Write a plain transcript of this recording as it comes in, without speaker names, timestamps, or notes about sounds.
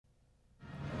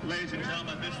Ladies and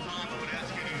gentlemen, this time I would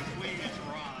ask you to please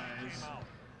rise.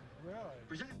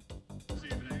 Present this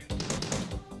evening.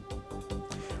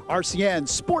 RCN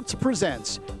Sports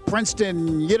presents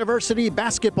Princeton University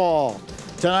basketball.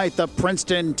 Tonight, the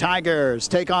Princeton Tigers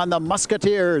take on the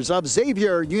Musketeers of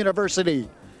Xavier University.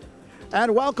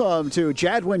 And welcome to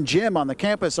Jadwin Gym on the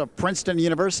campus of Princeton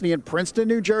University in Princeton,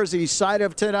 New Jersey, site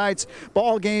of tonight's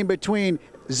ball game between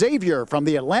Xavier from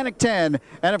the Atlantic 10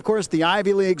 and, of course, the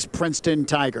Ivy League's Princeton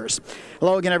Tigers.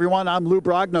 Hello again, everyone. I'm Lou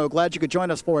Brogno. Glad you could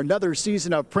join us for another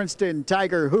season of Princeton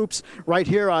Tiger Hoops right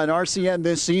here on RCN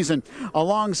this season.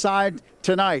 Alongside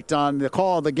tonight on the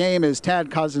call of the game is Tad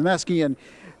Kozaneski.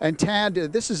 And Tad,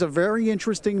 this is a very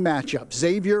interesting matchup.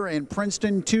 Xavier and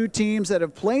Princeton, two teams that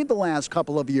have played the last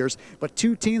couple of years, but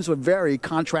two teams with very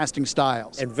contrasting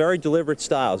styles. And very deliberate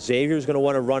styles. Xavier's going to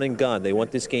want to run and gun. They want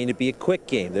this game to be a quick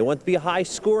game. They want it to be a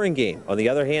high-scoring game. On the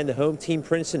other hand, the home team,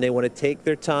 Princeton, they want to take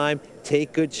their time,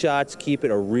 take good shots, keep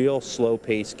it a real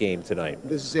slow-paced game tonight.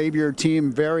 This Xavier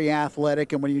team, very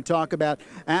athletic, and when you talk about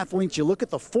athletes, you look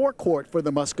at the forecourt for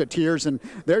the Musketeers, and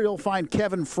there you'll find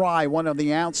Kevin Fry, one of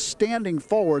the outstanding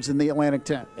forwards in the Atlantic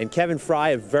 10. And Kevin Fry,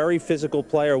 a very physical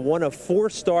player, one of 4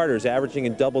 starters averaging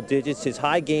in double digits. His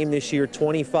high game this year,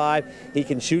 25. He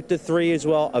can shoot the 3 as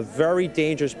well. A very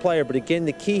dangerous player. But again,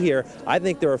 the key here, I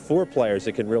think there are 4 players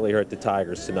that can really hurt the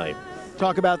Tigers tonight.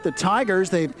 Talk about the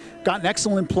Tigers. They've gotten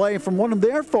excellent play from one of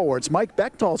their forwards. Mike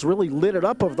Bechtel's really lit it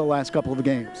up over the last couple of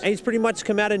games. And he's pretty much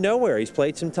come out of nowhere. He's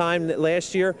played some time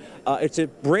last year. It's a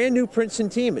brand new Princeton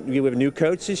team. We have a new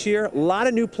coach this year. A lot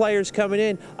of new players coming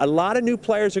in. A lot of new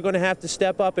players are going to have to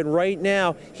step up. And right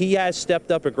now, he has stepped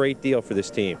up a great deal for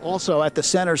this team. Also at the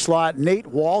center slot, Nate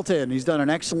Walton. He's done an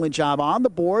excellent job on the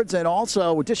boards and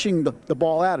also dishing the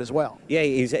ball out as well. Yeah,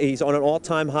 he's on an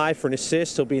all-time high for an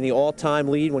assist. He'll be in the all-time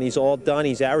lead when he's all done.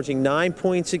 He's averaging 9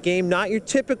 points a game. Not your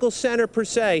typical center per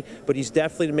se, but he's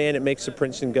definitely the man that makes the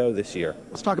Princeton go this year.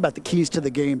 Let's talk about the keys to the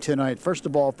game tonight. First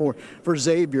of all, for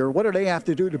Xavier, what do they have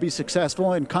to do to be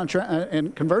successful? And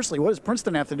conversely, what does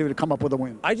Princeton have to do to come up with a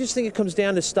win? I just think it comes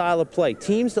down to style of play.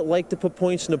 Teams that like to put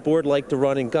points on the board like to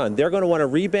run and gun. They're going to want to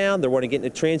rebound. They want to get in a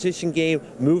transition game,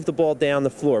 move the ball down the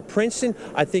floor. Princeton,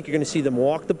 I think you're going to see them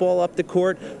walk the ball up the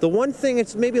court. The one thing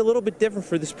that's maybe a little bit different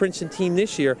for this Princeton team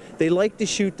this year, they like to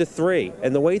shoot the 3.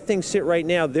 And the way things sit right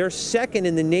now, they're second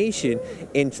in the nation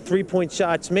in 3-point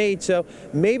shots made. So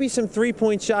maybe some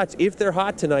 3-point shots, if they're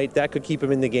hot tonight, that could keep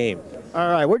them in the game. All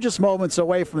right, we're just moments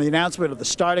away from the announcement of the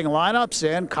starting lineups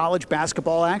and college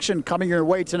basketball action coming your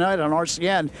way tonight on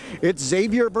RCN. It's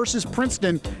Xavier versus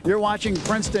Princeton. You're watching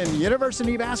Princeton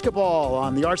University basketball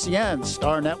on the RCN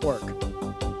Star Network.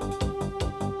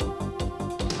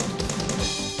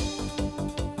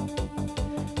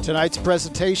 Tonight's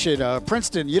presentation of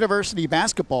Princeton University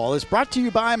basketball is brought to you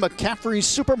by McCaffrey's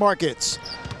Supermarkets.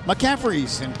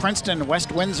 McCaffrey's in Princeton,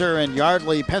 West Windsor, and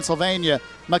Yardley, Pennsylvania.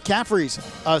 McCaffrey's,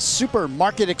 a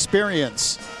supermarket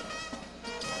experience.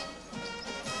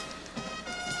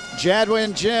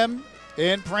 Jadwin Gym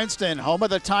in Princeton, home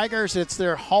of the Tigers. It's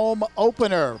their home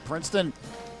opener. Princeton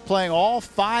playing all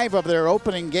 5 of their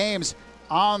opening games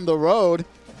on the road.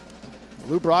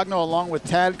 Lou Brogno along with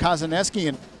Tad Kozaneski.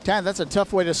 And Tad, that's a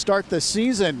tough way to start the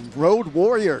season. Road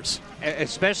Warriors.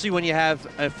 Especially when you have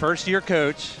a first-year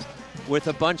coach with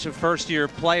a bunch of first-year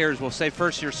players, we'll say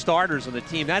first-year starters on the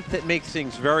team. That makes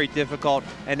things very difficult,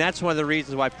 and that's one of the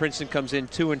reasons why Princeton comes in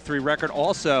 2-3 record.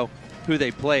 Also, who they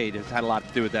played has had a lot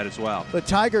to do with that as well. The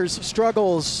Tigers'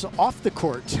 struggles off the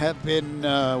court have been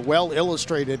well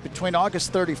illustrated. Between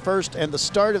August 31st and the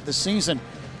start of the season,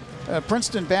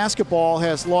 Princeton basketball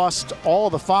has lost all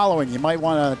the following. You might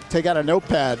want to take out a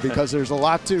notepad because there's a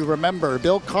lot to remember.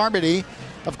 Bill Carmody,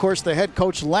 of course, the head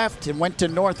coach, left and went to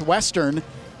Northwestern.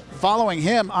 Following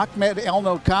him, Ahmed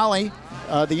El-Nokali,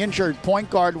 the injured point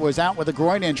guard, was out with a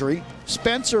groin injury.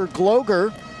 Spencer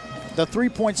Gloger, the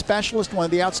 3-point specialist, one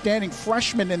of the outstanding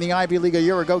freshmen in the Ivy League a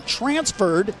year ago,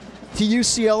 transferred to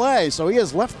UCLA, so he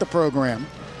has left the program.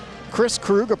 Chris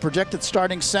Krug, a projected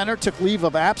starting center, took leave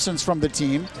of absence from the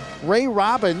team. Ray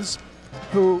Robbins,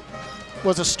 who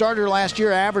was a starter last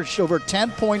year, averaged over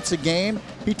 10 points a game.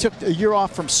 He took a year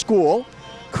off from school.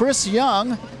 Chris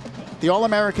Young, the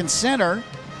All-American center,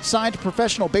 signed a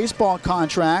professional baseball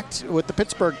contract with the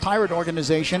Pittsburgh Pirate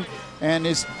organization and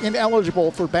is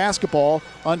ineligible for basketball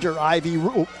under Ivy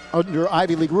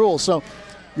League rules. So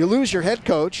you lose your head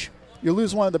coach. You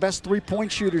lose one of the best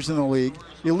 3-point shooters in the league.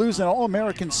 You lose an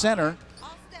All-American center,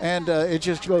 and it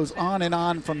just goes on and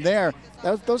on from there.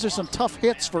 Those are some tough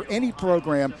hits for any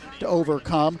program to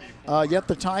overcome, yet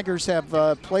the Tigers have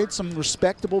played some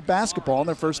respectable basketball in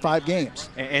their first 5 games.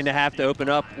 And to have to open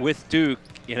up with Duke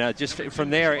You know, just from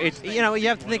there, it's, you know, you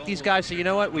have to think these guys say, you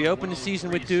know what, we opened the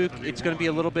season with Duke. It's going to be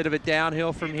a little bit of a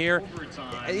downhill from here.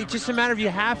 It's just a matter of you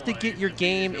have to get your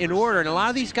game in order. And a lot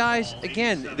of these guys,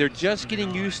 again, they're just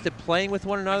getting used to playing with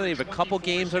one another. They have a couple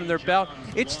games under their belt.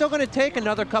 It's still going to take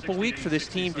another couple weeks for this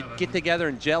team to get together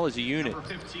and gel as a unit.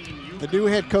 The new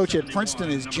head coach at Princeton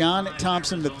is John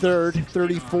Thompson III,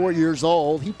 34 years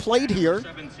old. He played here.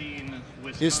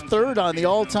 His third on the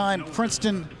all-time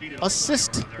Princeton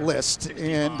assist list.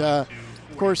 And, of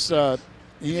course,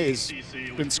 he has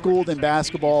been schooled in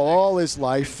basketball all his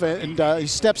life. And he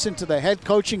steps into the head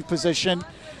coaching position,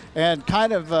 and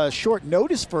kind of short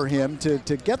notice for him to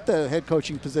get the head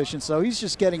coaching position. So he's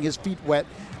just getting his feet wet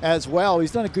as well.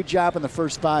 He's done a good job in the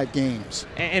first 5 games.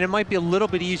 And it might be a little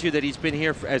bit easier that he's been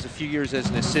here for as a few years as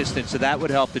an assistant, so that would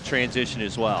help the transition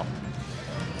as well.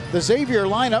 The Xavier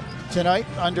lineup tonight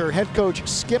under head coach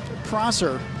Skip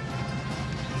Prosser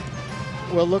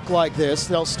will look like this.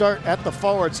 They'll start at the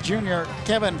forwards. Junior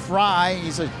Kevin Fry,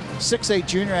 he's a 6'8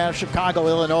 junior out of Chicago,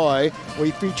 Illinois.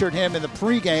 We featured him in the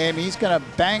pregame. He's going to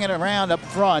bang it around up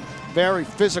front. Very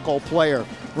physical player.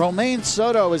 Romain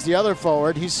Soto is the other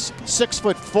forward. He's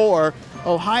 6'4",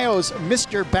 Ohio's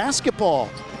Mr. Basketball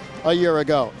a year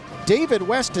ago. David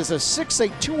West is a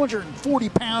 6'8",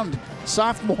 240-pound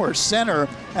sophomore center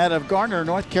out of Gardner,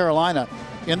 North Carolina.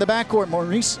 In the backcourt,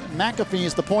 Maurice McAfee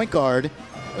is the point guard,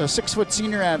 a 6-foot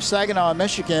senior out of Saginaw,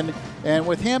 Michigan. And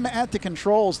with him at the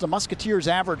controls, the Musketeers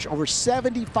average over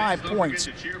 75 points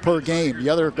per game. The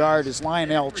other guard is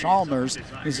Lionel Chalmers.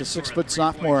 He's a 6-foot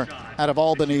sophomore out of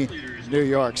Albany, New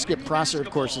York. Skip Prosser,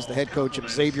 of course, is the head coach of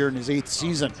Xavier in his 8th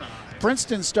season.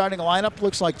 Princeton's starting lineup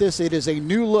looks like this. It is a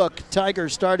new look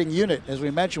Tigers starting unit, as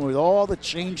we mentioned, with all the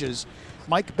changes.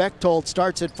 Mike Bechtold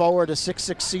starts at forward, a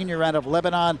 6'6 senior out of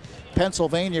Lebanon,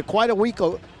 Pennsylvania. Quite a week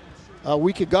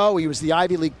ago, he was the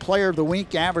Ivy League Player of the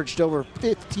Week, averaged over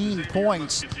 15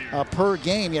 points per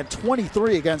game. He had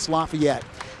 23 against Lafayette.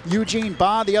 Eugene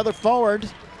Baugh, the other forward,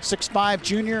 6'5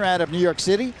 junior out of New York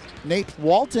City. Nate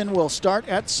Walton will start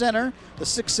at center, the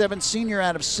 6'7 senior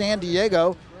out of San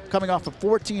Diego, coming off a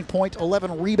 14-point,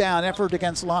 11-rebound effort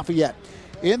against Lafayette.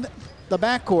 In the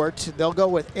backcourt, they'll go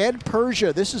with Ed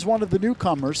Persia. This is one of the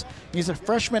newcomers. He's a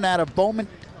freshman out of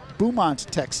Beaumont,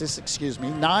 Texas,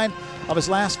 9 of his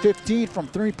last 15 from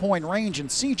three-point range. And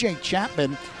C.J.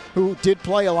 Chapman, who did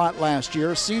play a lot last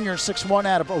year, senior, 6'1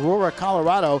 out of Aurora,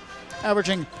 Colorado,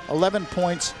 averaging 11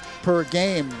 points per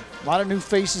game. A lot of new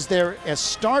faces there as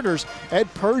starters.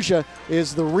 Ed Persia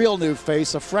is the real new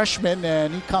face, a freshman,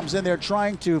 and he comes in there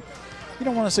trying to, you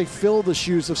don't want to say fill the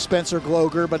shoes of Spencer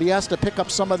Gloger, but he has to pick up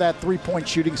some of that three-point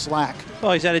shooting slack.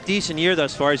 Well, he's had a decent year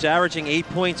thus far. He's averaging 8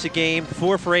 points a game,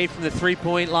 4 for 8 from the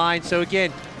three-point line. So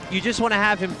again, you just want to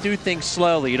have him do things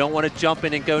slowly. You don't want to jump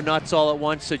in and go nuts all at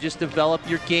once. So just develop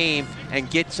your game and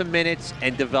get some minutes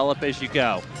and develop as you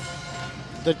go.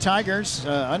 The Tigers,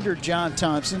 under John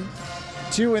Thompson,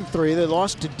 2-3. They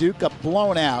lost to Duke, got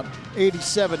blown out,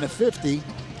 87-50.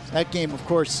 That game, of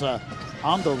course,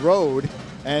 on the road.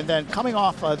 And then coming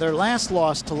off their last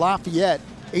loss to Lafayette,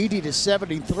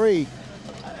 80-73.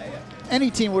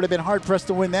 Any team would have been hard-pressed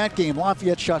to win that game.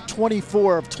 Lafayette shot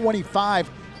 24 of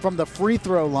 25 from the free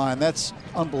throw line. That's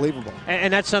unbelievable.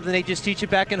 And that's something they just teach you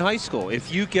back in high school.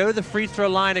 If you go to the free throw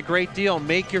line a great deal,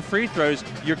 make your free throws,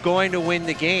 you're going to win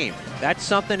the game. That's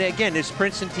something that, again, this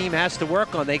Princeton team has to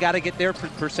work on. They got to get their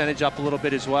percentage up a little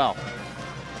bit as well.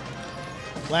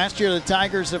 Last year, the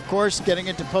Tigers, of course, getting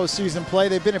into postseason play.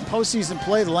 They've been in postseason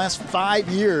play the last 5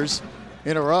 years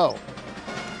in a row.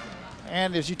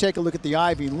 And as you take a look at the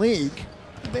Ivy League,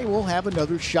 they will have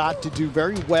another shot to do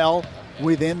very well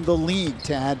within the league,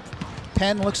 Tad.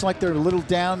 Penn looks like they're a little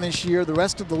down this year. The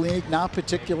rest of the league not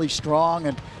particularly strong,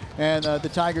 and the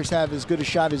Tigers have as good a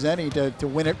shot as any to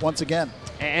win it once again.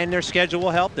 And their schedule will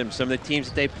help them. Some of the teams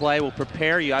that they play will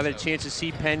prepare you. I've had a chance to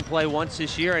see Penn play once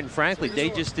this year, and frankly,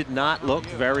 they just did not look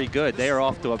very good. They are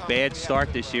off to a bad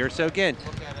start this year. So again,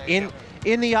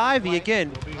 in the Ivy,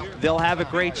 again, they'll have a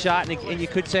great shot, and you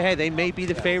could say, hey, they may be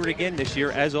the favorite again this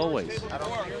year, as always.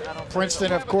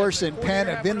 Princeton, of course, and Penn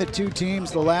have been the two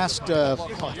teams the last, I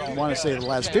want to say the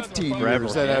last 15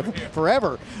 years that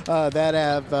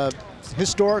have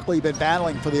historically been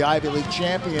battling for the Ivy League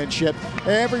championship.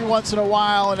 Every once in a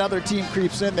while, another team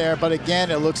creeps in there, but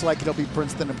again, it looks like it'll be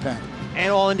Princeton and Penn.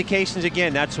 And all indications,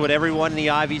 again, that's what everyone in the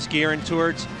Ivy's gearing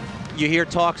towards. You hear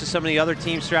talks of some of the other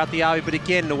teams throughout the Ivy, but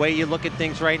again, the way you look at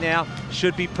things right now,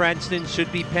 should be Princeton,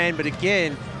 should be Penn, but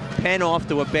again, Penn off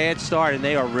to a bad start, and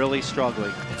they are really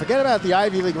struggling. forget about the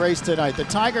Ivy League race tonight. The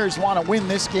Tigers want to win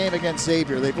this game against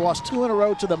Xavier. They've lost 2 in a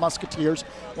row to the Musketeers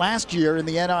last year in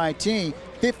the NIT.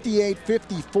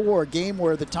 58-54, a game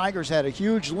where the Tigers had a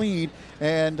huge lead,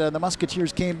 and the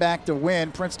Musketeers came back to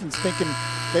win. Princeton's thinking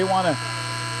they want to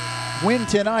win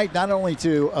tonight, not only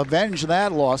to avenge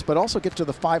that loss, but also get to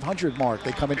the 500 mark.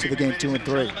 They come into the game 2-3. It's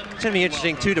going to be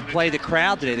interesting, too, to play the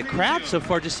crowd today. The crowd so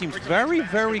far just seems very,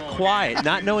 very quiet,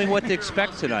 not knowing what to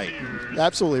expect tonight.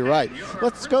 Absolutely right.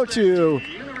 Let's go to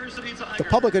the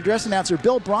public address announcer,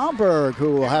 Bill Bromberg,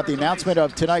 who will have the announcement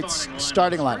of tonight's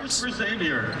starting lineups. For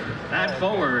Xavier, at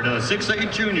forward, a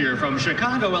 6'8" junior from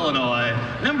Chicago, Illinois,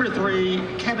 number 3,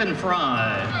 Kevin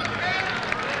Fry.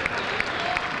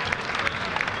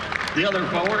 The other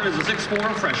forward is a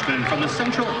 6'4" freshman from the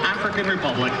Central African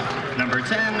Republic, number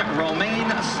 10, Romain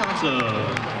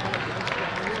Sato.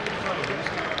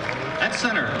 At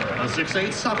center, a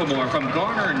 6'8" sophomore from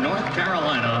Garner, North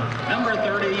Carolina, number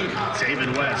 30,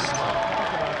 David West.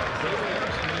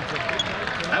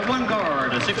 At one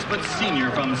guard, a 6-foot senior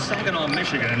from Saginaw,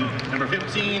 Michigan, number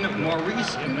 15,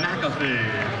 Maurice McAfee.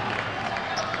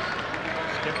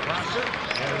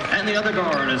 And the other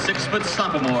guard, a 6-foot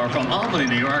sophomore from Albany,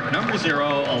 New York, number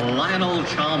 0, Lionel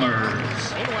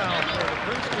Chalmers.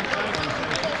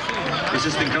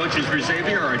 Assistant coaches for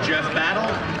Xavier are Jeff Battle,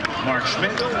 Mark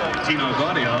Schmidt, Tino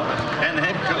Gaudio, and the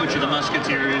head coach of the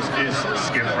Musketeers is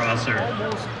Skip Prosser.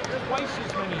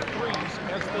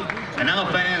 And now,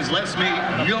 fans, let's meet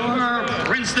your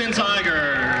Princeton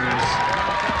Tigers.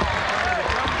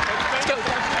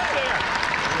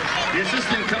 The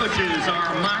assistant coaches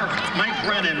are Mike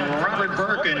Brennan, Robert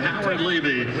Burke, and Howard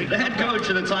Levy. The head coach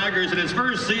of the Tigers in his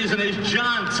first season is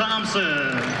John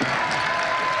Thompson.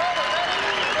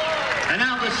 And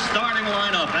now the starting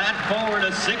lineup. At forward,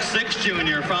 a 6'6"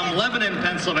 junior from Lebanon,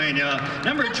 Pennsylvania,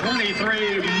 number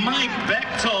 23, Mike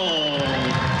Bechtold.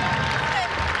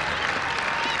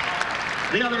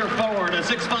 The other forward, a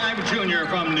 6'5" junior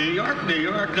from New York,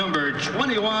 number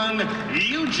 21,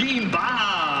 Eugene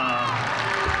Ba.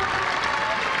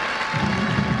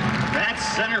 That's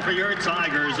center for your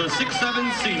Tigers, a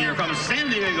 6'7" senior from San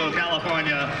Diego,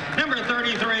 California, number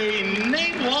 33,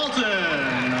 Nate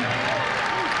Walton.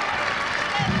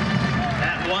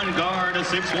 At one guard, a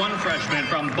 6'1" freshman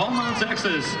from Beaumont,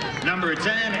 Texas, number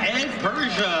 10, Ed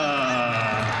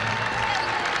Persia.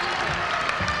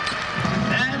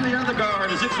 And the other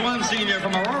guard, a 6'1" senior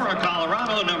from Aurora,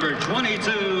 Colorado, number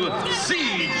 22,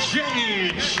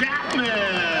 C.J. Chapman.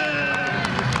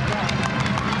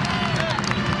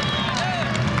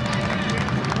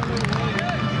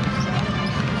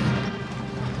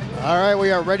 All right, we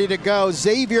are ready to go.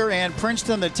 Xavier and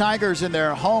Princeton, the Tigers in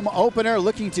their home opener,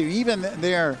 looking to even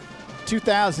their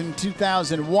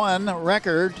 2000-2001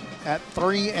 record at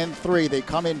 3-3. They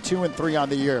come in 2-3 on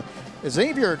the year.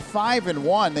 Xavier at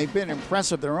 5-1. They've been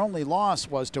impressive. Their only loss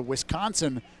was to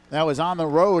Wisconsin. That was on the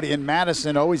road in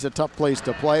Madison, always a tough place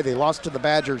to play. They lost to the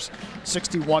Badgers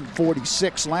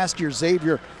 61-46. Last year,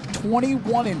 Xavier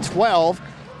 21-12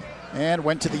 and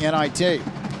went to the NIT.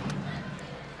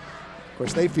 Of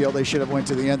course, they feel they should have went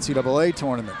to the NCAA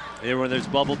tournament. They were one of those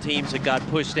bubble teams that got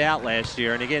pushed out last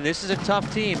year. And again, this is a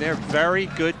tough team. They're a very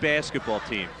good basketball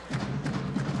team.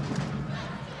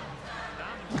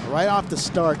 Right off the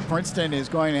start, Princeton is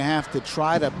going to have to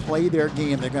try to play their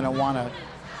game. They're going to want to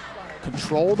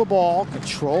control the ball,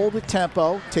 control the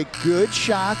tempo, take good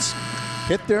shots,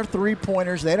 hit their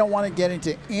three-pointers. They don't want to get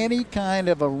into any kind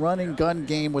of a run-and-gun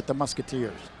game with the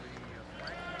Musketeers.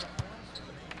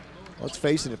 Let's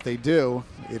face it, if they do,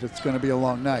 it's going to be a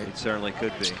long night. It certainly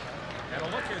could be.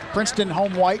 Princeton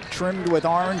home white, trimmed with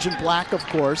orange and black, of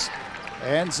course.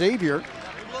 And Xavier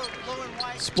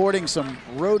sporting some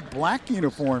road black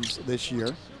uniforms this year,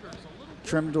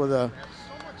 trimmed with a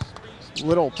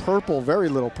little purple, very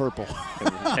little purple.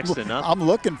 Next to nothing. I'm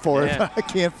looking for it, but I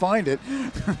can't find it.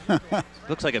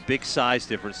 Looks like a big size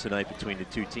difference tonight between the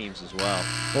two teams as well.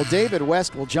 Well, David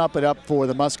West will jump it up for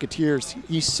the Musketeers.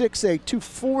 He's 6'8",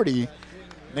 240.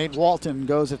 Nate Walton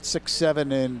goes at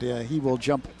 6'7", and he will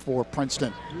jump for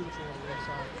Princeton.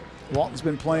 Walton's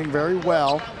been playing very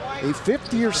well. A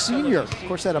fifth-year senior. Of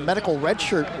course, had a medical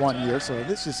redshirt one year, so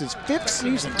this is his 5th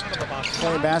season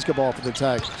playing basketball for the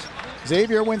Tigers.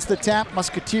 Xavier wins the tap.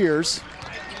 Musketeers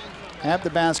have the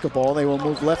basketball. They will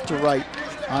move left to right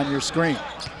on your screen.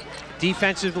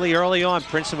 Defensively early on,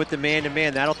 Princeton with the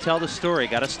man-to-man. That'll tell the story.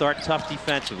 Got to start tough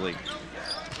defensively.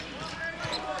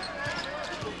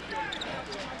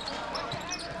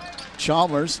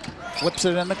 Chalmers Flips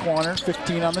it in the corner,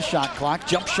 15 on the shot clock.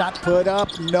 Jump shot put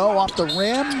up, no, off the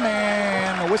rim,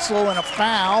 and a whistle and a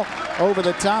foul over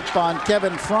the top on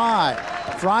Kevin Fry.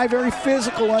 Fry very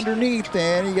physical underneath,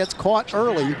 and he gets caught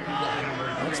early.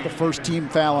 That's the first team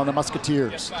foul on the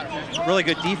Musketeers. Really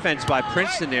good defense by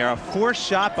Princeton there. A forced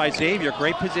shot by Xavier,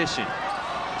 great position.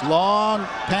 Long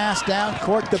pass down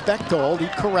court to Bechtold, he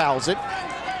corrals it.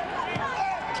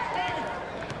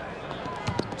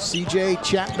 C.J.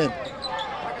 Chapman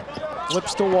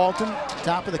flips to Walton,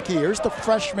 top of the key. Here's the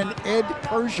freshman Ed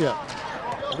Persia.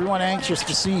 Everyone anxious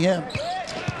to see him.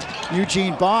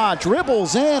 Eugene Baugh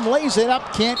dribbles in, lays it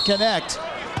up, can't connect.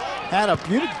 Had a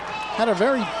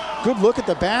very good look at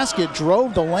the basket,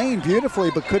 drove the lane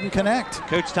beautifully, but couldn't connect.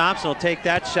 Coach Thompson will take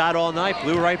that shot all night.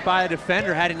 Blew right by a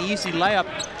defender, had an easy layup,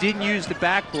 didn't use the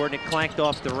backboard, and it clanked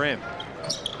off the rim.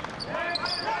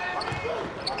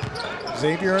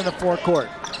 Xavier in the forecourt.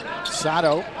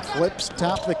 Sato flips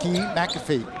top of the key.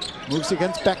 McAfee moves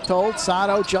against Bechtold.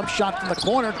 Sato jump shot from the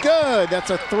corner. Good.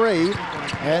 That's a three.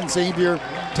 And Xavier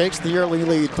takes the early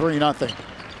lead 3-0.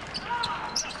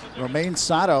 Romain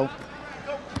Sato,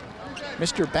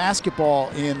 Mr. Basketball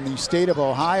in the state of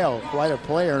Ohio. Quite a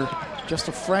player. Just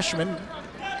a freshman.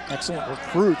 Excellent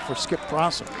recruit for Skip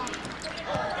Prosser.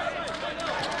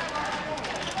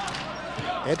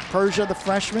 Ed Persia, the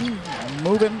freshman,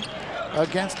 moving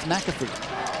against McAfee.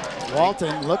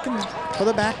 Walton looking for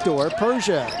the back door.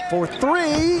 Persia for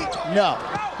three. No.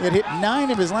 It hit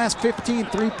 9 of his last 15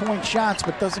 three-point shots,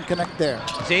 but doesn't connect there.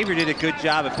 Xavier did a good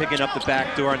job of picking up the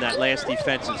back door in that last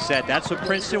defensive set. That's what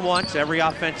Princeton wants, every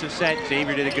offensive set.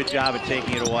 Xavier did a good job of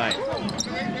taking it away.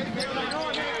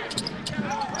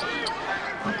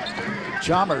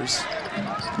 Chalmers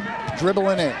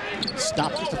dribbling in.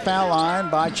 Stopped at the foul line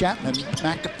by Chapman.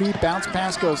 McAfee bounce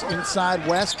pass goes inside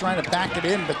West, trying to back it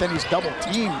in, but then he's double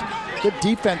teamed. Good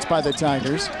defense by the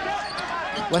Tigers.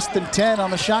 Less than 10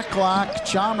 on the shot clock.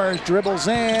 Chalmers dribbles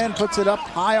in, puts it up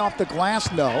high off the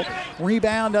glass, no.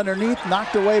 Rebound underneath,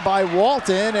 knocked away by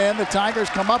Walton, and the Tigers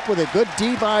come up with a good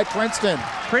D by Princeton.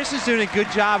 Princeton's doing a good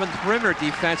job on the perimeter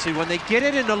defensively. When they get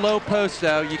it in the low post,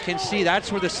 though, you can see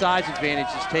that's where the size advantage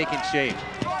is taking shape.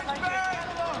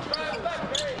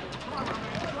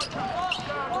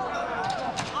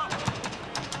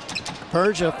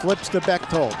 Persia flips to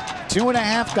Bechtold.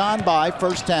 2.5 gone by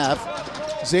first half.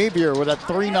 Xavier with a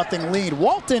 3-0 lead.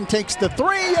 Walton takes the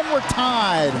three, and we're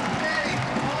tied.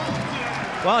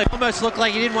 Well, it almost looked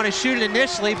like he didn't want to shoot it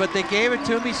initially, but they gave it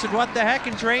to him. He said, what the heck,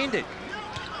 and drained it.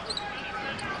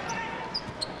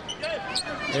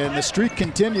 And the streak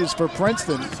continues for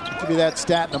Princeton. I'll give you that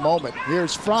stat in a moment.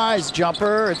 Here's Fry's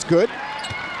jumper. It's good.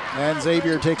 And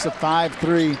Xavier takes a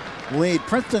 5-3 lead.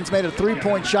 Princeton's made a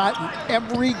three-point shot in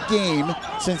every game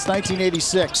since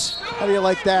 1986. How do you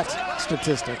like that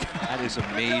statistic? That is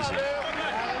amazing.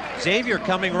 Xavier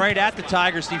coming right at the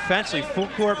Tigers defensively. Full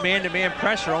court man-to-man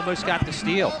pressure, almost got the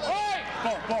steal.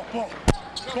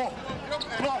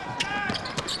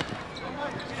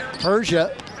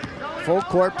 Persia, full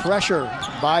court pressure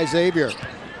by Xavier.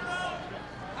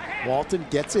 Walton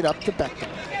gets it up to Bechtold.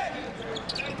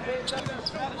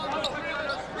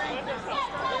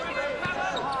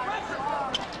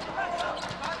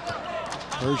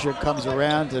 Persia comes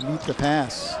around to meet the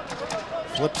pass.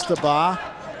 Flips the Baugh.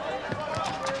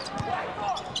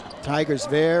 Tigers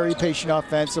very patient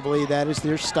offensively. That is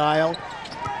their style.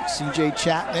 C.J.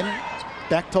 Chapman.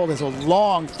 Bechtold has a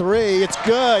long three. It's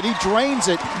good. He drains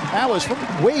it. That was from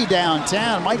way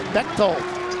downtown. Mike Bechtold.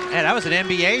 And that was an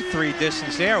NBA three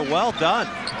distance there. Well done.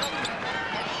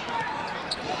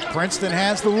 Princeton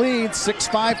has the lead.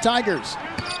 6-5 Tigers.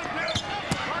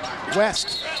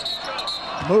 West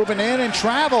moving in and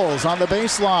travels on the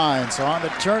baseline. So on the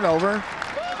turnover,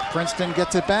 Princeton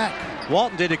gets it back.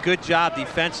 Walton did a good job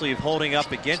defensively of holding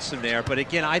up against him there, but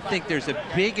again, I think there's a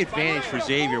big advantage for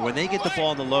Xavier. When they get the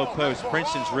ball in the low post,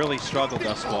 Princeton's really struggled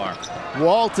thus far.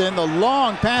 Walton, the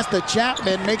long pass to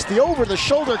Chapman, makes the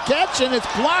over-the-shoulder catch, and it's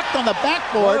blocked on the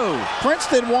backboard. Whoa.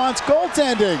 Princeton wants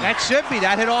goaltending. That should be.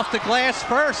 That hit off the glass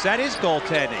first. That is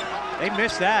goaltending. They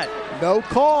missed that. No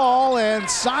call, and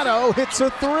Sato hits a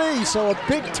three, so a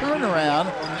big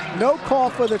turnaround. No call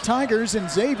for the Tigers, and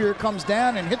Xavier comes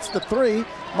down and hits the three.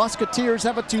 Musketeers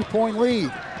have a 2-point lead.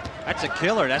 That's a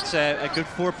killer. That's a good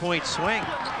 4-point swing.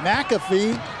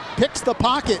 McAfee picks the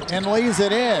pocket and lays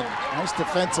it in. Nice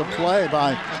defensive play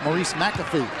by Maurice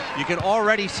McAfee. You can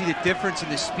already see the difference in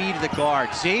the speed of the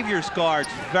guards. Xavier's guards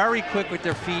very quick with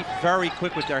their feet, very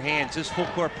quick with their hands. This full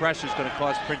court pressure is going to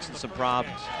cause Princeton some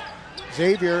problems.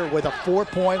 Xavier with a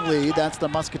 4-point lead. That's the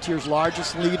Musketeers'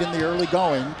 largest lead in the early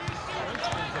going.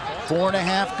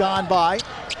 4.5 gone by.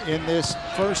 in this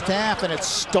first half, and it's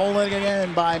stolen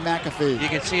again by McAfee. You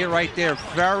can see it right there.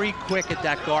 Very quick at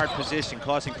that guard position,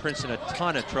 causing Princeton a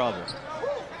ton of trouble.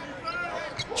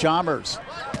 Chalmers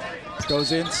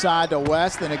goes inside to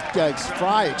West, and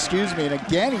Fry, and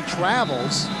again he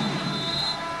travels.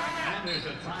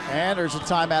 And there's a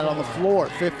timeout on the floor.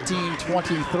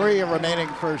 15:23 remaining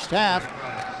first half.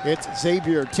 It's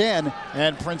Xavier 10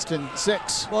 and Princeton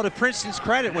 6. Well, to Princeton's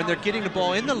credit, when they're getting the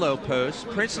ball in the low post,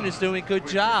 Princeton is doing a good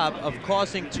job of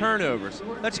causing turnovers.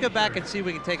 Let's go back and see if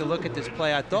we can take a look at this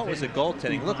play. I thought was a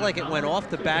goaltending. Looked like it went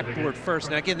off the backboard first.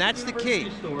 Now, again, that's the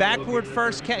key. Backboard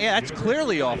first. Yeah, that's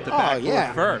clearly off the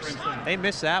backboard first. They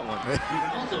missed that one.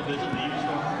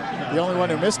 The only one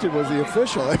who missed it was the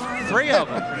official. 3 of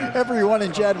them. Everyone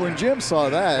in Jadwin Gym saw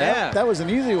that. Yeah. That was an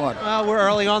easy one. Well, we're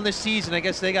early on this season. I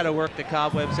guess they got to work the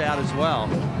cobwebs out as well.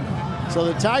 So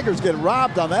the Tigers get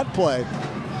robbed on that play.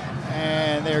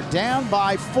 And they're down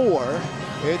by 4.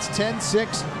 It's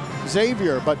 10-6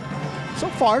 Xavier. But so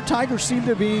far, Tigers seem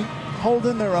to be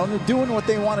holding their own. They're doing what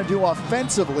they want to do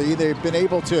offensively. They've been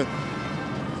able to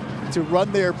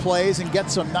run their plays and get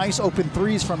some nice open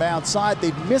threes from outside.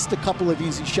 They've missed a couple of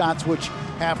easy shots, which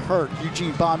have hurt.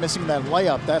 Eugene Baugh missing that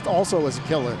layup. That also was a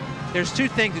killer. There's 2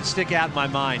 things that stick out in my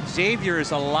mind. Xavier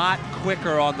is a lot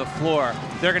quicker on the floor.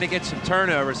 They're going to get some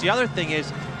turnovers. The other thing is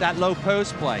that low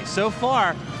post play. So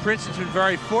far, Princeton's been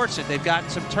very fortunate. They've gotten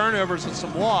some turnovers and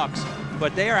some walks,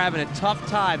 but they are having a tough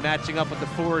time matching up with the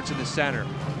forwards in the center.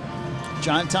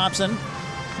 John Thompson,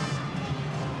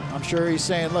 I'm sure he's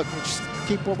saying, look, we'll just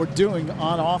keep what we're doing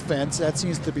on offense. That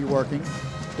seems to be working.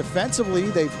 Defensively,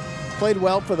 they've played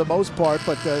well for the most part,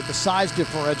 but the size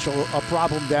differential a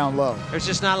problem down low. There's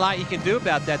just not a lot you can do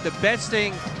about that. The best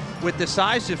thing with the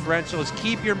size differential is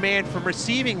keep your man from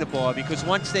receiving the ball, because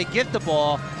once they get the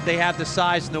ball, they have the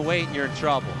size and the weight, and you're in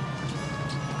trouble.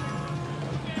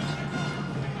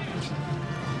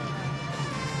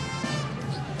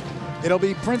 It'll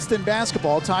be Princeton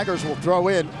basketball. Tigers will throw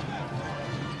in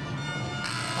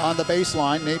on the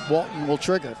baseline. Nate Walton will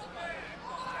trigger.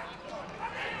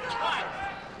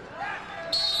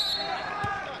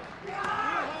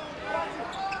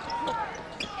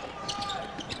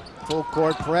 Full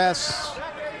court press.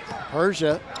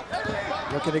 Persia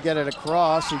looking to get it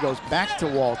across. He goes back to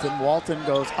Walton. Walton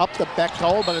goes up the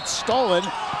Bechtold, but it's stolen.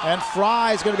 And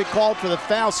Fry is going to be called for the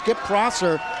foul. Skip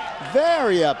Prosser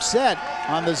very upset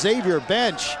on the Xavier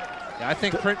bench. Yeah,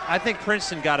 I think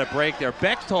Princeton got a break there.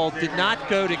 Bechtold did not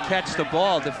go to catch the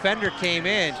ball. Defender came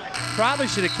in. Probably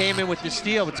should have came in with the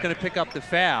steal, but it's going to pick up the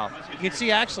foul. You can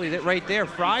see actually that right there,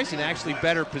 Fry's in actually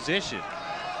better position.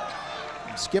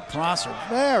 Skip Prosser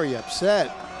very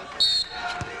upset.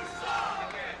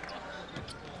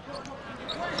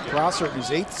 Prosser in his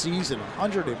 8th season,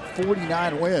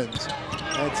 149 wins.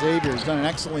 That Xavier has done an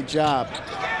excellent job.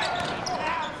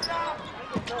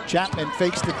 Chapman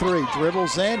fakes the 3,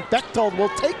 dribbles in. Bechtold will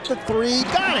take the 3,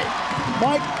 got it.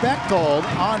 Mike Bechtold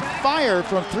on fire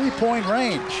from 3-point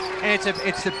range. And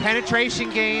it's the penetration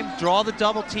game, draw the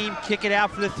double team, kick it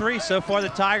out for the 3. So far the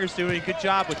Tigers doing a good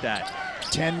job with that.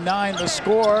 10-9 the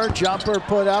score, jumper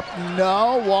put up,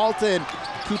 no. Walton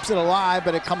keeps it alive,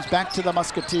 but it comes back to the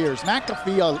Musketeers.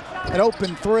 McAfee, an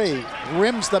open 3,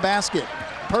 rims the basket.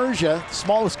 Persia,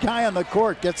 smallest guy on the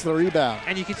court, gets the rebound.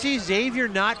 And you can see Xavier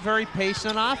not very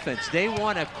patient on offense. They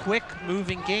want a quick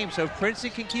moving game, so if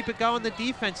Princeton can keep it going, the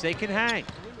defense, they can hang.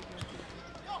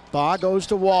 Baugh goes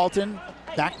to Walton,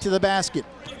 back to the basket.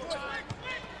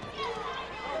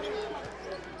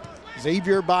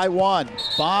 Xavier by 1.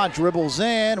 Baugh dribbles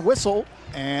in, whistle,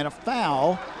 and a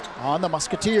foul on the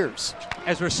Musketeers.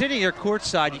 As we're sitting here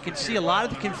courtside, you can see a lot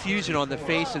of the confusion on the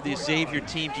face of the Xavier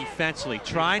team defensively,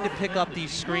 trying to pick up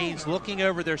these screens, looking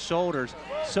over their shoulders.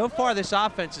 So far, this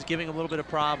offense is giving a little bit of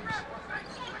problems.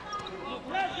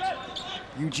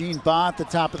 Eugene Baugh at the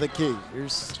top of the key.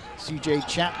 Here's C.J.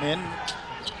 Chapman.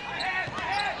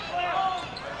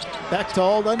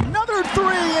 Bechtold, another 3,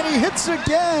 and he hits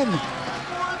again.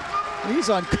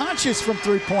 He's unconscious from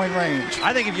 3-point range.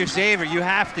 I think if you're Xavier, you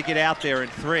have to get out there in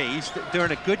 3. He's doing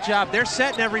a good job. They're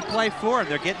setting every play for him.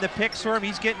 They're getting the picks for him.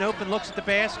 He's getting open looks at the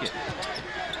basket.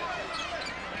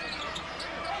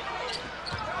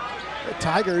 The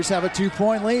Tigers have a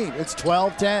 2-point lead. It's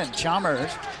 12-10.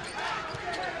 Chalmers.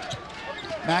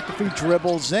 McAfee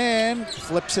dribbles in,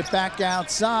 flips it back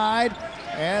outside,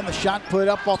 and the shot put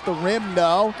up off the rim,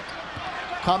 no.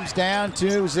 Comes down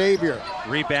to Xavier.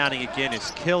 Rebounding again is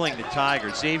killing the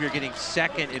Tigers. Xavier getting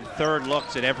 2nd and 3rd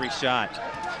looks at every shot.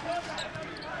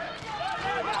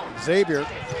 Xavier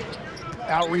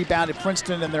out-rebounded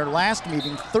Princeton in their last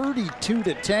meeting,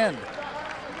 32-10.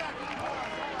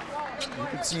 You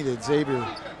can see that Xavier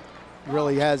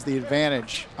really has the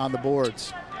advantage on the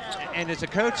boards. And as a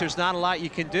coach, there's not a lot you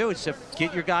can do except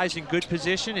get your guys in good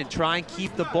position and try and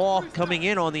keep the ball coming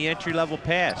in on the entry-level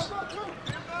pass.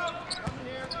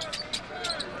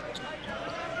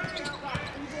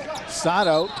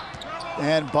 Sato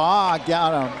and Baugh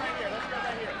got him.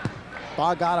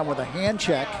 Baugh got him with a hand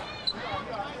check.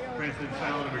 Princeton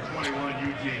foul number 21,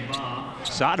 Eugene Baugh.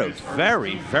 Sato's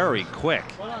very, very quick.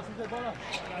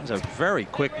 It was a very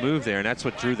quick move there, and that's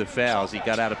what drew the fouls. He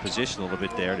got out of position a little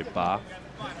bit there to Baugh.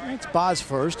 It's Baugh's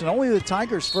first, and only the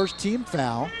Tigers' first team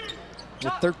foul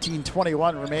with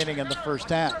 13:21 remaining in the first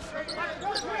half.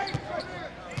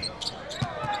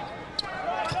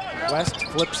 West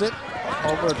flips it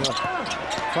over to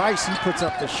Price. He puts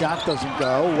up the shot, doesn't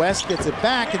go. West gets it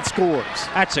back and scores.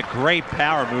 That's a great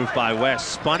power move by West.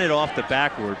 Spun it off the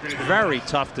backward. Very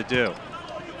tough to do.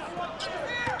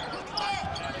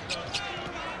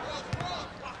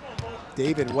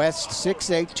 David West,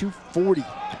 6'8", 240.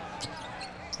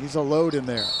 He's a load in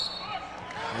there.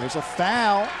 There's a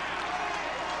foul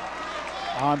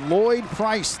on Lloyd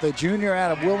Price, the junior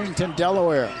out of Wilmington,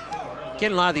 Delaware.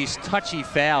 Getting a lot of these touchy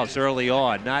fouls early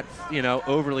on, not, you know,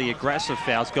 overly aggressive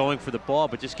fouls going for the ball,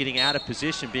 but just getting out of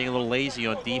position, being a little lazy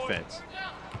on defense.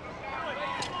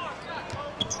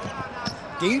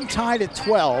 Game tied at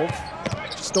 12.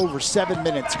 Just over 7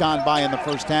 minutes gone by in the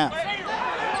first half.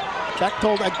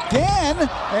 Bechtold again,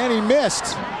 and he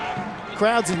missed.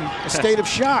 Crowd's in a state of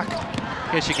shock.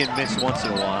 Guess you can miss once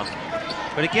in a while.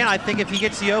 But again, I think if he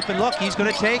gets the open look, he's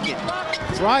going to take it.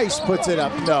 Price puts it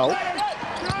up, no.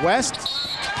 West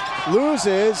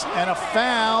loses, and a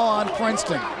foul on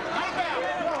Princeton.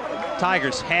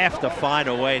 Tigers have to find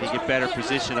a way to get better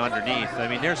position underneath. I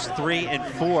mean, there's 3 and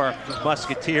 4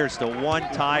 Musketeers to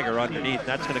 1 Tiger underneath.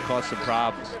 That's going to cause some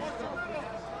problems.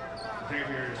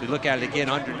 So we look at it again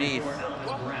underneath.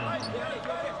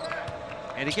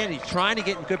 And again, he's trying to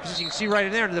get in good position. You can see right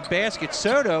in there under the basket.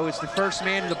 Soto is the first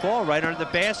man in the ball right under the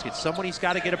basket. Somebody's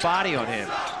got to get a body on him.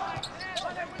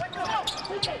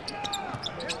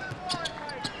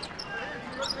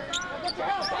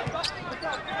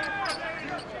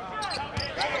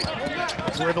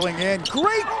 Dribbling in,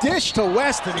 great dish to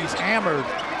West, and he's hammered.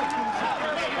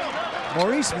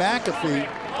 Maurice McAfee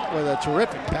with a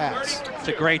terrific pass. It's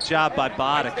a great job by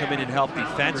Baugh to come in and help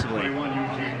defensively.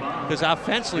 Because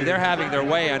offensively, they're having their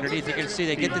way underneath. You can see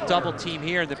they get the double team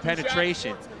here and the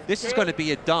penetration. This is going to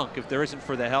be a dunk if there isn't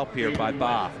for the help here by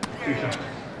Baugh.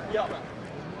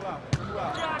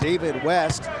 David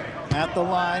West at the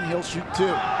line, he'll shoot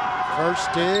 2.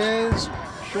 First is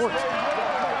short.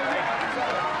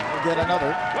 We'll get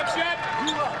another.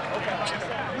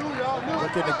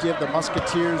 Looking to give the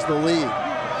Musketeers the lead.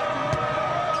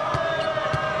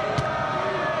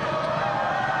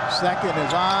 Second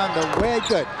is on the way,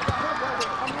 good.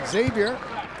 Xavier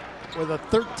with a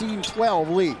 13-12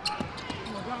 lead.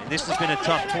 And this has been a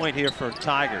tough point here for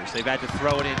Tigers. They've had to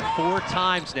throw it in 4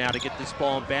 times now to get this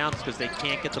ball in bounds because they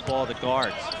can't get the ball to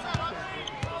guards.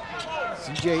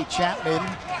 C.J. Chapman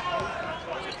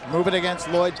moving against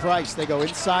Lloyd Price. They go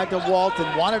inside to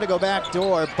Walton, wanted to go back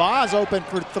door. Baugh's open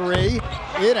for 3,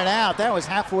 in and out. That was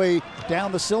halfway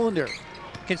down the cylinder.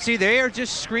 Can see they are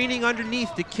just screening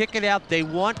underneath to kick it out. They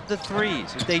want the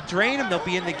 3s. If they drain them, they'll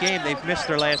be in the game. They've missed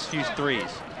their last few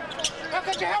 3s.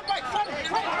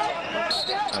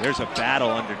 Now, there's a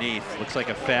battle underneath. Looks like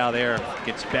a foul there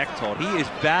against Bechtold. He is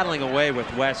battling away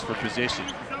with West for position.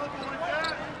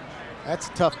 That's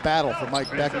a tough battle for Mike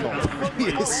Bechtold. He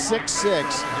is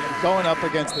 6'6", going up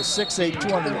against the 6'8",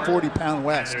 240-pound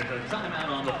West.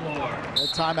 A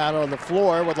timeout on the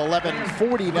floor with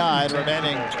 11:49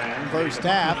 remaining first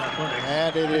half,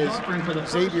 and it is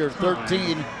Xavier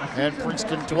 13 and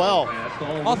Princeton 12.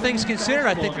 All things considered,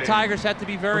 I think the Tigers have to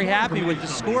be very happy with the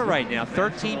score right now.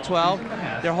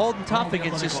 13-12. They're holding tough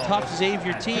against this tough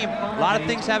Xavier team. A lot of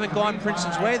things haven't gone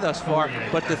Princeton's way thus far,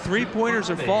 but the 3-pointers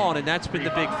are falling, and that's been the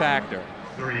big factor.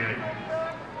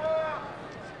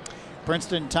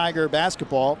 Princeton Tiger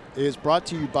basketball is brought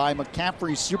to you by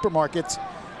McCaffrey Supermarkets,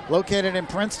 located in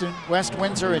Princeton, West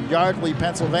Windsor, and Yardley,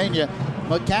 Pennsylvania.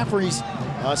 McCaffrey's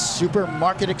a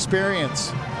supermarket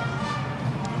experience.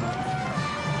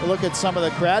 Look at some of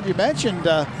the crowd. You mentioned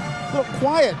a little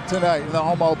quiet tonight in the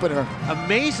home opener.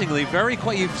 Amazingly, very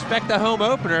quiet. You expect the home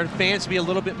opener fans to be a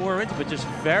little bit more into, but just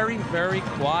very, very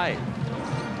quiet.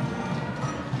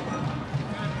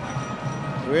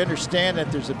 We understand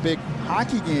that there's a big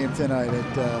hockey game tonight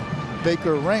at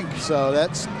Baker Rink, so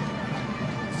that's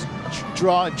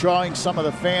drawing some of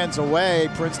the fans away.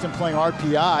 Princeton playing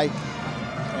RPI,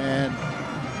 and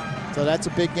so that's a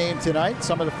big game tonight.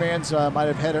 Some of the fans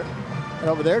might have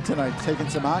over there tonight, taking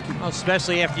some hockey. Well,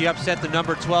 especially after you upset the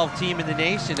number 12 team in the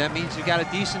nation, that means you got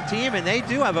a decent team, and they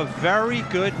do have a very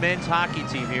good men's hockey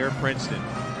team here at Princeton.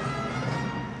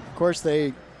 Of course,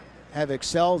 they have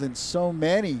excelled in so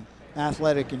many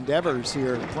athletic endeavors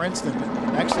here at Princeton.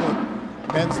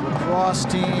 Excellent men's lacrosse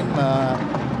team.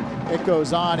 It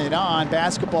goes on and on.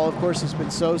 Basketball, of course, has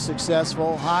been so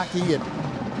successful. Hockey and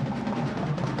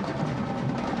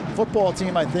football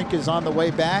team, I think, is on the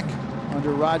way back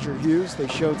under Roger Hughes. They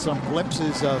showed some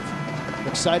glimpses of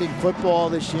exciting football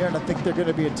this year, and I think they're going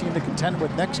to be a team to contend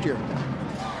with next year.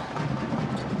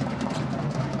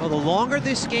 Well, the longer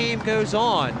this game goes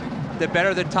on, the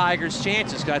better the Tigers'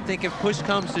 chances. I think if push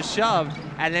comes to shove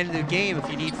at the end of the game, if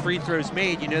you need free throws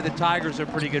made, you know the Tigers are a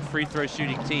pretty good free throw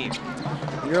shooting team.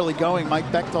 The early going,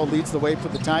 Mike Bechtold leads the way for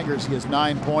the Tigers. He has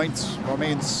 9 points.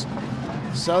 Romain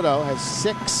Soto has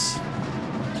 6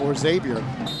 for Xavier.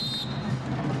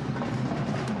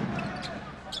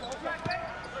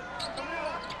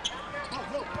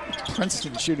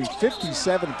 Princeton shooting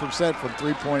 57% from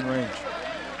three-point range.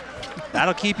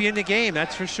 That'll keep you in the game,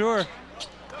 that's for sure.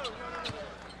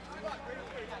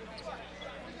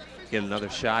 Get another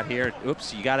shot here.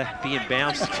 Oops, you gotta be in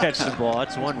bounds to catch the ball.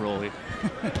 That's one rule here.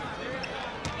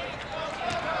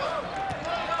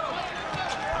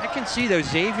 I can see, though,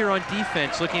 Xavier on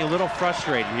defense looking a little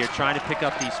frustrated here, trying to pick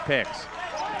up these picks.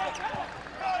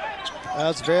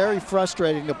 It's very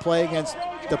frustrating to play against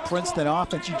the Princeton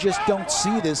offense. You just don't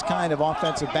see this kind of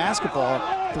offensive basketball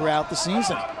throughout the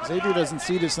season. Xavier doesn't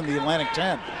see this in the Atlantic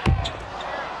 10.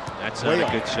 That's not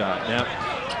a good shot. Yep.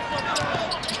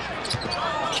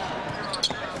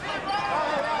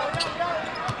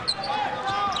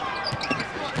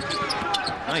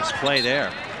 Nice play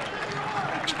there.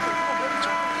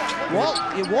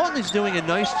 Walton is doing a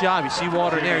nice job. You see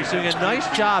Walter there. He's doing a nice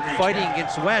job fighting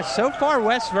against West. So far,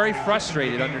 West very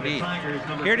frustrated underneath.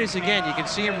 Here it is again. You can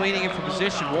see him leaning in for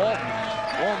position. Walton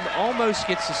almost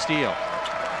gets the steal.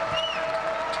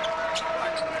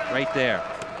 Right there.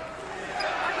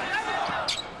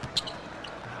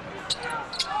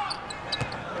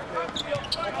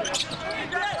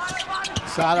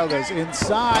 Sato goes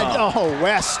inside. Oh,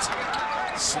 West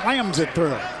slams it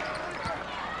through.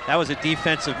 That was a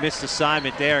defensive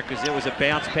misassignment there because it was a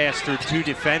bounce pass through 2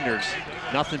 defenders.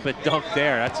 Nothing but dunk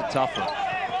there. That's a tough one.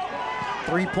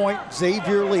 3-point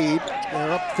Xavier lead.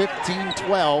 They're up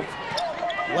 15-12.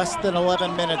 Less than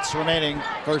 11 minutes remaining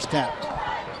first half.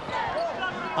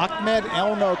 Ahmed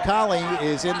El Nokali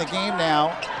is in the game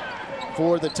now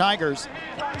for the Tigers.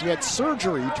 He had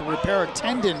surgery to repair a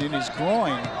tendon in his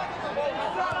groin.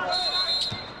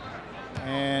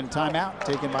 And timeout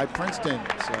taken by Princeton.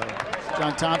 So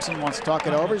John Thompson wants to talk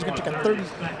it over. He's going to take a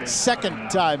 30-second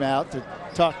timeout to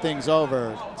talk things over.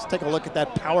 Let's take a look at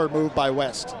that power move by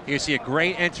West. You see a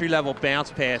great entry-level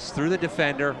bounce pass through the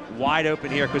defender, wide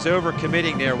open here, because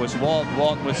over-committing there was Walton.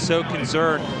 Walton was so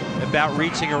concerned about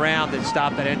reaching around that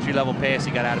stopped that entry-level pass.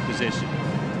 He got out of position.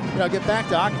 You know, get back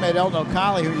to Ahmed El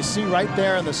Nokali, who you see right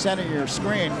there in the center of your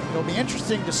screen. It'll be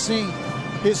interesting to see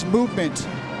his movement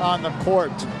on the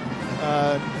court.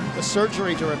 The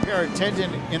surgery to repair a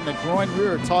tendon in the groin. We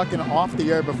were talking off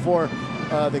the air before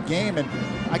the game, and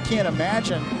I can't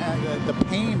imagine the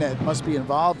pain that must be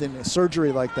involved in a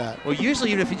surgery like that. Well,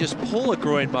 usually even if you just pull a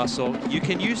groin muscle, you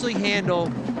can usually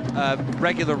handle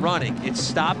regular running. It's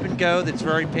stop and go that's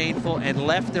very painful, and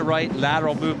left to right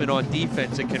lateral movement on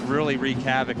defense that can really wreak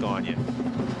havoc on you.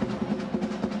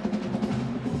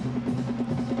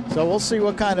 So we'll see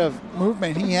what kind of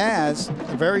movement he has.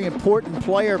 A very important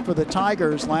player for the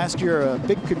Tigers last year, a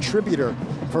big contributor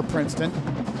for Princeton.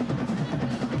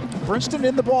 Princeton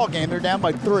in the ball game. They're down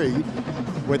by 3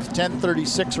 with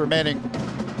 10:36 remaining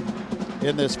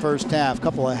in this first half.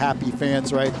 Couple of happy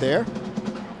fans right there.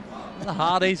 The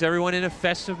holidays, everyone in a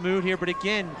festive mood here, but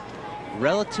again,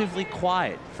 relatively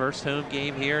quiet. First home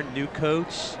game here, new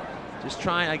coach. Just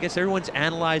trying, I guess everyone's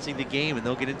analyzing the game, and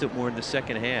they'll get into it more in the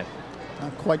second half.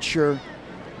 Not quite sure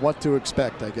what to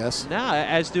expect, I guess. No,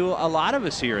 as do a lot of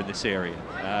us here in this area.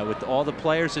 With all the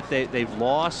players that they've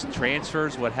lost,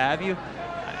 transfers, what have you,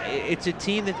 it's a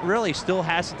team that really still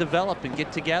has to develop and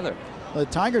get together. The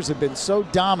Tigers have been so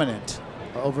dominant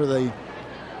over the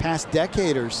past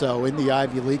decade or so in the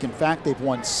Ivy League. In fact, they've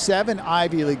won 7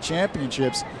 Ivy League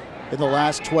championships in the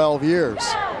last 12 years.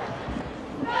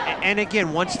 And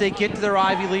again, once they get to their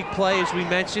Ivy League play, as we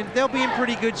mentioned, they'll be in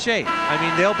pretty good shape. I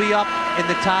mean, they'll be up in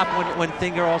the top when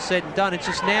things are all said and done. It's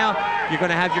just now you're going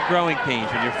to have your growing pains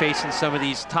when you're facing some of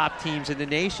these top teams in the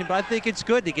nation. But I think it's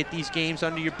good to get these games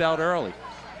under your belt early.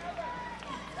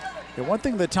 Yeah, one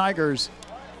thing the Tigers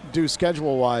do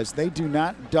schedule-wise, they do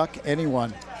not duck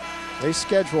anyone They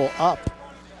schedule up.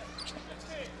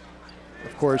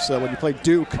 Of course, when you play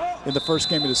Duke in the first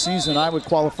game of the season, I would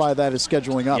qualify that as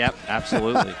scheduling up. Yep,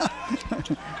 absolutely.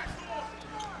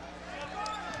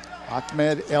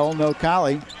 Ahmed El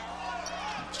Nokali.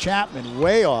 Chapman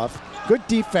way off. Good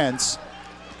defense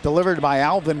delivered by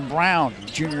Alvin Brown,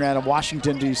 junior out of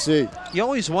Washington, D.C. You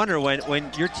always wonder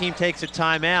when your team takes a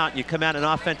timeout, you come out in an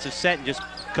offensive set and just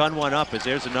gun one up as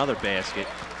there's another basket.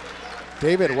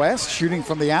 David West shooting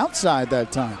from the outside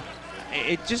that time.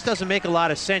 It just doesn't make a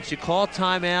lot of sense. You call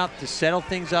timeout to settle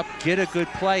things up, get a good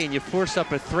play, and you force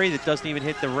up a three that doesn't even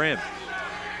hit the rim.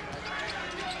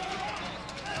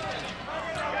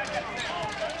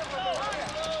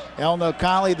 El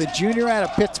Nokali, the junior out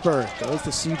of Pittsburgh, goes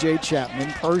to C.J.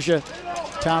 Chapman. Persia,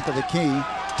 top of the key.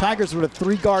 Tigers with a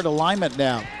three-guard alignment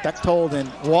now. Bechtold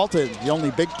and Walton, the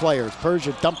only big players.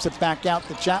 Persia dumps it back out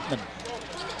to Chapman.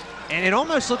 And it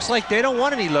almost looks like they don't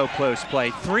want any low post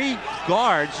play. Three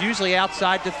guards, usually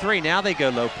outside the three. Now they go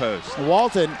low post.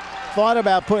 Walton thought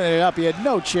about putting it up. He had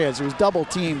no chance. It was double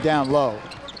teamed down low.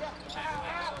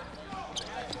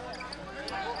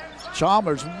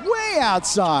 Chalmers way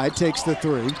outside takes the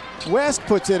three. West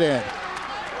puts it in.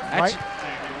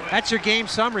 That's your game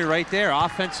summary right there.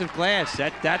 Offensive glass.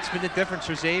 That's been the difference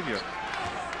for Xavier.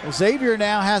 Well, Xavier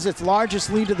now has its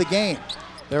largest lead of the game.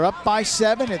 They're up by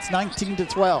 7. It's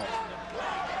 19-12.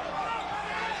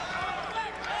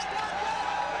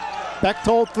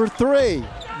 Bechtold for three.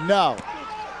 No.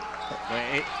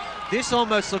 This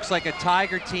almost looks like a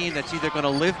Tiger team that's either going to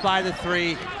live by the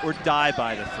three or die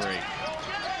by the three.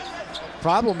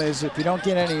 Problem is, if you don't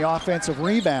get any offensive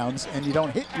rebounds and you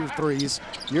don't hit your threes,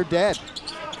 you're dead.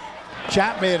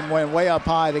 Chapman went way up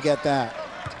high to get that.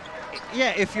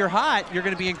 Yeah, if you're hot, you're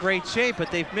going to be in great shape,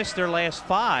 but they've missed their last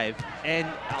 5. And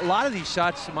a lot of these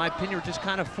shots, in my opinion, were just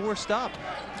kind of forced up.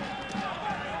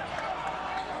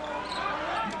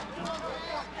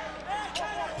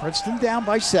 Princeton down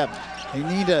by 7. They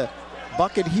need a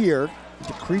bucket here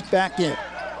to creep back in.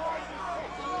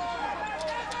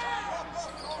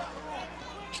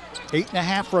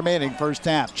 8.5 remaining first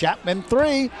half. Chapman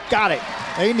three, got it.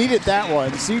 They needed that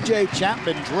one. C.J.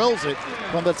 Chapman drills it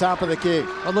from the top of the key.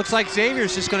 Well, it looks like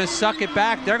Xavier's just going to suck it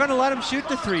back. They're going to let him shoot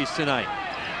the threes tonight.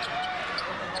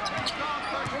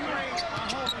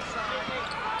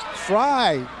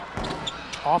 Fry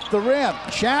off the rim.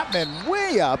 Chapman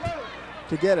way up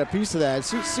to get a piece of that.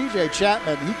 C.J.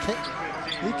 Chapman,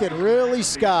 he can really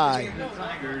sky.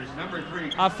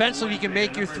 Offensively, you can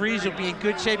make your threes. You'll be in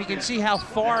good shape. You can see how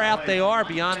far out they are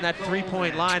beyond that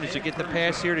three-point line as you get the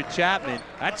pass here to Chapman.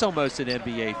 That's almost an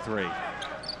NBA three.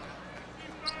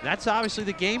 That's obviously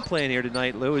the game plan here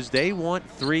tonight, Lou, is they want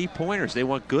three-pointers. They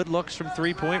want good looks from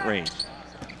three-point range.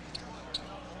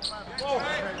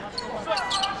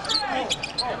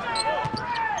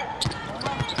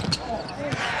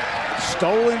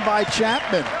 Stolen by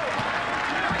Chapman.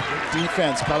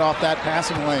 Defense cut off that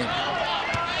passing lane.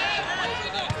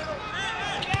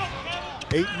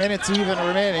 8 minutes even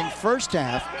remaining. First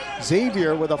half,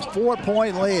 Xavier with a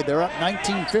 4-point lead. They're up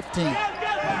 19-15.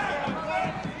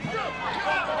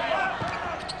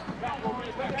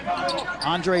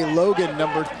 Andre Logan,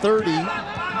 number 30,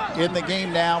 in the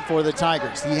game now for the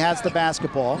Tigers. He has the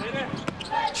basketball.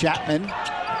 Chapman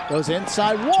goes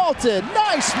inside. Walton,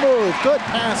 nice move. Good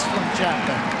pass from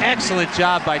Chapman. Excellent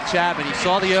job by Chapman. He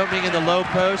saw the opening in the low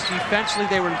post. Defensively,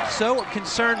 they were so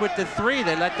concerned with the three,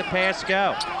 they let the pass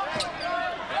go.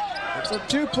 It's a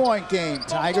 2-point game.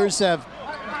 Tigers have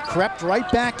crept right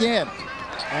back in.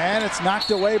 And it's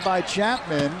knocked away by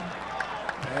Chapman.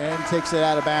 And takes it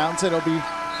out of bounds. It'll be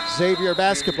Xavier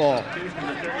basketball.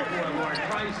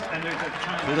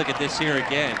 We look at this here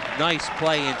again. Nice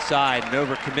play inside, an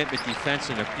overcommitment defense,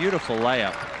 and a beautiful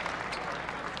layup.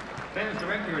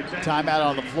 Timeout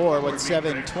on the floor with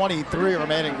 7:23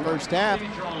 remaining first half.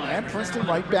 And Princeton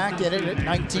right back in it at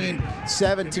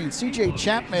 19-17. C.J.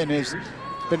 Chapman has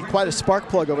been quite a spark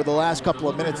plug over the last couple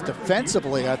of minutes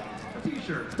defensively.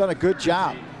 He's done a good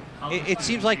job. It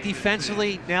seems like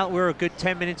defensively, now that we're a good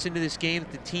 10 minutes into this game,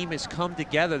 the team has come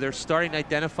together. They're starting to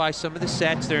identify some of the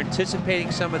sets. They're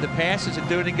anticipating some of the passes and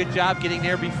doing a good job getting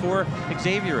there before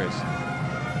Xavier is.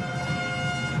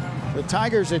 The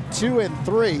Tigers at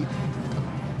 2-3.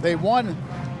 They won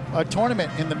a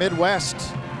tournament in the Midwest.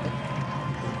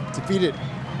 Defeated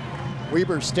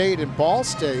Weber State and Ball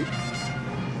State.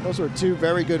 Those were 2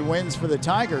 very good wins for the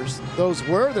Tigers. Those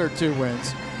were their 2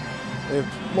 wins.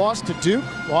 They've lost to Duke,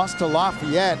 lost to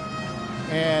Lafayette,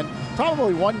 and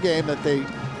probably one game that they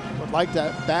would like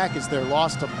to back is their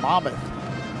loss to Monmouth.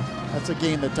 That's a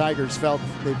game the Tigers felt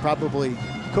they probably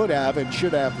could have and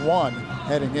should have won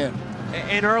heading in.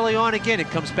 And early on, again, it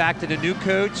comes back to the new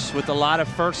coach with a lot of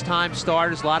first-time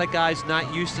starters, a lot of guys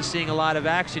not used to seeing a lot of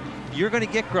action. You're going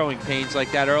to get growing pains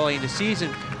like that early in the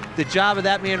season. The job of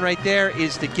that man right there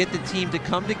is to get the team to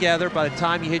come together by the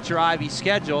time you hit your Ivy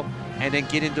schedule and then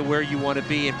get into where you want to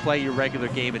be and play your regular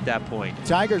game at that point.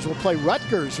 Tigers will play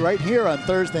Rutgers right here on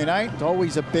Thursday night. It's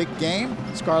always a big game.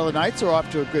 Scarlet Knights are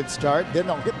off to a good start. Then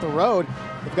they'll hit the road.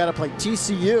 They've got to play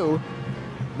TCU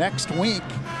next week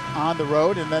on the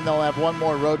road, and then they'll have one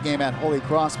more road game at Holy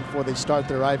Cross before they start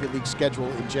their Ivy League schedule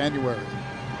in January.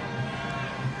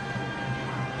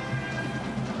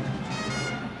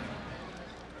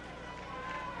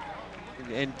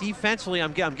 And defensively,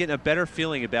 I'm getting a better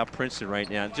feeling about Princeton right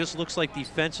now. It just looks like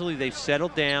defensively they've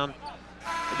settled down.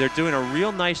 They're doing a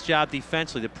real nice job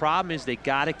defensively. The problem is they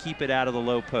got to keep it out of the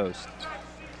low post.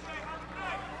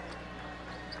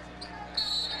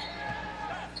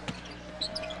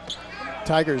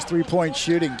 Tigers three-point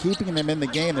shooting, keeping them in the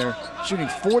game. They're shooting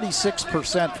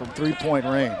 46% from three-point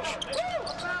range.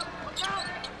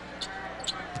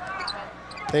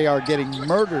 They are getting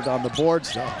murdered on the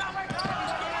boards, though.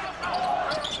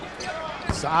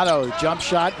 Sato, jump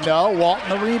shot, no. Walton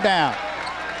the rebound.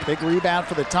 Big rebound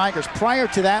for the Tigers. Prior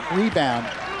to that rebound,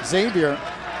 Xavier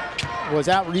was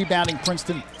out rebounding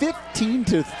Princeton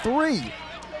 15-3.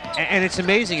 And it's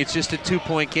amazing, it's just a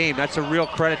two-point game. That's a real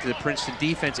credit to the Princeton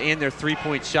defense and their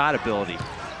three-point shot ability.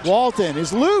 Walton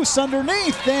is loose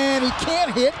underneath, and he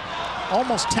can't hit.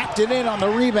 Almost tapped it in on the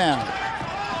rebound.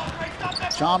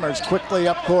 Chalmers quickly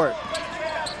up court.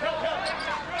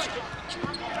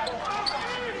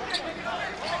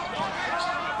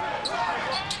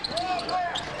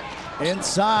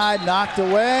 Inside, knocked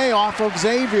away off of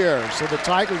Xavier. So the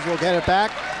Tigers will get it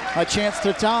back. A chance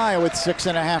to tie with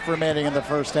 6.5 remaining in the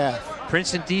first half.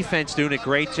 Princeton defense doing a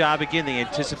great job again. They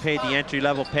anticipate the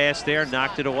entry-level pass there,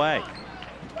 knocked it away.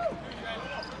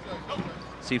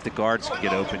 See if the guards can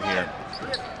get open here.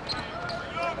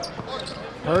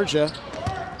 Persia,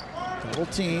 double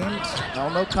teamed.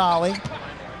 Elno Colley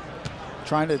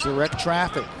trying to direct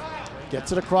traffic.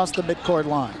 Gets it across the midcourt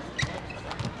line.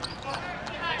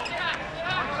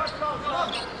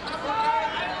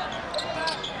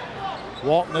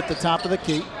 Walton at the top of the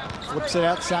key, flips it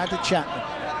outside to Chapman.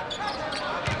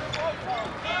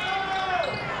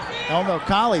 Elno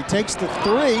Colley takes the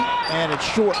three, and it's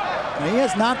short. Now, he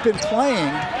has not been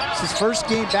playing. It's his first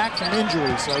game back from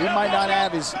injury, so he might not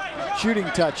have his shooting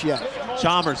touch yet.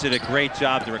 Chalmers did a great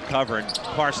job to recover and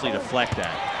partially deflect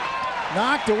that.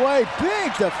 Knocked away,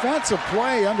 big defensive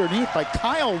play underneath by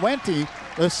Kyle Wente,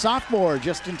 the sophomore,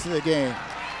 just into the game.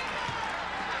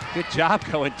 Good job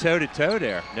going toe-to-toe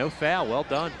there. No foul, well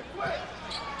done.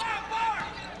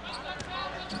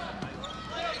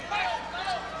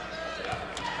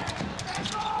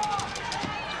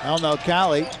 Elno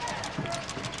Colley.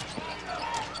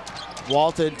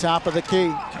 Walton, top of the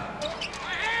key.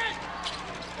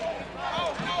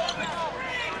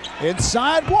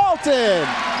 Inside Walton.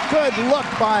 Good look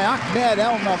by Ahmed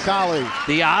Elno Colley.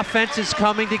 The offense is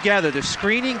coming together. The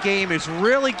screening game is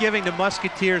really giving the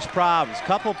Musketeers problems. A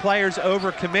couple players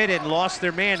overcommitted and lost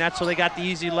their man. That's why they got the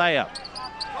easy layup.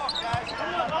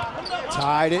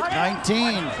 Tied at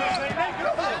 19.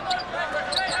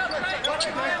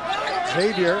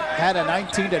 Xavier had a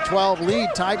 19-12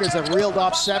 lead. Tigers have reeled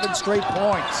off 7 straight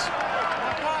points.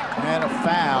 And a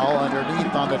foul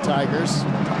underneath on the Tigers.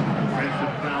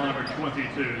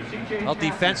 Well,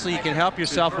 defensively, you can help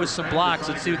yourself with some blocks.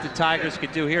 Let's see what the Tigers can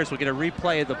do here. So we'll get a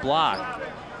replay of the block.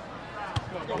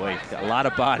 Boy, a lot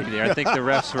of body there. I think the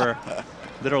refs were a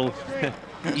little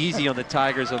easy on the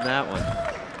Tigers on that one.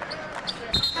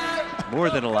 More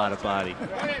than a lot of body.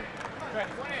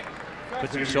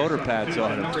 Put some shoulder pads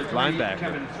on him,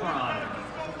 linebacker.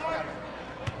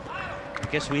 I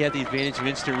guess we had the advantage of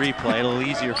instant replay. A little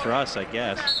easier for us, I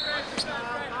guess.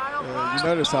 You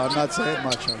notice how I'm not saying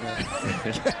much on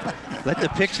that. Let the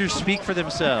pictures speak for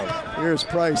themselves. Here's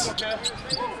Price.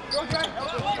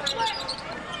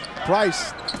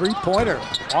 Price, three-pointer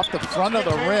off the front of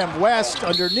the rim. West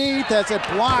underneath, that's it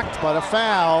blocked, but a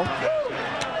foul.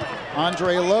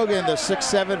 Andre Logan, the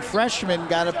 6'7" freshman,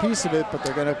 got a piece of it, but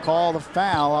they're going to call the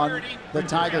foul on the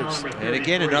Tigers. And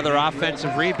again, another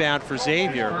offensive rebound for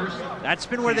Xavier. That's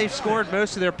been where they've scored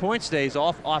most of their points today, is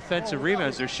off offensive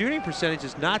rebounds. Their shooting percentage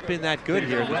has not been that good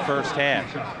here in the first half.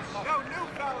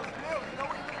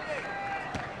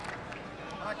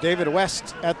 David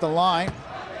West at the line.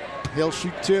 He'll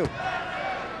shoot 2.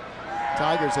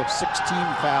 Tigers have 16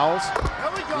 fouls.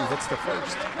 He hits the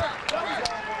first.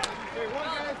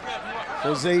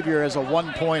 So Xavier has a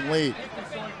 1-point lead.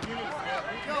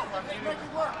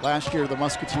 Last year, the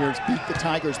Musketeers beat the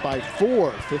Tigers by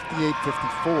 4,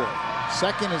 58-54.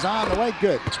 Second is on the way,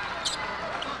 good.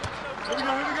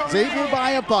 Xavier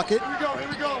by a bucket,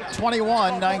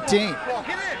 21-19.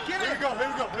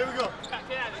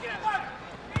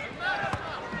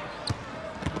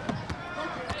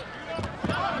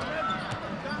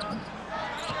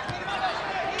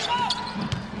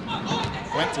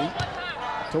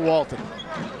 To Walton.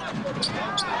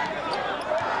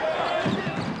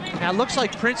 Now it looks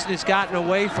like Princeton has gotten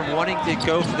away from wanting to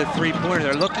go for the three-pointer.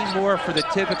 They're looking more for the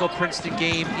typical Princeton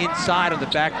game inside on the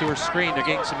backdoor screen. They're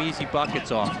getting some easy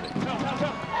buckets off of it.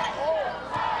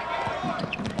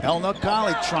 Elnook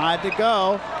Colley tried to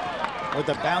go with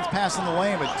a bounce pass in the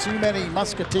lane, but too many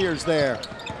Musketeers there.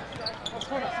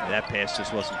 That pass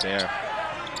just wasn't there.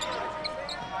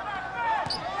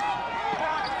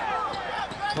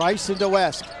 Price into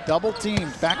West, double team,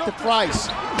 back to Price.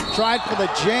 Tried for the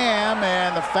jam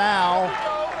and the foul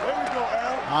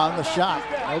on the shot,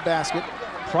 no basket.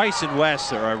 Price and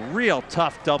West are a real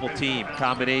tough double team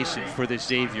combination for this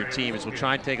Xavier team. As we'll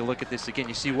try and take a look at this again.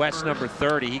 You see West number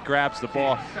 30, he grabs the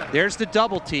ball. There's the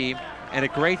double team and a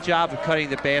great job of cutting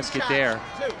the basket there.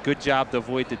 Good job to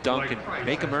avoid the dunk and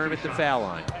make them earn at the foul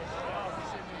line.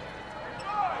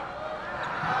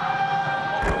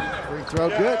 Free throw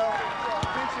good.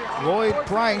 Lloyd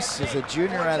Price is a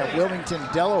junior out of Wilmington,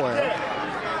 Delaware.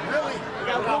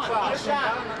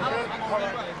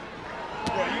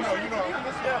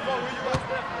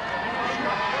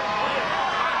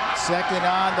 Second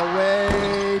on the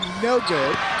way, no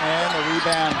good. And the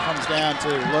rebound comes down to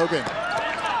Logan.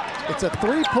 It's a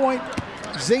 3-point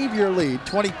Xavier lead,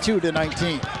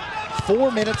 22-19.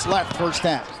 4 minutes left, first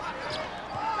half.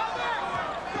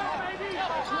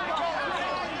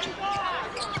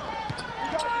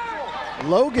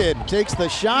 Logan takes the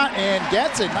shot and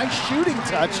gets it. Nice shooting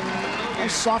touch.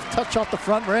 Nice soft touch off the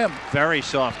front rim. Very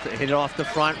soft. Hit it off the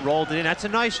front, rolled it in. That's a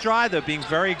nice drive, though, being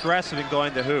very aggressive and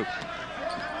going to hoop.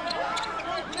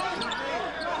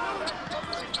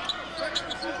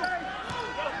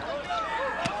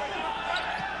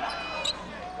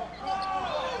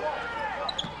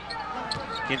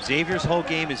 Again, Xavier's whole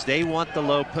game is they want the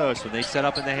low post. When they set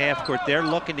up in the half court, they're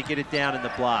looking to get it down in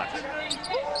the blocks.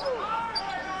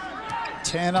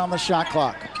 10 on the shot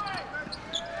clock.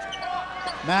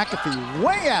 McAfee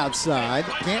way outside,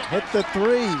 can't hit the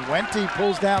three. Wente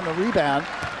pulls down the rebound,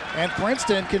 and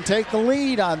Princeton can take the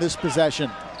lead on this possession.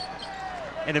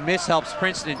 And a miss helps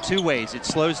Princeton in 2 ways. It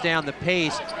slows down the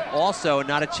pace. Also,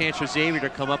 not a chance for Xavier to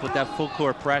come up with that full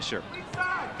court pressure.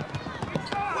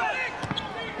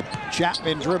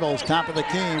 Chapman dribbles, top of the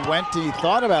key. Wente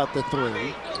thought about the three.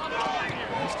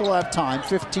 They still have time,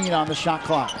 15 on the shot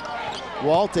clock.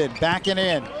 Walton backing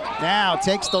in. Now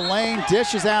takes the lane,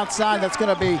 dishes outside. That's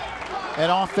going to be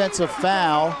an offensive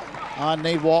foul on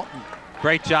Nate Walton.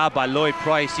 Great job by Lloyd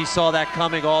Price. He saw that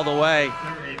coming all the way.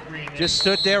 Just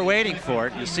stood there waiting for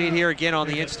it. You see it here again on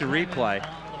the instant replay.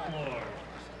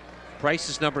 Price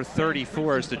is number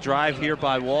 34 as the drive here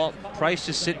by Walton. Price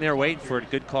just sitting there waiting for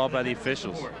it. Good call by the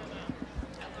officials.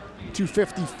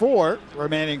 2:54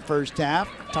 remaining first half.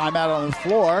 Timeout on the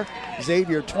floor.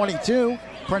 Xavier 22.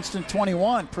 Princeton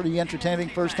 21. Pretty entertaining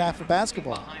first half of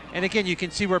basketball. And again, you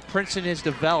can see where Princeton has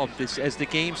developed this as the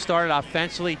game started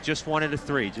offensively. Just wanted a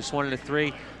three.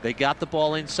 They got the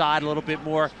ball inside a little bit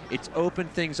more. It's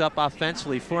opened things up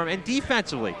offensively for them. And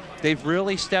defensively, they've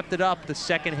really stepped it up the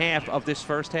second half of this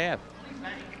first half.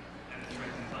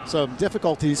 Some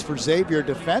difficulties for Xavier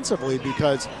defensively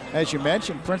because, as you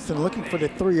mentioned, Princeton looking for the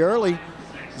three early.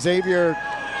 Xavier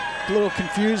a little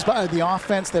confused by the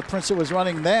offense that Princeton was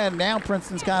running then. Now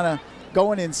Princeton's kind of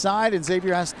going inside, and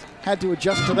Xavier had to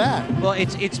adjust to that. Well,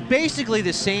 it's basically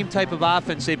the same type of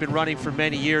offense they've been running for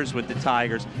many years with the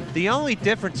Tigers. The only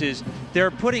difference is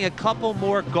they're putting a couple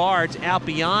more guards out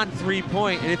beyond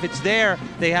three-point, and if it's there,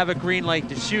 they have a green light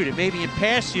to shoot it. Maybe in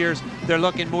past years, they're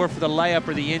looking more for the layup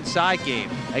or the inside game.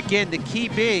 Again, the key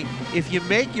being, if you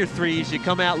make your threes, you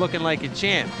come out looking like a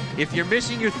champ. If you're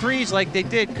missing your threes like they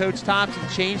did, Coach Thompson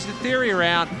changed the theory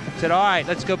around, said, all right,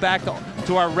 let's go back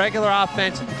to our regular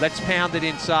offense, let's pound it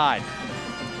inside.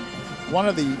 One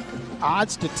of the odd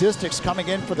statistics coming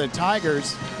in for the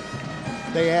Tigers,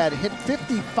 they had hit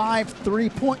 55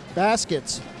 three-point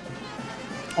baskets,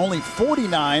 only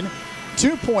 49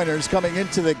 two-pointers coming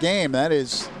into the game. That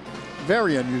is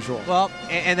very unusual. Well,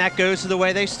 and that goes to the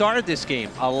way they started this game.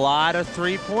 A lot of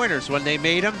three-pointers. When they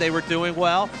made them, they were doing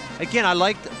well. Again, I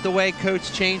like the way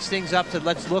Coach changed things up to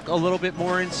let's look a little bit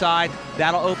more inside.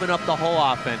 That'll open up the whole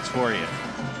offense for you.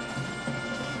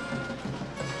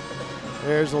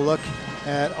 There's a look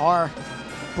at our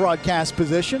broadcast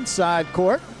position, side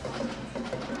court.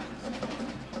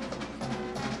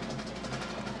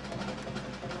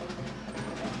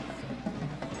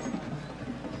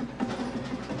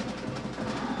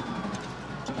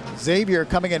 Xavier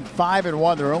coming in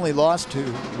 5-1. They're only lost to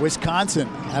Wisconsin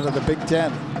out of the Big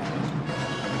Ten.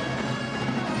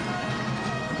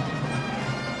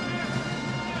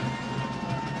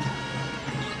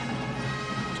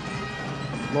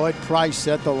 Lloyd Price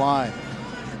at the line.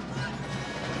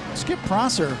 Skip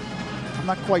Prosser, I'm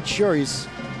not quite sure. He's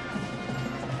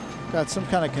got some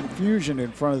kind of confusion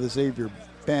in front of the Xavier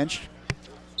bench.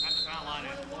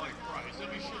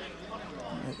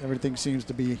 Everything seems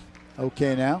to be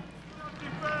okay now.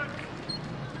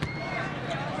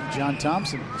 John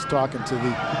Thompson is talking to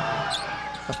the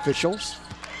officials.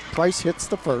 Price hits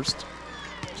the first.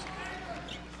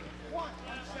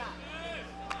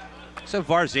 So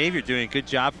far, Xavier doing a good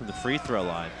job from the free throw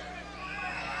line.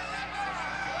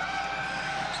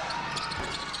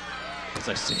 As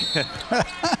I see.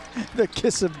 The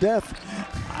kiss of death.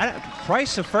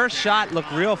 Price, the first shot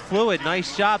looked real fluid.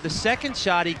 Nice job. The second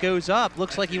shot, he goes up.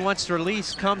 Looks like he wants to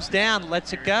release, comes down,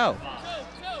 lets it go.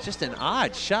 Just an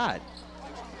odd shot.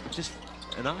 Just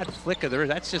an odd flick of the wrist.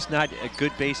 That's just not a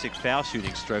good basic foul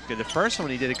shooting stroke. And the first one,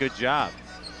 he did a good job.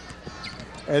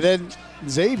 And then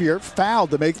Xavier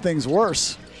fouled to make things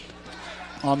worse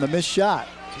on the missed shot.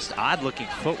 Just odd looking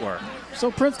footwork. So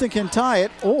Princeton can tie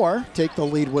it or take the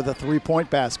lead with a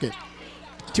three-point basket.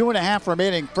 2.5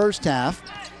 remaining first half.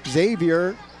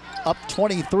 Xavier up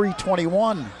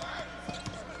 23-21.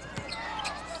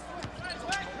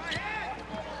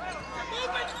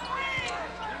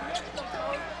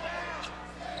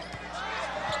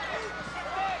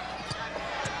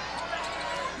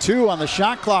 Two on the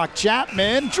shot clock.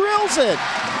 Chapman drills it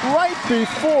right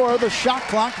before the shot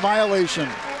clock violation.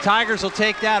 Tigers will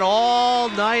take that all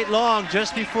night long.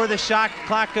 Just before the shot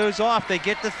clock goes off, they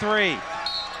get the three.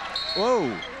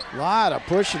 Whoa. A lot of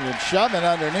pushing and shoving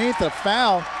underneath. The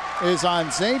foul is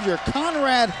on Xavier.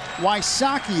 Konrad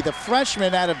Wysocki, the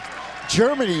freshman out of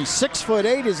Germany,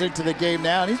 6'8", is into the game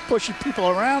now, and he's pushing people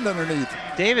around underneath.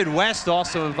 David West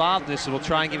also involved in this, so we'll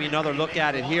try and give you another look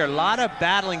at it here. A lot of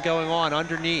battling going on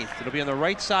underneath. It'll be on the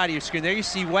right side of your screen. There you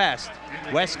see West.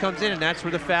 West comes in, and that's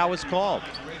where the foul was called.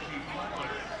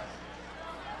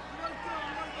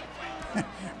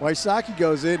 Wysocki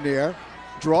goes in there,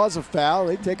 draws a foul,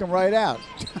 they take him right out.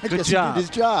 Good job. He did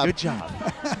his job. Good job.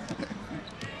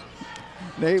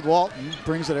 Nate Walton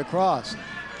brings it across.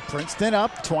 Princeton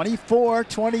up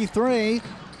 24-23.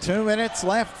 2 minutes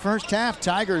left first half.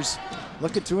 Tigers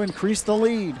looking to increase the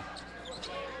lead.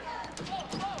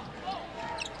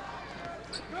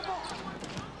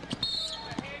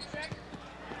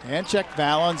 And check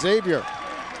foul on Xavier.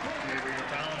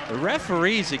 The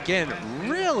referees, again,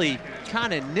 really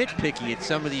kind of nitpicky at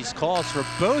some of these calls for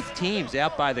both teams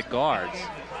out by the guards.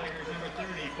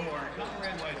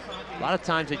 A lot of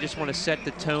times they just want to set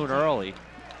the tone early.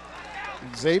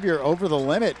 Xavier over the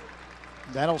limit.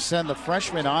 That'll send the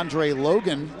freshman Andre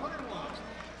Logan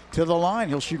to the line.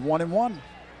 He'll shoot 1 and 1.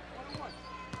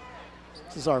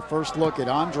 This is our first look at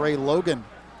Andre Logan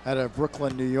out of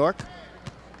Brooklyn, New York.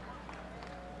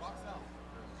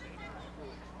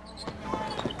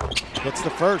 Gets the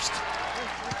first.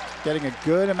 Getting a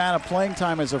good amount of playing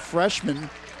time as a freshman.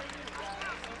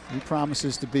 He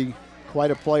promises to be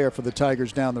quite a player for the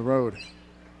Tigers down the road.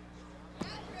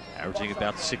 Averaging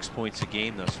about 6 points a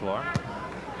game thus far.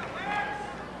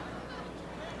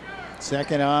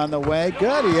 Second on the way.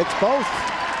 Good. He hits both.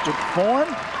 Good form.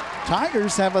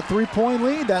 Tigers have a 3-point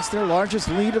lead. That's their largest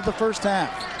lead of the first half.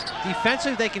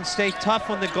 Defensively, they can stay tough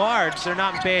on the guards. They're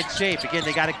not in bad shape. Again,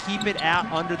 they got to keep it out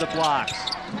under the blocks.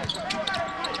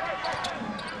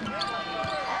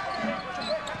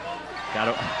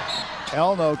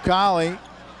 Elno Colley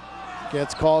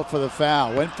gets called for the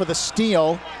foul. Went for the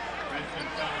steal.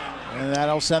 And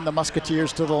that'll send the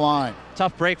Musketeers to the line.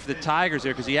 Tough break for the Tigers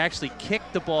there because he actually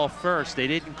kicked the ball first. They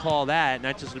didn't call that, and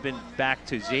that just would have been back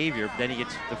to Xavier, but then he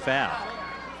gets the foul.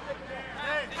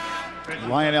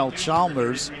 Lionel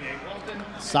Chalmers,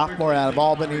 sophomore out of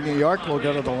Albany, New York, will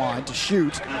go to the line to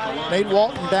shoot. Nate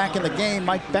Walton back in the game.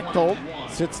 Mike Bechtold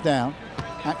sits down.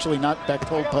 Actually, not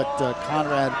Bechtold, but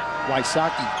Konrad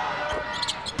Wysocki.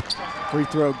 Free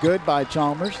throw good by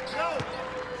Chalmers.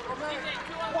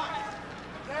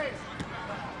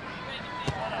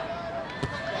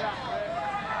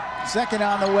 Second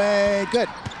on the way, good.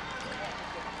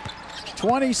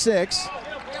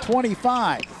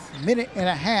 26-25, minute and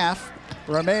a half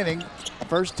remaining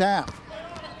first half.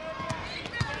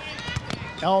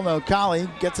 Elno Colley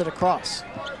gets it across.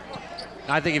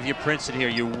 I think if you're Princeton here,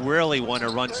 you really want to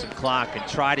run some clock and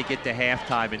try to get to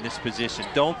halftime in this position.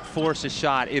 Don't force a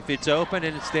shot. If it's open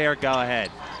and it's there, go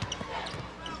ahead.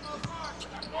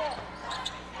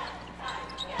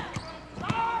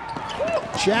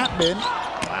 Chapman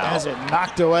As it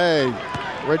knocked away.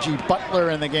 Reggie Butler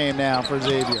in the game now for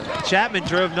Xavier. Chapman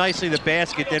drove nicely to the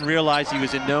basket, then realized he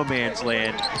was in no man's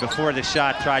land before the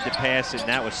shot tried to pass it, and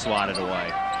that was swatted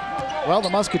away. Well,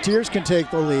 the Musketeers can take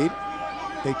the lead.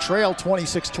 They trail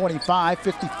 26-25,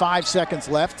 55 seconds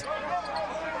left.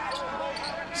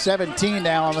 17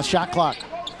 now on the shot clock.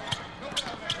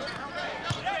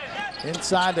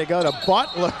 Inside they go to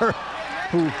Butler,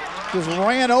 who just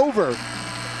ran over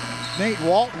Nate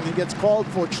Walton. He gets called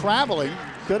for traveling.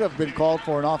 Could have been called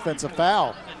for an offensive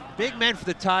foul. Big men for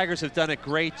the Tigers have done a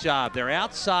great job. They're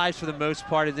outside for the most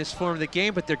part in this form of the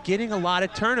game, but they're getting a lot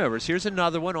of turnovers. Here's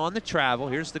another one on the travel.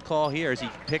 Here's the call here as he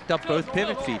picked up both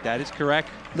pivot feet. That is correct.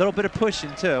 A little bit of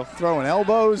pushing, too. Throwing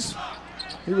elbows.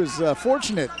 He was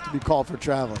fortunate to be called for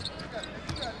traveling.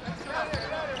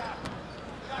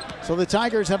 So the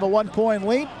Tigers have a 1-point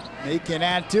lead. They can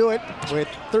add to it with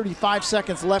 35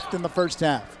 seconds left in the first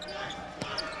half.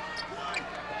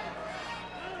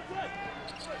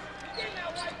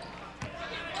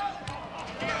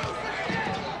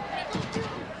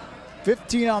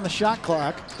 $15 on the shot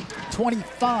clock,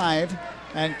 25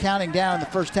 and counting down in the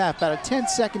first half, about a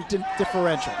 10-second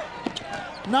differential.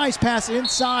 Nice pass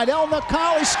inside, El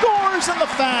Nakali scores and the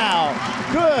foul.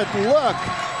 Good look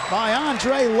by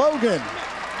Andre Logan.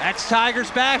 That's Tigers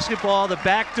basketball, the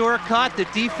backdoor cut, the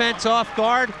defense off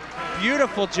guard.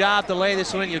 Beautiful job to lay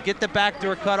this one. You'll get the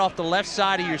backdoor cut off the left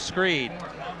side of your screen.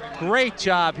 Great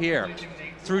job here.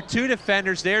 Through two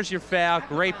defenders, there's your foul.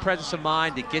 Great presence of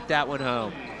mind to get that one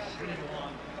home.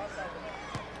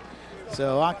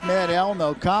 So Ahmed El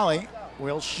Nakali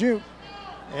will shoot.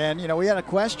 And, you know, we had a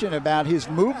question about his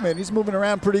movement. He's moving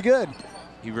around pretty good.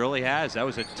 He really has. That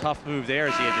was a tough move there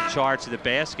as he had to charge to the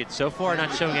basket. So far,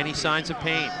 not showing any signs of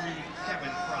pain. Kevin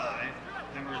Fry,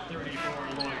 number 34,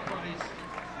 Lloyd Price,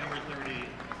 number 30,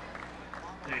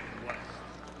 David West.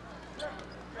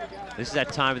 This is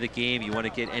that time of the game you want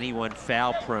to get anyone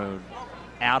foul prone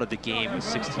out of the game with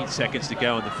 16 seconds to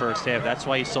go in the first half. That's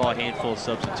why you saw a handful of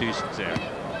substitutions there.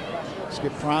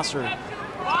 Skip Prosser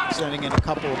sending in a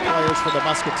couple of players for the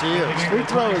Musketeers. Free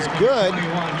throw is good.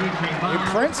 And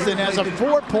Princeton has a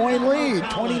 4-point lead,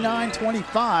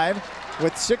 29-25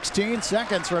 with 16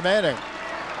 seconds remaining.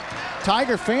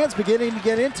 Tiger fans beginning to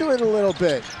get into it a little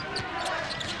bit.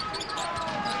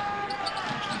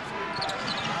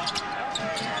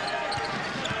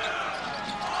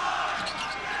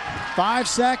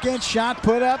 Five-second shot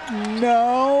put up,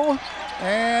 no.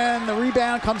 And the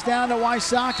rebound comes down to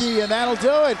Wysocki, and that'll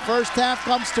do it. First half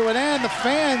comes to an end. The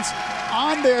fans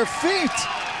on their feet,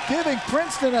 giving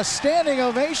Princeton a standing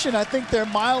ovation. I think they're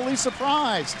mildly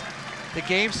surprised. The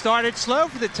game started slow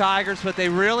for the Tigers, but they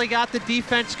really got the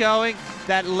defense going.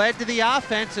 That led to the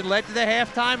offense and led to the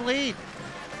halftime lead.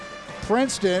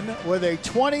 Princeton with a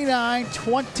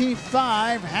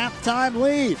 29-25 halftime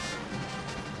lead.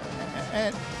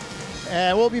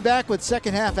 And we'll be back with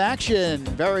second half action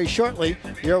very shortly.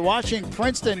 You're watching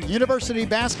Princeton University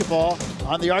basketball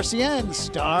on the RCN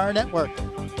Star Network.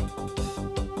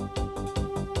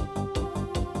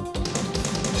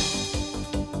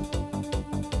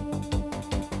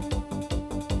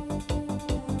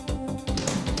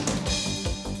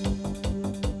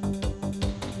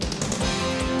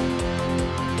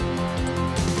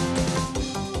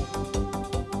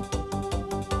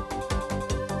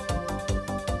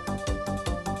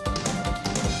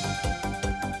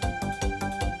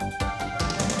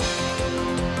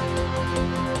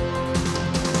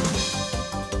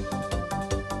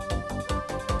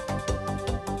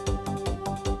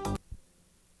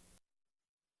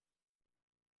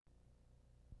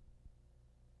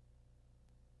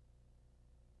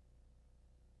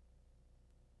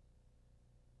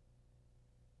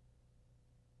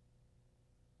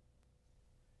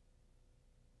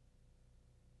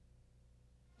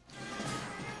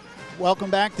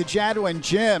 Welcome back to Jadwin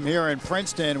Gym here in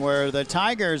Princeton, where the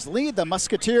Tigers lead the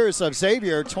Musketeers of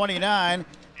Xavier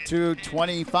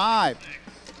 29-25.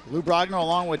 Lou Brogner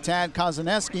along with Tad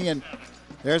Kozaneski, and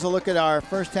there's a look at our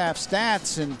first half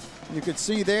stats, and you can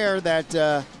see there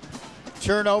that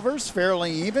turnovers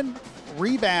fairly even,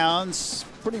 rebounds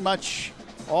pretty much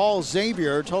all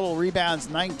Xavier, total rebounds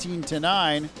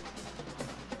 19-9.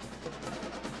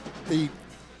 The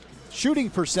shooting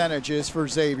percentages for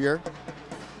Xavier,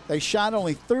 they shot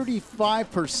only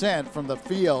 35% from the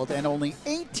field and only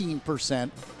 18%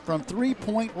 from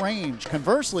three-point range.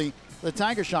 Conversely, the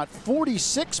Tigers shot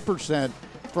 46%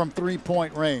 from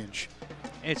three-point range.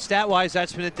 And stat-wise,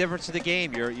 that's been the difference of the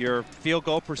game. Your field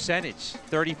goal percentage,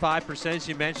 35%, as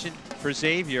you mentioned, for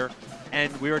Xavier.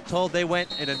 And we were told they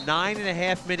went in a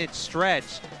 9.5-minute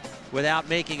stretch without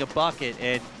making a bucket.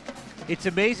 And It's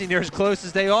amazing they're as close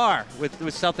as they are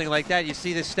with something like that. You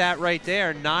see the stat right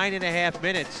there, 9.5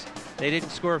 minutes. They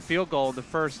didn't score a field goal in the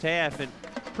first half. And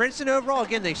Princeton overall,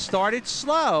 again, they started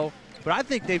slow, but I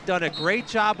think they've done a great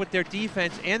job with their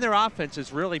defense, and their offense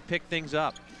has really picked things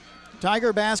up.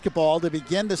 Tiger basketball to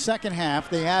begin the second half.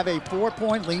 They have a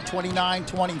 4-point lead,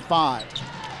 29-25.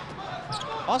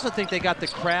 Also think they got the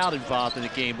crowd involved in the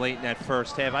game late in that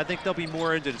first half. I think they'll be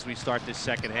more into it as we start this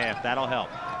second half. That'll help.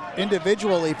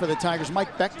 Individually for the Tigers,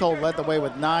 Mike Bechtold led the way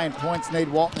with 9 points. Nate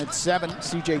Walton at 7.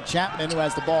 C.J. Chapman, who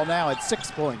has the ball now, at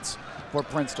 6 points for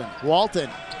Princeton. Walton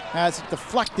has it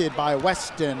deflected by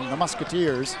Weston. The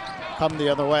Musketeers come the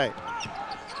other way.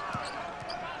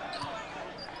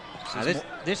 Now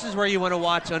this is where you want to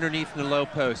watch underneath in the low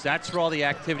post. That's where all the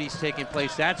activity's taking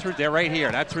place. That's where they're right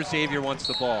here. That's where Xavier wants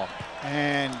the ball.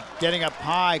 And getting up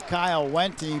high, Kyle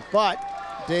Wente, but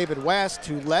David West,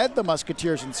 who led the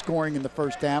Musketeers in scoring in the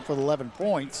first half with 11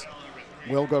 points,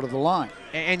 will go to the line.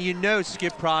 And you know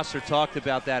Skip Prosser talked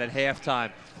about that at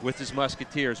halftime with his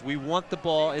Musketeers. We want the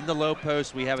ball in the low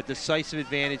post. We have a decisive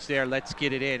advantage there. Let's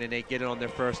get it in, and they get it on their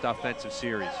first offensive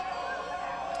series.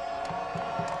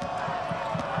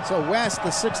 So West, the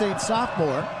 6'8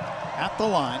 sophomore, at the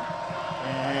line,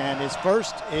 and his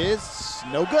first is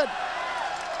no good.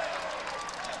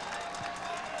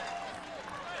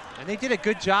 And they did a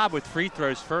good job with free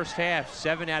throws first half,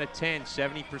 7 out of 10,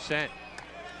 70%.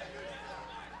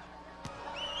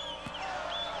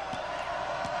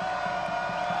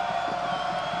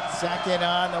 Second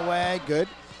on the way, good.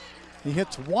 He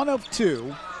hits 1 of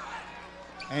 2,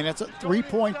 and it's a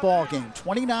 3-point ball game.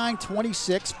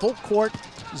 29-26, full court,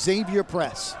 Xavier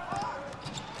press.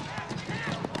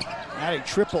 Had a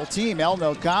triple team, El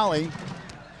Nocali,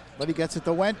 but he gets it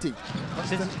to Wente.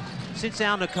 Since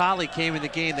Al Nocali came in the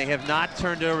game, they have not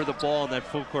turned over the ball in that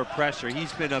full court pressure.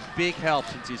 He's been a big help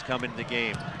since he's come into the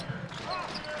game.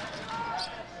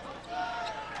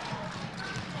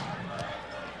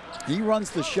 He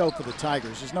runs the show for the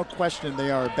Tigers. There's no question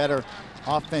they are a better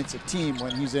offensive team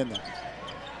when he's in there.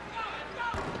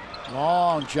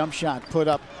 Long jump shot put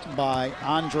up by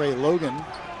Andre Logan.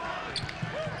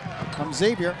 Comes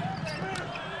Xavier.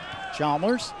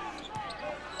 Chalmers.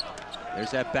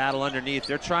 There's that battle underneath.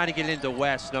 They're trying to get into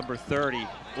West, number 30,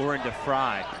 or into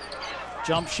Fry.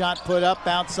 Jump shot put up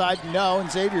outside, no,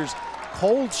 and Xavier's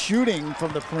cold shooting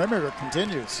from the perimeter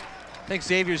continues. I think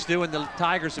Xavier's doing the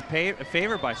Tigers a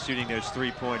favor by shooting those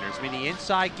three-pointers. I mean, the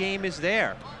inside game is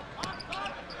there.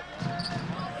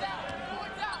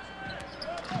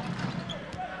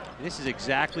 This is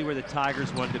exactly where the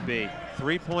Tigers want to be.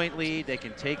 3-point lead, they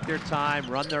can take their time,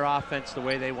 run their offense the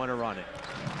way they want to run it.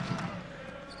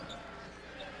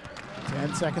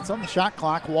 10 seconds on the shot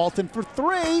clock. Walton for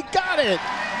 3, got it!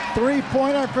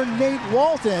 3-pointer for Nate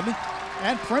Walton,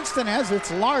 and Princeton has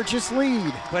its largest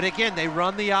lead. But again, they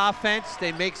run the offense,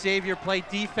 they make Xavier play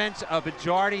defense a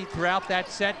majority throughout that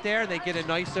set there. They get a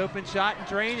nice open shot and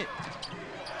drain it.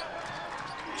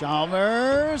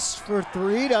 Chalmers for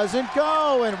 3, doesn't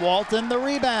go, and Walton the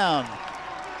rebound.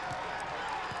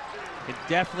 Can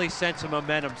definitely sense a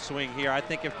momentum swing here. I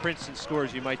think if Princeton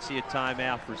scores, you might see a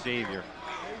timeout for Xavier.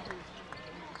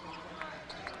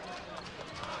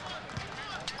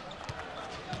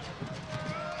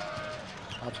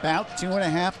 About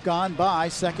 2.5 gone by,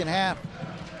 second half.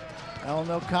 El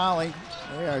Nocali,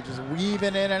 they are just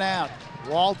weaving in and out.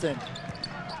 Walton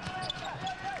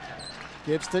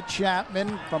gives to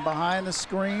Chapman from behind the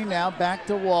screen, now back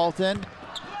to Walton.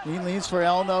 He leads for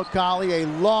El Nocali, a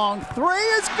long 3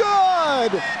 is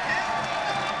good!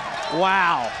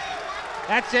 Wow,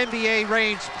 that's NBA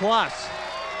range plus.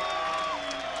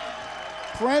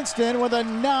 Princeton with a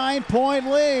 9-point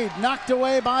lead, knocked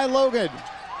away by Logan.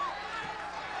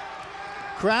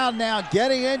 Crowd now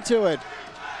getting into it.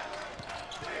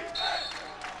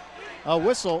 A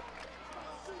whistle.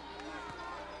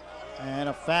 And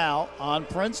a foul on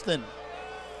Princeton.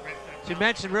 To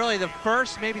mention really the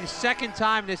first, maybe the second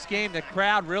time this game the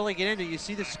crowd really get into it. You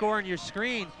see the score on your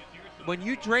screen. When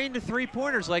you drain the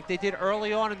three-pointers like they did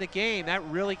early on in the game, that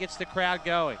really gets the crowd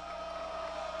going.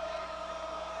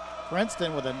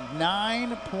 Princeton with a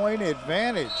 9-point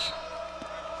advantage.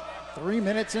 3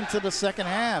 minutes into the second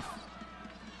half.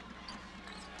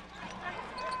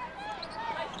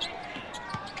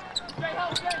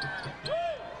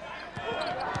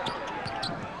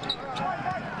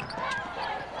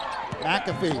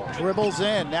 McAfee dribbles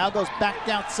in, now goes back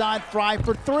outside. Fry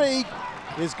for 3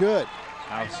 is good.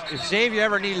 If Xavier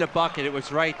ever needed a bucket, it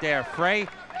was right there. Fry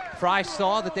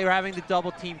saw that they were having the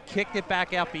double team, kicked it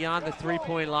back out beyond the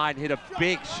 3-point line, hit a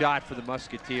big shot for the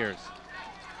Musketeers.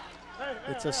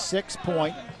 It's a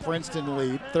 6-point Princeton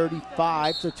lead,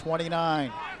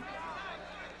 35-29.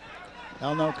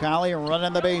 Elno Colley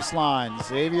running the baseline.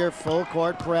 Xavier full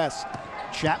court press.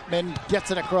 Chapman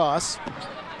gets it across.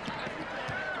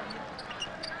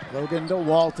 Logan to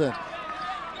Walton.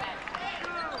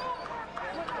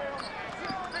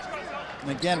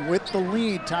 And again, with the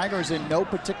lead, Tigers in no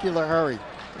particular hurry.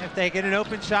 If they get an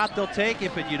open shot, they'll take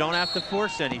it, but you don't have to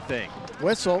force anything.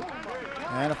 Whistle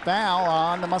and a foul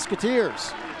on the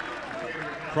Musketeers.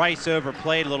 Price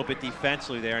overplayed a little bit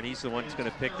defensively there, and he's the one that's going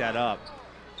to pick that up.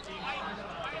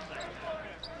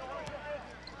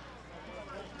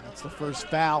 That's the first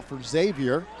foul for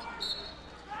Xavier.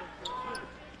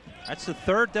 That's the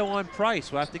third though on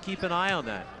Price. We'll have to keep an eye on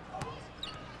that.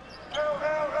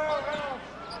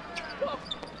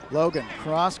 Logan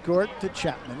cross court to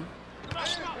Chapman.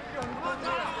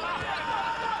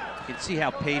 You can see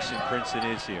how patient Princeton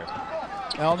is here.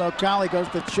 Elno Colley goes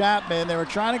to Chapman. They were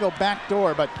trying to go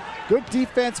backdoor, but good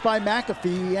defense by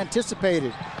McAfee. He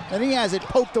anticipated. And he has it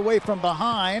poked away from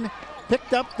behind.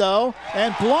 Picked up though,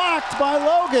 and blocked by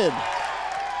Logan.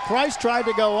 Price tried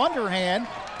to go underhand.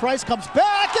 Price comes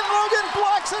back, and Logan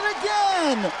blocks it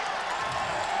again.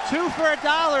 2 for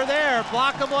 $1 there.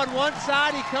 Block him on one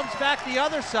side, he comes back the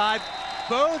other side.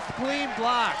 Both clean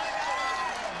blocks.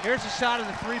 Here's a shot of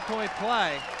the three-point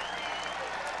play.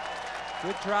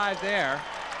 Good drive there.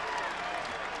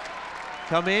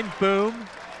 Come in, boom.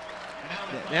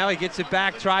 Now he gets it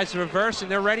back, tries to reverse,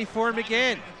 and they're ready for him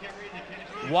again.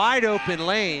 Wide open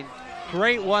lane.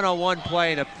 Great one-on-one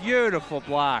play and a beautiful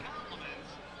block.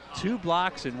 2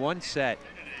 blocks in one set.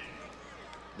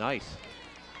 Nice.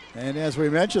 And as we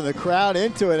mentioned, the crowd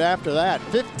into it after that.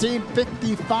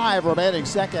 15:55 remaining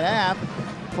second half.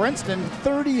 Princeton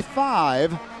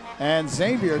 35 and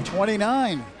Xavier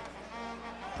 29.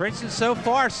 Princeton so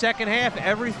far, second half,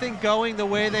 everything going the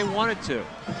way they wanted to.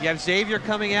 You have Xavier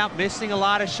coming out, missing a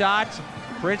lot of shots.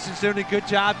 Princeton's doing a good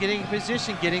job getting in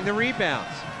position, getting the rebounds.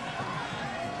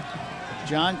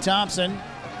 John Thompson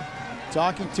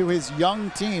talking to his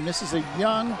young team. This is a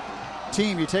young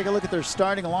team. You take a look at their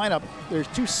starting lineup. There's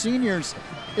 2 seniors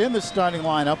in the starting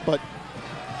lineup, but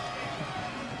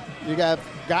you got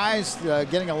guys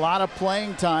getting a lot of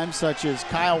playing time, such as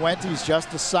Kyle Wente's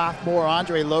just a sophomore.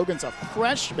 Andre Logan's a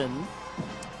freshman.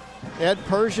 Ed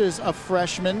Persia's a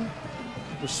freshman.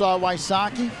 Rashawn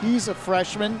Wysocki, he's a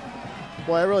freshman.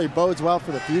 Boy, it really bodes well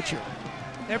for the future.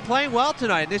 They're playing well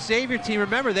tonight. This Xavier team,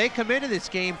 remember, they come into this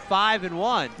game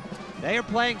 5-1. They are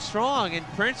playing strong, and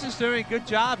Princeton's doing a good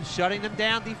job shutting them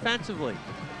down defensively.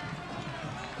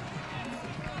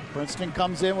 Princeton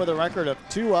comes in with a record of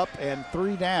 2 up and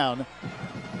 3 down.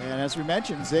 And as we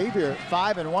mentioned, Xavier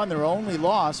 5-1, their only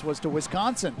loss was to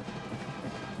Wisconsin.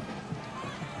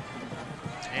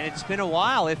 And it's been a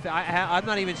while. I'm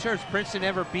not even sure, has Princeton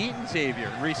ever beaten Xavier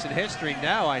in recent history?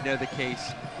 No, I know the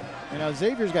case. You know,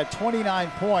 Xavier's got 29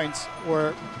 points.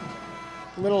 We're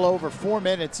a little over 4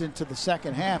 minutes into the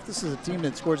second half. This is a team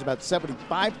that scores about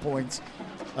 75 points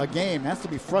a game. Has to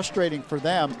be frustrating for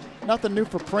them. Nothing new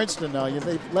for Princeton, though.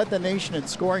 They've led the nation in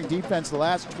scoring defense the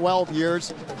last 12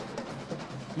 years.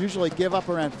 Usually give up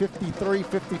around 53,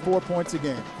 54 points a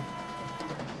game.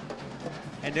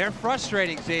 And they're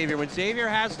frustrating Xavier. When Xavier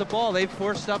has the ball, they've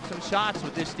forced up some shots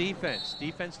with this defense.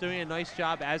 Defense doing a nice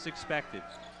job as expected.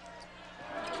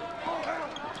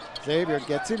 Xavier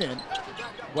gets it in.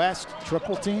 West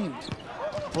triple teamed.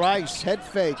 Price head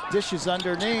fake, dishes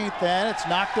underneath, and it's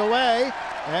knocked away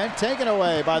and taken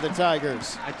away by the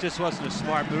Tigers. That just wasn't a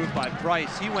smart move by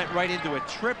Price. He went right into a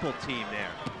triple team there.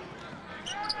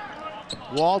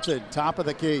 Walton, top of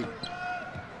the key.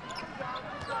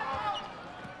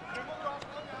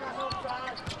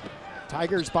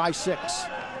 Tigers by 6.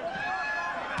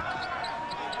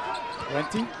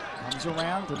 Wente comes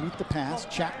around to meet the pass.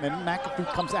 Chapman,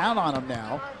 McAfee comes out on him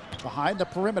now, behind the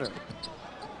perimeter.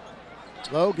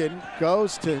 Logan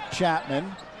goes to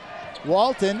Chapman.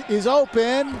 Walton is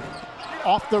open,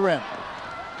 off the rim.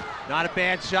 Not a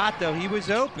bad shot, though. He was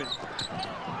open.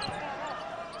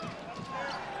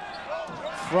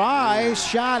 Fry's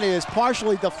shot is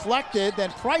partially deflected,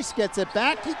 then Price gets it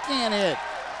back. He can't hit.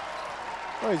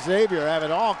 Boy, Xavier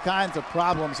having all kinds of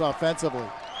problems offensively.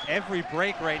 Every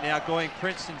break right now going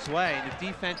Princeton's way, and the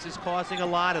defense is causing a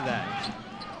lot of that.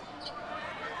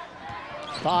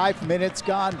 5 minutes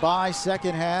gone by,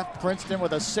 second half. Princeton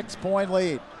with a 6-point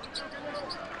lead.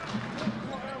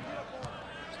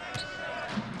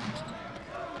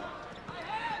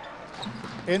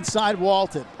 Inside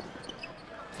Walton.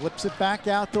 Flips it back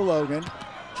out to Logan.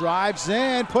 Drives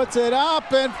in, puts it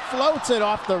up, and floats it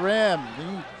off the rim.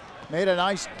 made a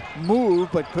nice move,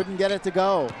 but couldn't get it to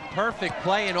go. Perfect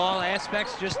play in all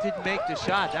aspects, just didn't make the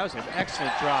shot. That was an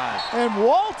excellent drive. And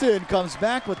Walton comes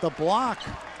back with the block.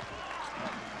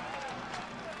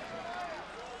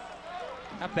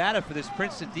 How bad it for this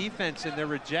Princeton defense and their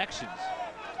rejections.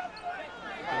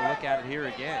 Gonna look at it here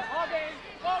again.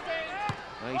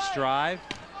 Nice drive,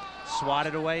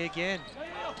 swatted away again.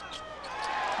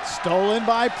 Stolen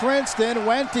by Princeton.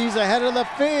 Wente's ahead of the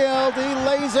field. He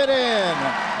lays it in.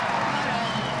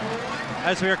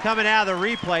 As we were coming out of the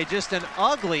replay, just an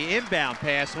ugly inbound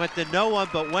pass went to no one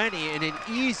but Wente and an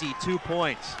easy 2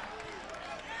 points.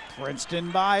 Princeton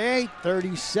by 8,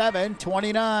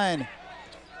 37-29.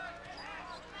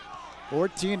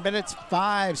 14 minutes,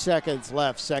 5 seconds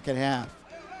left, second half.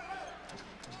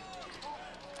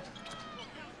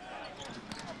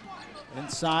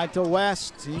 Inside to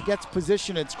West. He gets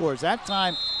position and scores. That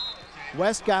time,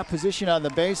 West got position on the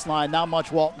baseline. Not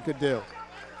much Walton could do.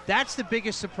 That's the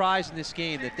biggest surprise in this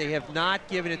game, that they have not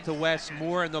given it to West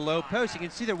more in the low post. You can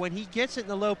see that when he gets it in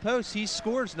the low post, he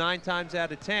scores 9 times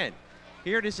out of 10.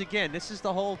 Here it is again. This is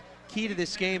the whole key to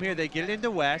this game here. They get it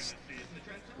into West.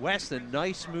 West, a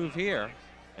nice move here,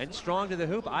 and strong to the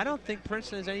hoop. I don't think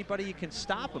Princeton has anybody who can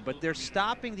stop him, but they're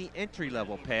stopping the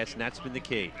entry-level pass, and that's been the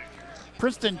key.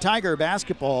 Princeton Tiger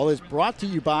basketball is brought to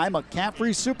you by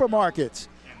McCaffrey Supermarkets.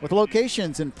 With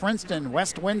locations in Princeton,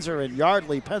 West Windsor, and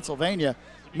Yardley, Pennsylvania,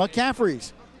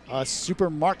 McCaffrey's, a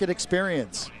supermarket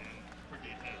experience.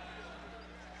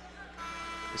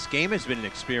 This game has been an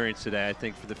experience today, I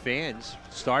think, for the fans.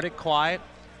 Started quiet.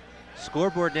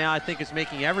 Scoreboard now, I think, is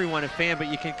making everyone a fan, but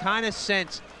you can kind of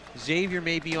sense Xavier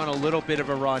may be on a little bit of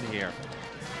a run here.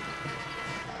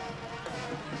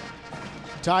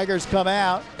 Tigers come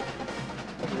out,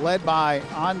 led by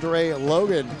Andre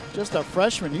Logan, just a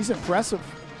freshman. He's impressive.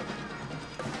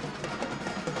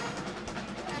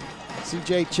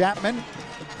 C.J. Chapman,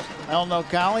 Elno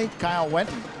Colley, Kyle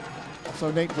Wente. Also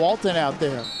Nate Walton out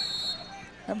there.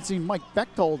 Haven't seen Mike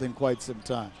Bechtold in quite some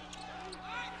time.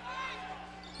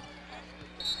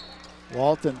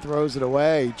 Walton throws it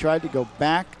away. He tried to go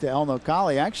back to Elno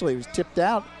Colley. Actually, he was tipped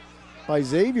out by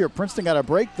Xavier. Princeton got a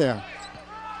break there.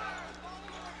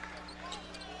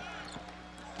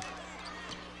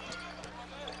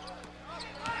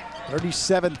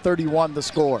 (37-31) the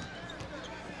score.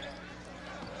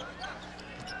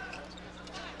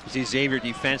 You see Xavier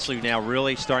defensively now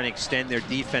really starting to extend their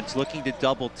defense, looking to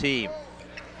double team.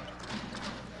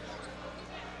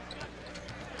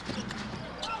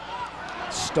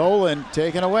 Stolen,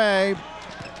 taken away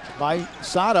by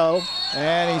Sato,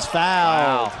 and he's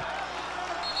fouled. Wow.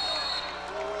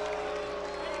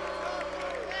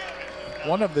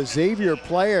 One of the Xavier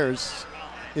players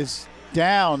is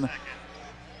down.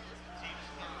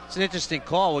 It's an interesting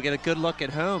call. We'll get a good look at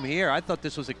home here. I thought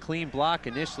this was a clean block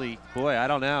initially. Boy, I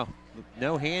don't know.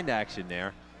 No hand action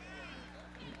there.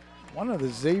 One of the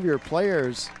Xavier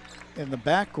players in the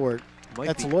backcourt,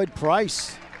 that's Lloyd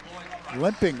Price,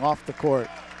 limping off the court.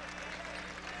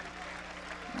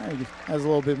 He has a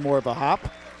little bit more of a hop.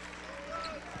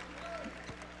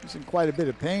 He's in quite a bit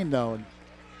of pain, though, in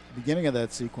the beginning of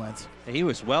that sequence. He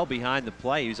was well behind the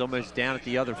play. He was almost down at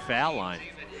the other foul line.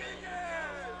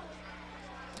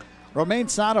 Romain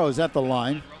Sato is at the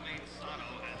line.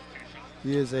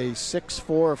 He is a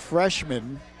 6'4"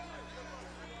 freshman.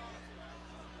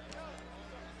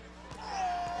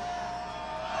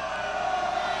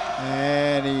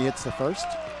 And he hits the first.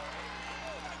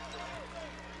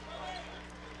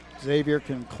 Xavier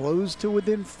can close to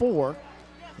within 4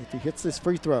 if he hits this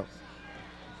free throw.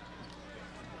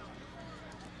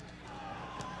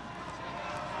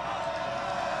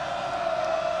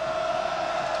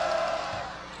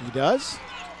 He does.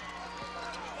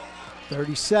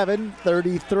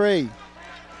 37-33.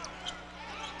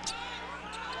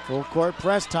 Full court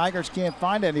press. Tigers can't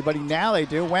find anybody. Now they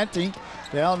do. Wente,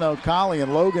 Elno Colley,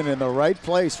 and Logan in the right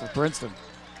place for Princeton.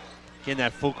 Again,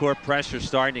 that full court pressure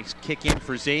starting to kick in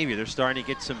for Xavier. They're starting to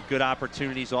get some good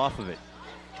opportunities off of it.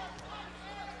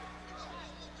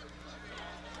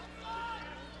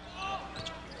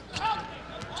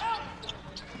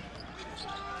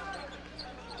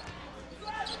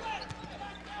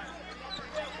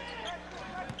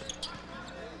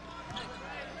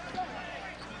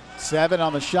 Seven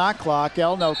on the shot clock.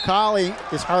 Elno Colley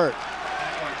is hurt.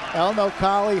 Elno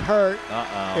Colley hurt.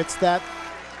 Uh-oh. It's that,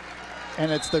 and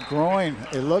it's the groin,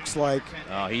 it looks like.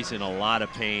 Oh, he's in a lot of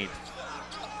pain.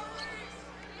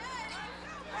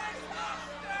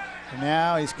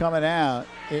 Now he's coming out.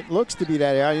 It looks to be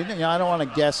that area. You know, I don't want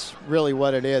to guess really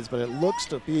what it is, but it looks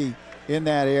to be in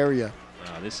that area.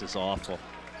 Oh, this is awful.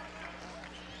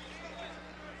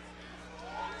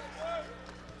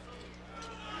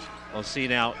 Well, see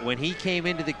now, when he came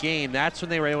into the game, that's when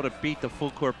they were able to beat the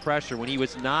full court pressure. When he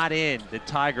was not in, the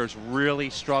Tigers really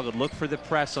struggled. Look for the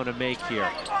press on a make here.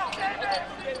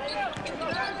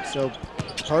 So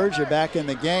Persia back in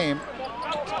the game.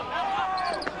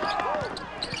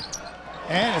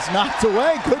 And it's knocked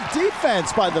away. Good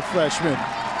defense by the freshman.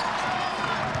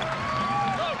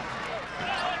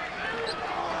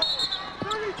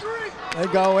 They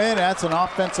go in. That's an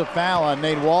offensive foul on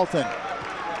Nate Walton.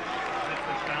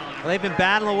 Well, they've been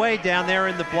battling away down there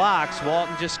in the blocks.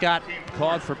 Walton just got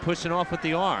called for pushing off with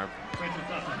the arm.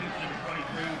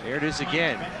 There it is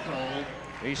again.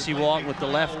 There you see Walton with the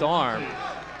left arm.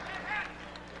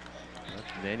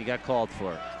 And then he got called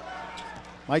for it.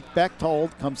 Mike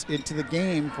Bechtold comes into the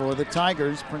game for the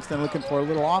Tigers. Princeton looking for a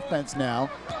little offense now.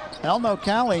 Elno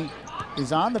Cali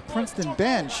is on the Princeton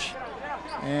bench,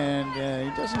 and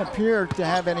he doesn't appear to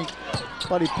have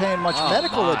anybody paying much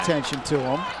medical attention to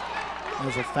him.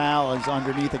 There's a foul is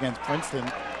underneath against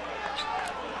Princeton.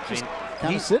 Just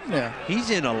kind of sitting there.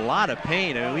 He's in a lot of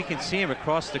pain. I mean, we can see him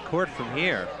across the court from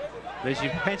here. But as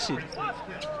you mentioned,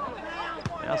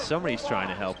 now somebody's trying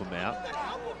to help him out.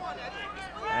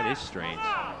 That is strange.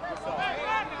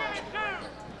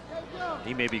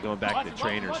 He may be going back to the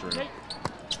trainer's room.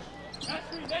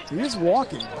 He is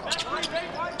walking.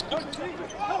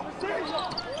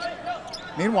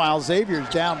 Meanwhile, Xavier's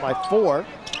down by 4.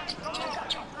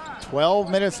 12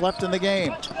 minutes left in the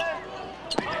game.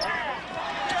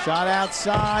 Shot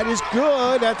outside is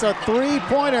good. That's a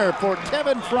 3-pointer for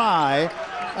Kevin Fry.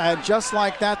 And just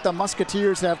like that, the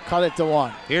Musketeers have cut it to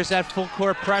 1. Here's that full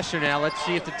court pressure now. Let's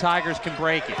see if the Tigers can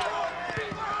break it.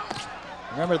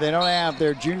 Remember, they don't have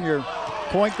their junior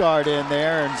point guard in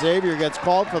there, and Xavier gets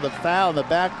called for the foul in the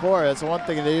backcourt. That's the one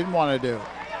thing they didn't want to do.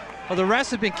 Well, the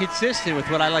rest have been consistent with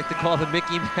what I like to call the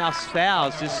Mickey Mouse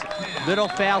fouls, just little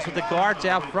fouls with the guards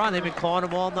out front. They've been calling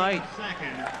them all night.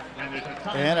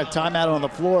 And a timeout on the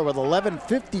floor with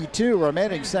 11:52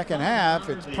 remaining second half.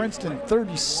 It's Princeton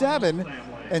 37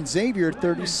 and Xavier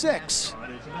 36.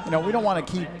 You know, we don't want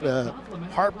to keep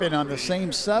harping on the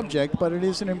same subject, but it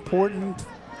is an important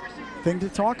thing to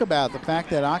talk about. The fact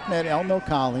that Ahmed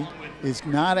El-Nokali is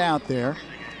not out there,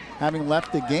 having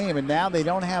left the game, and now they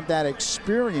don't have that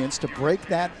experience to break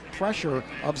that pressure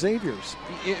of Xavier's.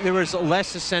 There was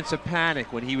less a sense of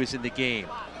panic when he was in the game.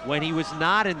 When he was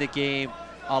not in the game,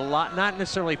 a lot, not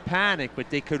necessarily panic, but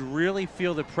they could really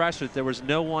feel the pressure. There was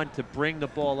no one to bring the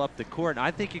ball up the court. And I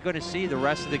think you're going to see the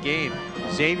rest of the game.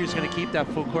 Xavier's going to keep that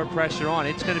full court pressure on.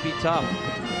 It's going to be tough.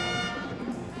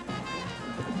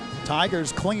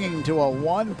 Tigers clinging to a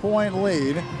 1-point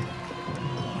lead.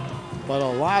 But a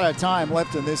lot of time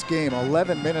left in this game,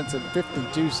 11 minutes and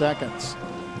 52 seconds.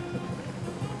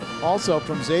 Also,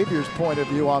 from Xavier's point of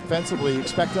view, offensively, you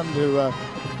expect them to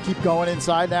keep going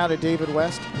inside now to David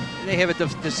West? They have a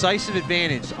decisive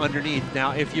advantage underneath.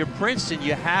 Now, if you're Princeton,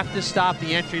 you have to stop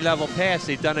the entry-level pass.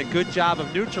 They've done a good job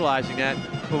of neutralizing that.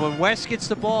 But when West gets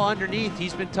the ball underneath,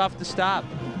 he's been tough to stop.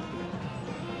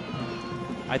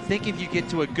 I think if you get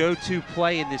to a go-to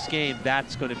play in this game,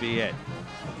 that's going to be it.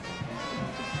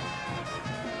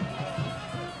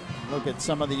 Look at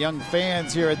some of the young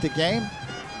fans here at the game.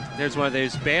 There's one of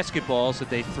those basketballs that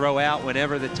they throw out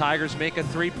whenever the Tigers make a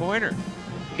three-pointer.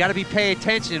 You got to pay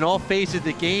attention in all phases of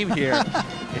the game here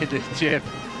in the gym.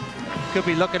 Could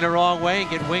be looking the wrong way and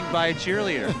get winged by a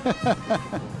cheerleader.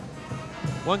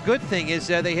 One good thing is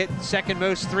they hit second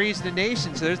most threes in the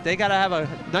nation, so they got to have a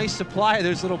nice supply of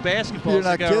those little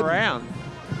basketballs to go around.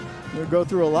 They'll go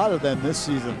through a lot of them this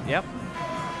season. Yep.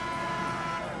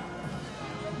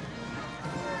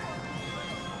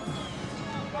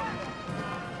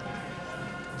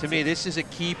 To me, this is a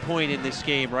key point in this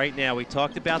game right now. We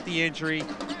talked about the injury,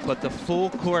 but the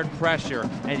full court pressure,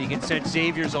 and you can sense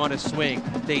Xavier's on a swing.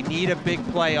 They need a big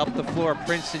play up the floor.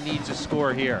 Princeton needs a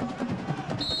score here.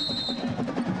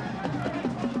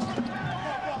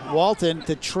 Walton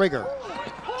to trigger.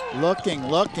 Looking,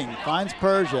 finds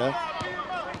Persia.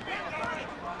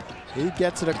 He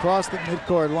gets it across the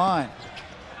midcourt line.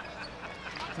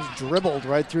 He's dribbled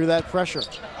right through that pressure.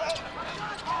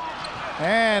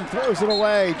 And throws it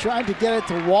away, trying to get it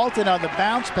to Walton on the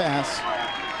bounce pass.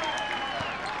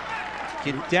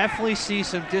 You can definitely see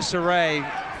some disarray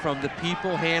from the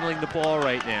people handling the ball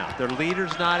right now. Their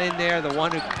leader's not in there, the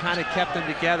one who kind of kept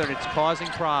them together, and it's causing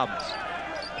problems.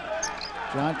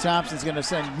 John Thompson's going to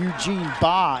send Eugene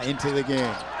Ba into the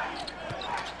game.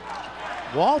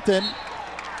 Walton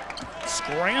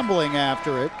scrambling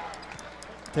after it,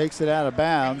 takes it out of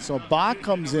bounds, so Ba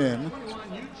comes in.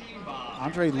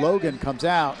 Andre Logan comes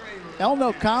out.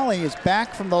 El-Nokali is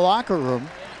back from the locker room.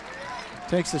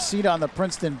 Takes a seat on the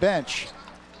Princeton bench.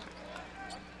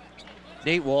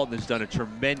 Nate Walton has done a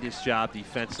tremendous job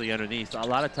defensively underneath, a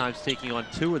lot of times taking on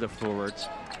 2 of the forwards,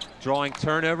 drawing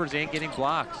turnovers and getting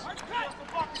blocks.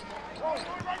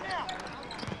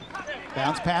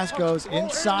 Bounce pass goes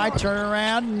inside, turn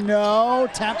around, no,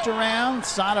 tapped around,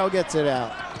 Sato gets it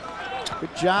out.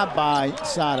 Good job by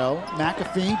Sato.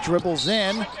 McAfee dribbles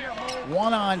in,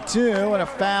 1-on-2, and a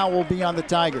foul will be on the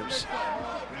Tigers.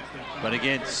 But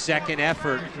again, second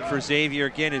effort for Xavier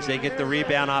again as they get the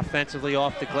rebound offensively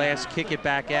off the glass, kick it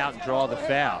back out and draw the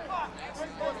foul.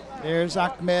 There's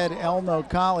Ahmed El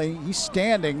Nokali. He's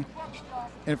standing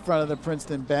in front of the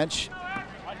Princeton bench.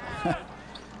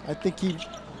 I think he's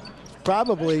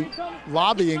probably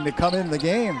lobbying to come in the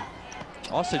game.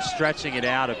 Also stretching it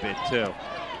out a bit too.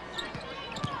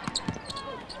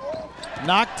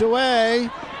 Knocked away.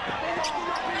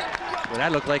 Well,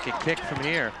 that looked like a kick from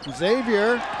here.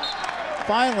 Xavier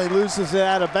finally loses it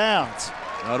out of bounds.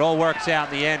 Now, it all works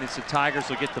out in the end as the Tigers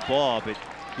will get the ball, but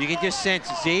you can just sense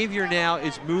Xavier now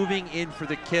is moving in for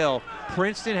the kill.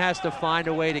 Princeton has to find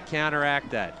a way to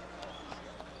counteract that.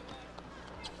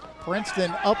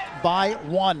 Princeton up by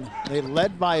 1. They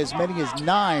led by as many as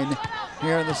 9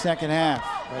 here in the second half.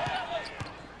 But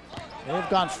they've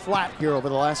gone flat here over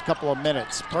the last couple of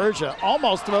minutes. Persia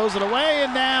almost throws it away,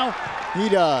 and now he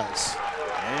does.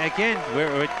 And again,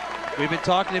 we've been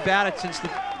talking about it since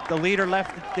the leader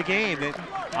left the game.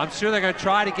 I'm sure they're going to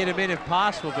try to get him in if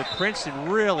possible, but Princeton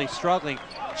really struggling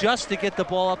just to get the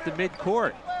ball up the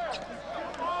midcourt.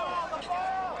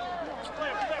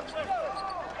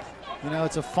 You know,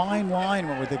 it's a fine line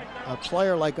with a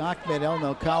player like Ahmed El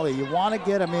Nokali. You want to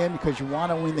get him in because you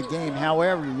want to win the game.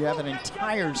 However, you have an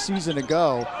entire season to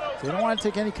go, so you don't want to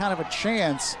take any kind of a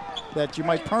chance that you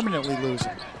might permanently lose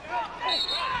him.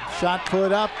 Shot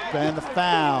put up and the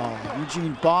foul.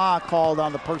 Eugene Baugh called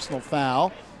on the personal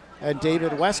foul, and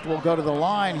David West will go to the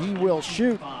line. He will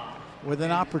shoot with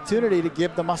an opportunity to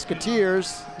give the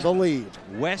Musketeers the lead.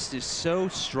 West is so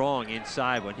strong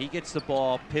inside. When he gets the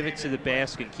ball, pivots to the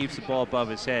basket, and keeps the ball above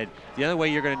his head. The only way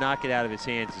you're going to knock it out of his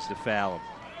hands is to foul him.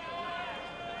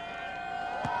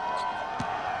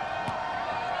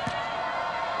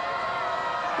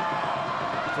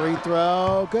 Free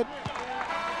throw, good.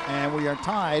 And we are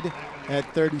tied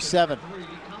at 37.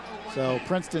 So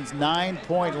Princeton's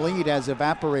 9-point lead has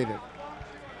evaporated.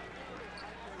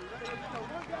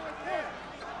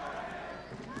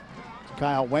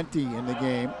 Kyle Wente in the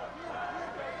game.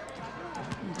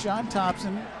 John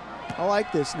Thompson, I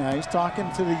like this now. He's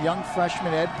talking to the young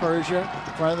freshman Ed Persia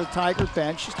in front of the Tiger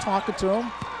bench. He's talking to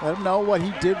him, let him know what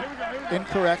he did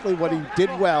incorrectly, what he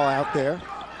did well out there.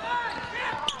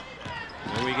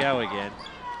 Here we go again.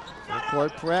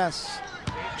 Court press.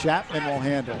 Chapman will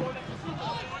handle.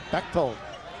 Bechtold.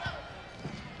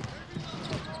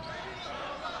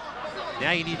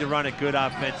 Now you need to run a good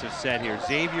offensive set here.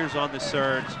 Xavier's on the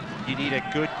surge. You need a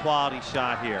good quality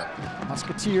shot here.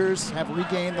 Musketeers have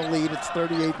regained the lead. It's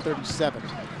 38-37.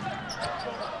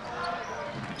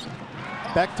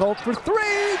 Bechtold for 3,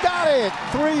 got it!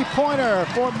 3-pointer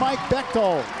for Mike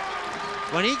Bechtold.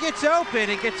 When he gets open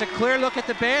and gets a clear look at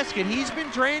the basket, he's been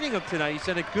draining them tonight. He's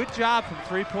done a good job from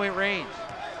three-point range.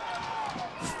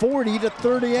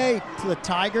 40-38. The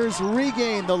Tigers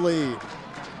regain the lead.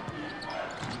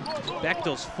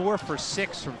 Bechtold's 4 for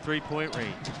 6 from three-point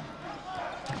range.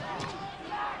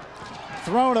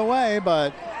 Thrown away,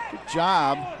 but good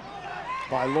job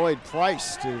by Lloyd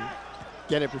Price to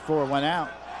get it before it went out.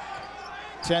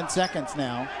 10 seconds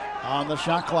now on the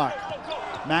shot clock.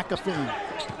 McAfee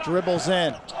dribbles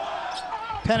in,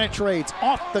 penetrates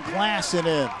off the glass and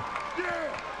in.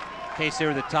 In case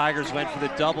there the Tigers went for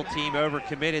the double team,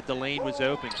 overcommitted, the lane was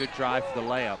open. Good drive for the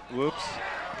layup. Whoops.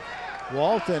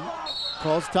 Walton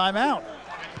calls timeout.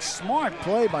 Smart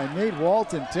play by Nate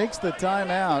Walton, takes the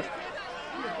timeout.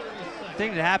 The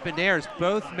thing that happened there is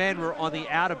both men were on the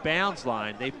out of bounds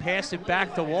line. They passed it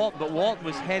back to Walton, but Walton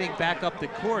was heading back up the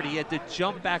court. He had to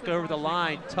jump back over the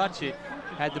line, touch it,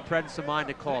 had the presence of mind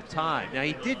to call time. Now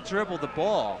he did dribble the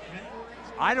ball.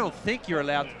 I don't think you're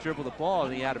allowed to dribble the ball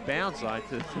on the out of bounds line,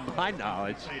 to my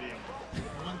knowledge.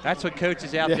 That's what coach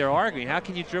is out there arguing. How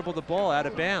can you dribble the ball out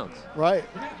of bounds? Right.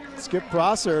 Skip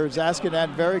Prosser is asking that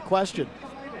very question.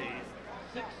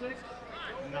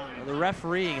 Well, the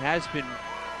refereeing has been,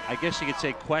 I guess you could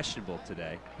say, questionable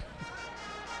today.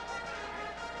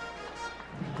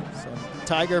 So,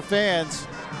 Tiger fans.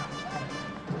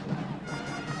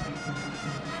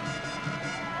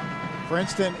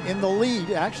 Princeton in the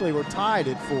lead. Actually, we're tied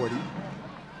at 40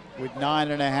 with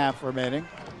 9.5 remaining.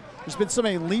 There's been so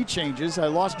many lead changes, I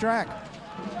lost track.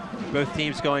 Both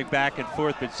teams going back and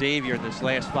forth, but Xavier in this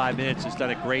last 5 minutes has done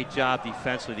a great job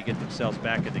defensively to get themselves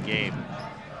back in the game.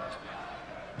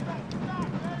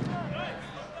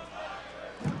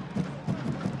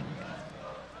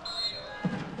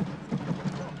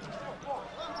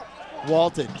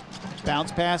 Walton,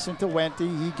 bounce pass into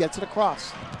Wente. He gets it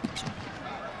across.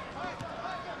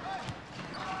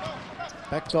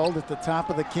 Bechtold at the top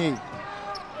of the key.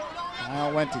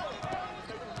 Now Wente.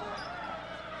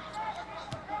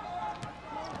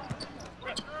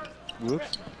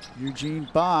 Whoops. Eugene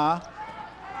Ba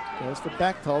goes to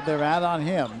Bechtold. They're out on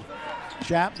him.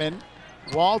 Chapman,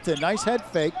 Walton, nice head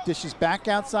fake. Dishes back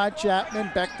outside Chapman.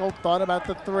 Bechtold thought about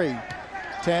the three.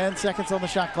 10 seconds on the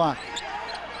shot clock.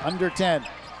 Under 10.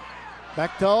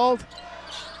 Bechtold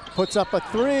puts up a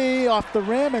three off the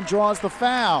rim and draws the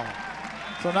foul.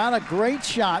 So not a great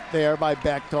shot there by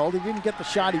Bechtold. He didn't get the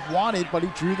shot he wanted, but he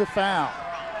drew the foul.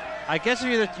 I guess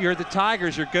if you're the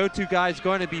Tigers, your go-to guy is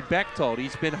going to be Bechtold.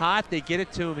 He's been hot. They get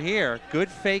it to him here. Good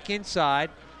fake inside.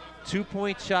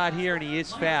 2-point shot here, and he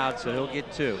is fouled, so he'll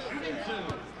get 2.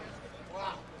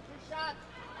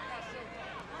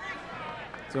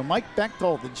 So Mike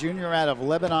Bechtold, the junior out of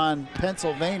Lebanon,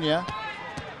 Pennsylvania,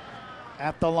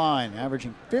 at the line,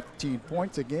 averaging 15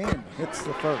 points a game. Hits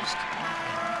the first.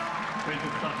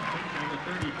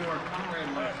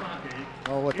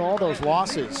 Well, with all those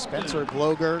losses, Spencer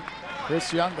Gloger,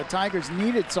 Chris Young, the Tigers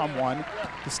needed someone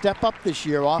to step up this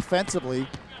year offensively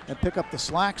and pick up the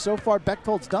slack. So far,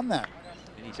 Bechtold's done that.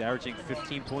 And he's averaging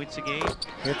 15 points a game.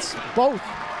 It's both.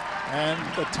 And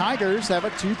the Tigers have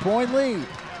a 2-point lead.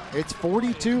 It's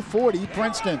 42-40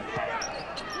 Princeton.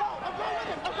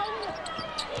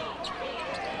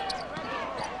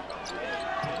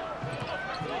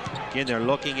 Again, they're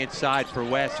looking inside for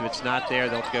West. If it's not there,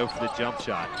 they'll go for the jump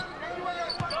shot.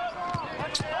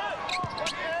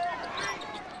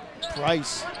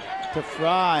 Price to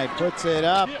Fry, puts it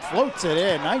up, floats it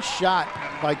in. Nice shot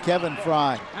by Kevin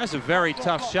Fry. That's a very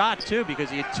tough shot, too, because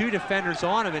he had 2 defenders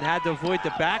on him and had to avoid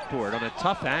the backboard on a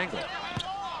tough angle.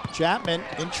 Chapman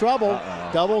in trouble,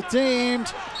 double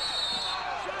teamed,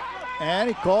 and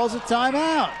he calls a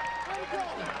timeout.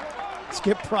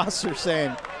 Skip Prosser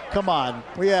saying, come on,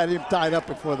 we had him tied up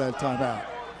before that timeout.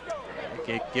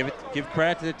 Okay, give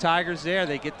credit to the Tigers there.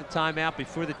 They get the timeout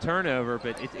before the turnover,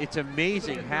 but it's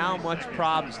amazing how much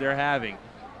problems they're having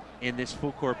in this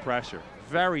full court pressure.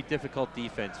 Very difficult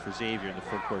defense for Xavier in the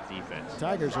full court defense.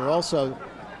 Tigers are also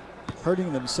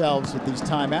hurting themselves with these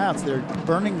timeouts. They're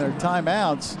burning their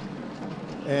timeouts.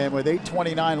 And with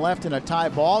 8:29 left in a tie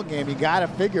ball game, you got to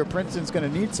figure Princeton's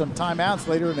going to need some timeouts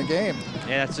later in the game.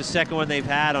 Yeah, that's the second one they've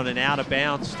had on an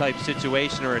out-of-bounds type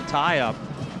situation or a tie-up.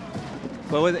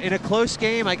 But in a close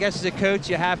game, I guess as a coach,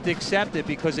 you have to accept it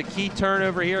because a key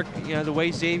turnover here, you know, the way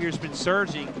Xavier's been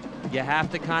surging, you have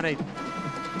to kind of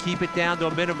keep it down to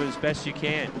a minimum as best you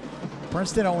can.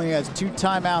 Princeton only has 2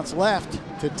 timeouts left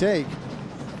to take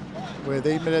with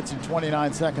 8 minutes and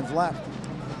 29 seconds left.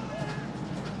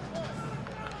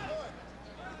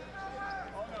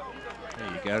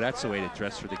 There you go. That's the way to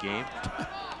dress for the game.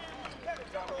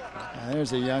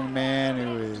 There's a young man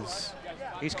who is...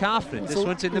 He's confident. This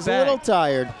one's in the bag. He's a little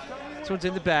tired. This one's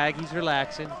in the bag. He's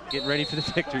relaxing, getting ready for the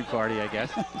victory party, I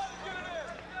guess.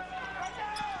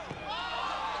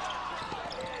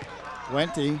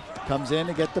 Wente comes in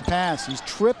to get the pass. He's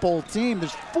triple teamed.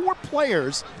 There's 4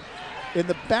 players in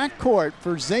the backcourt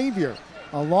for Xavier.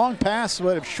 A long pass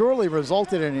would have surely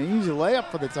resulted in an easy layup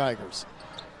for the Tigers.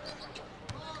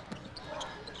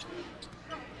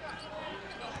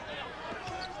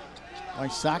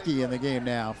 Wysocki in the game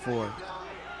now for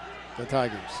the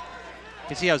Tigers. You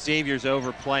can see how Xavier's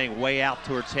overplaying way out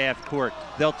towards half court.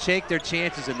 They'll take their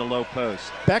chances in the low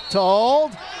post.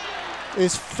 Bechtold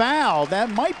is fouled. That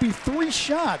might be 3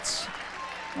 shots.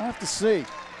 I'll have to see.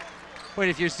 Wait,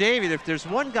 if you're Xavier, if there's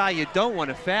one guy you don't want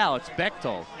to foul, it's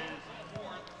Bechtold.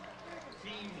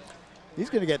 He's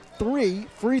going to get 3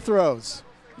 free throws.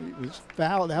 He was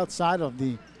fouled outside of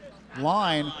the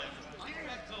line.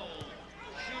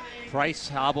 Price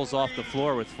hobbles off the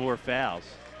floor with 4 fouls.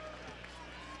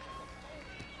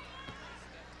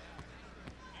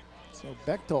 So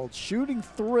Bechtold shooting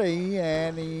 3,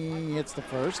 and he hits the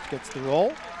first, gets the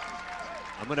roll.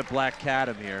 I'm going to black cat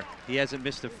him here. He hasn't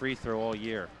missed a free throw all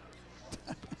year.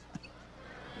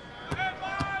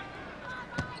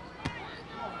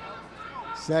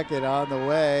 Second on the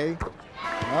way.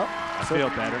 Oh, I feel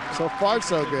better. So far,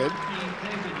 so good.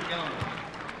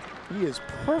 He is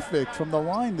perfect from the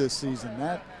line this season.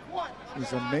 That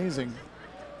is amazing.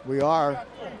 We are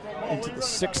into the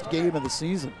 6th game of the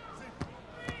season.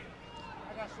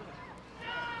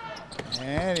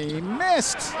 And he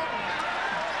missed.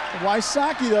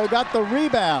 Wysocki, though, got the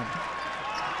rebound.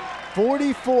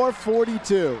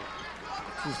 44-42.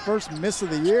 His first miss of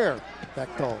the year,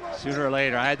 Bechtold. Sooner or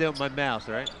later, I had to open my mouth,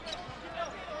 right?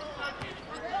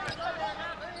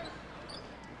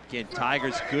 Again,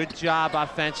 Tigers, good job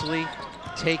offensively,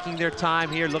 taking their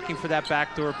time here, looking for that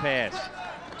backdoor pass.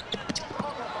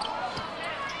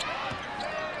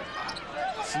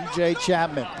 C.J.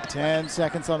 Chapman, 10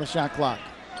 seconds on the shot clock.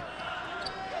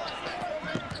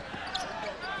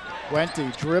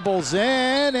 Wente dribbles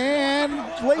in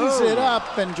and lays it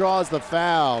up and draws the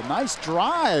foul. Nice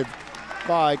drive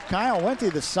by Kyle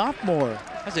Wente, the sophomore.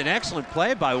 That's an excellent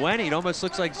play by Wente. It almost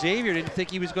looks like Xavier didn't think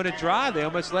he was going to drive. They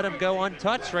almost let him go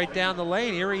untouched right down the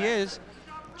lane. Here he is.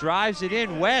 Drives it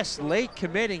in. West late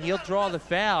committing. He'll draw the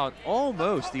foul.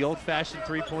 Almost the old-fashioned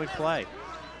three-point play.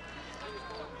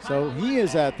 So he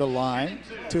is at the line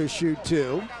to shoot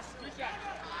two.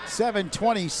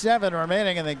 7:27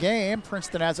 remaining in the game.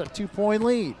 Princeton has a 2-point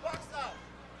lead.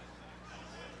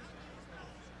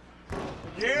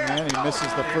 And he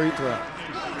misses the free throw.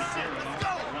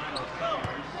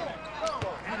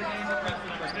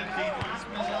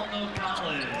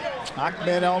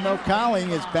 Ahmed El-Nokali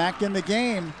is back in the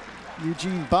game.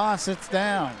 Eugene Ba sits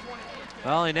down.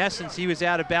 Well, in essence, he was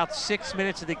out about 6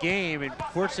 minutes of the game, and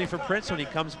fortunately for Princeton, when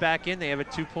he comes back in, they have a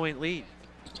 2-point lead.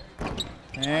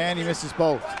 And he misses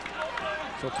both.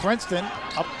 So Princeton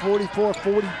up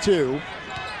 44-42.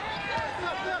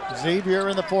 Xavier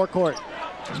in the forecourt.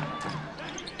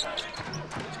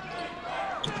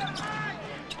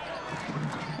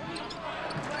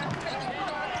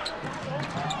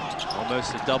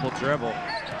 Almost a double dribble.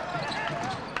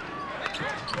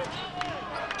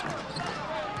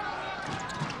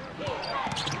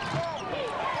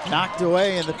 Knocked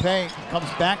away in the paint. Comes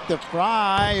back to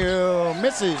Fry, who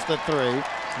misses the three.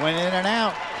 Went in and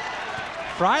out.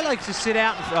 Fry likes to sit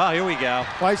out. Oh, here we go.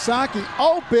 Wysocki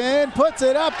open, puts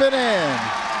it up and in.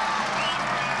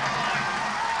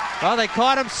 Well, they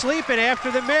caught him sleeping after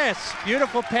the miss.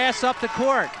 Beautiful pass up the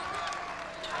court.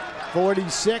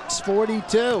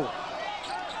 46-42.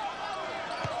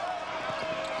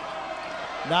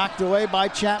 Knocked away by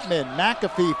Chapman.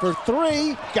 McAfee for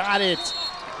three. Got it.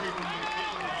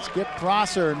 Skip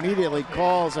Prosser immediately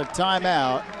calls a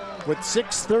timeout with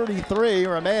 6:33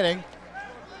 remaining.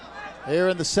 Here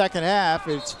in the second half,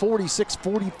 it's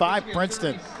 46-45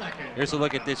 Princeton. Here's a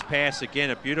look at this pass again.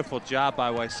 A beautiful job by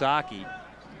Wysocki.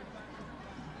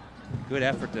 Good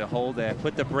effort to hold that.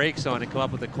 Put the brakes on and come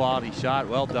up with a quality shot.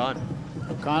 Well done.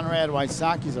 Conrad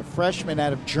Wysocki is a freshman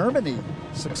out of Germany,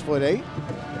 6'8".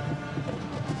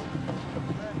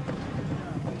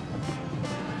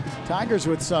 Tigers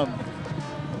with some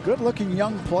good-looking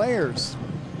young players.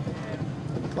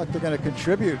 Look like they're going to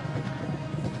contribute.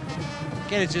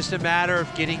 Again, it's just a matter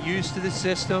of getting used to the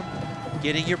system,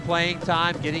 getting your playing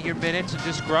time, getting your minutes, and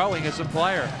just growing as a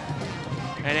player.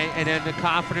 And then the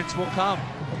confidence will come.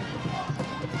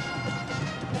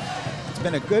 It's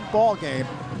been a good ball game.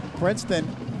 Princeton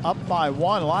up by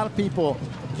one. A lot of people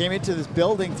came into this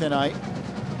building tonight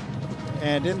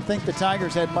and didn't think the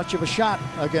Tigers had much of a shot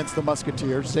against the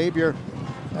Musketeers. Xavier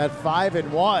at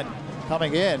 5-1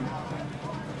 coming in.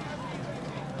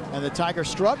 And the Tigers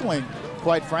struggling,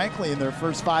 quite frankly, in their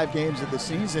first 5 games of the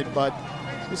season. But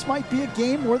this might be a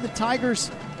game where the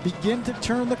Tigers begin to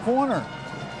turn the corner.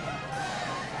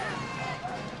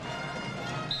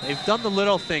 They've done the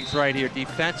little things right here,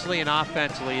 defensively and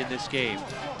offensively in this game.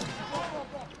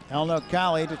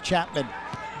 El-Nokali to Chapman.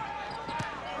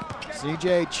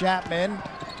 C.J. Chapman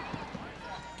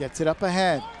gets it up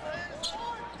ahead.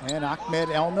 And Ahmed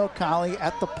El-Nokali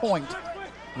at the point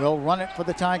will run it for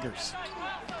the Tigers.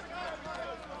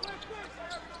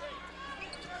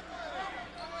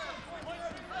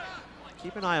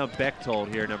 Keep an eye on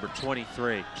Bechtold here, number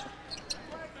 23.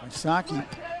 Wysocki,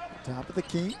 top of the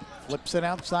key, flips it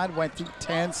outside. Wente,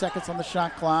 10 seconds on the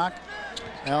shot clock.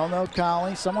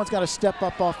 El-Nokali, someone's got to step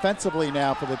up offensively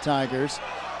now for the Tigers.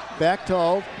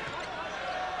 Bechtold,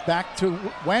 back to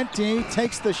Wente,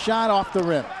 takes the shot off the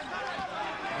rim.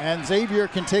 And Xavier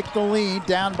can take the lead,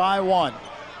 down by 1.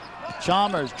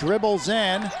 Chalmers dribbles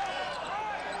in.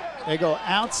 They go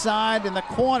outside in the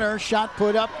corner, shot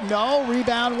put up, no,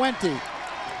 rebound Wente.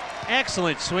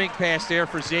 Excellent swing pass there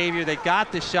for Xavier. They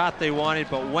got the shot they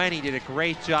wanted, but Wente did a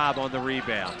great job on the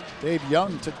rebound. Dave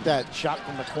Young took that shot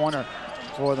from the corner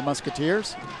for the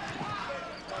Musketeers.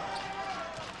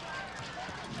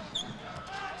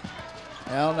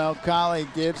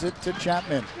 El-Nokali gives it to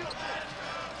Chapman.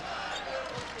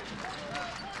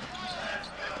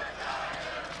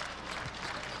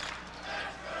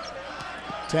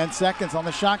 Ten seconds on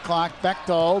the shot clock.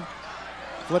 Bechtold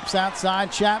flips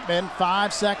outside. Chapman,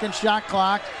 5-second shot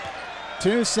clock.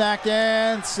 2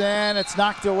 seconds, and it's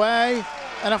knocked away.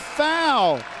 And a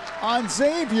foul on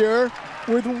Xavier.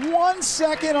 with 1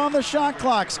 second on the shot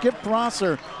clock. Skip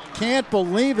Prosser can't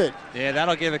believe it. Yeah,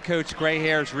 that'll give a coach gray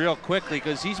hairs real quickly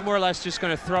because he's more or less just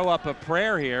going to throw up a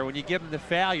prayer here. When you give him the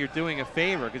foul, you're doing a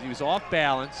favor because he was off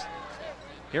balance.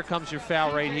 Here comes your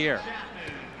foul right here.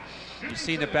 You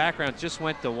see in the background, just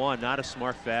went to 1, not a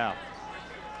smart foul.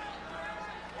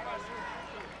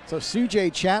 So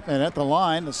C.J. Chapman at the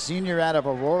line, the senior out of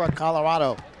Aurora,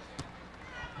 Colorado.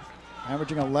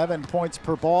 Averaging 11 points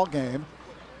per ball game.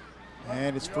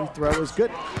 And his free throw is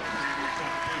good.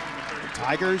 The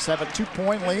Tigers have a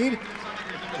 2-point lead,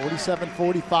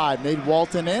 47-45. Nate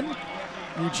Walton in,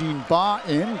 Eugene Ba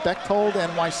in, Bechtold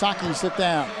and Wysocki sit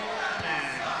down.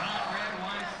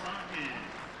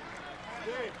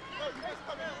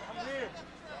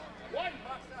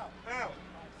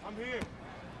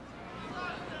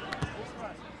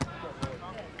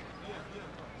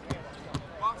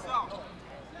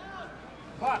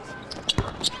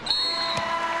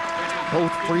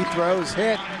 Both free throws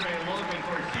hit.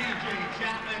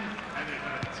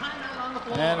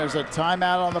 And there's a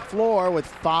timeout on the floor with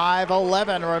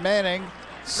 5:11 remaining.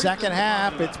 Second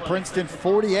half, it's Princeton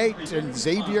 48 and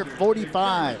Xavier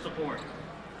 45.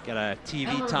 Got a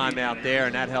TV timeout there,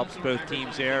 and that helps both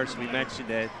teams there. As we mentioned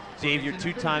that Xavier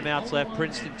 2 timeouts left,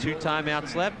 Princeton 2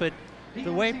 timeouts left, but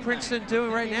the way Princeton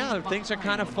doing right now, things are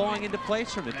kind of falling into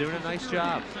place for them. They're doing a nice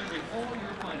job.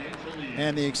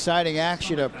 And the exciting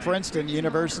action of Princeton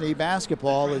University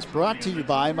basketball is brought to you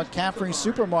by McCaffrey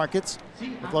Supermarkets,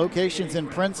 with locations in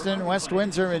Princeton, West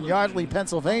Windsor, and Yardley,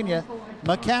 Pennsylvania.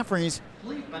 McCaffrey's,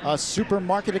 a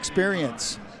supermarket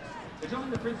experience.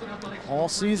 All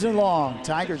season long,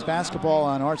 Tigers basketball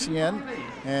on RCN.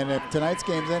 And if tonight's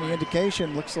game's any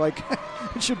indication, looks like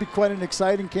it should be quite an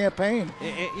exciting campaign.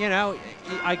 You know,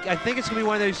 I think it's going to be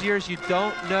one of those years you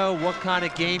don't know what kind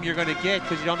of game you're going to get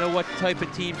because you don't know what type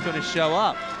of team's going to show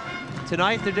up.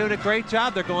 Tonight, they're doing a great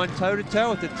job. They're going toe-to-toe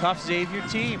with the tough Xavier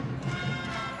team.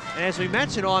 And as we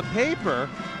mentioned, on paper,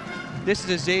 this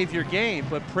is a Xavier game,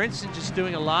 but Princeton just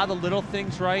doing a lot of little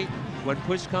things right when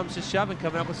push comes to shove and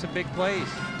coming up with some big plays.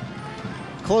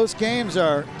 Close games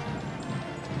are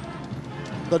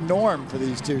the norm for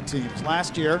these two teams.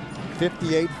 Last year,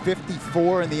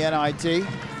 58-54 in the NIT.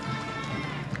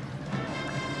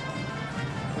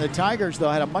 The Tigers, though,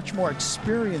 had a much more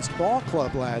experienced ball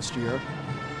club last year.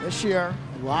 This year,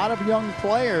 a lot of young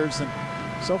players, and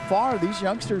so far, these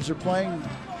youngsters are playing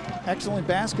excellent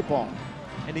basketball.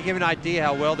 And to give an idea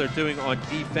how well they're doing on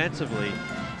defensively,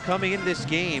 coming into this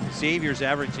game, Xavier's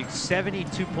averaging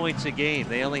 72 points a game.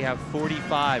 They only have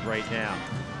 45 right now.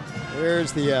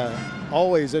 There's the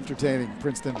always entertaining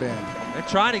Princeton band. They're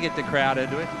trying to get the crowd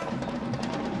into it.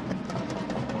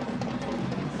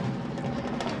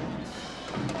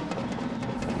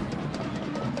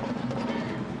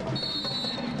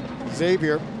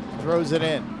 Xavier throws it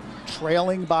in,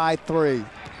 trailing by 3.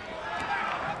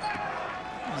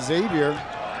 Xavier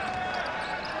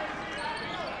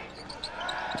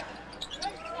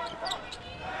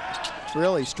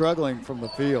really struggling from the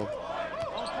field.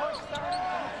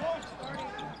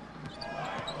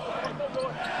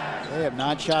 They have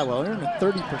not shot well. They're in the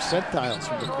 30 percentiles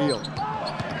from the field.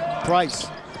 Price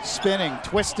spinning,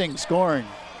 twisting, scoring.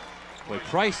 Boy,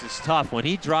 Price is tough. When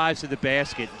he drives to the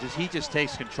basket, he just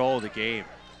takes control of the game.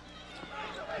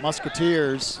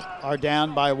 Musketeers are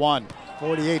down by 1,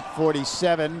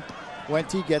 48-47.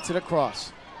 Wente gets it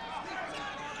across.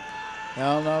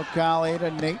 Elno Kali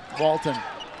to Nate Walton.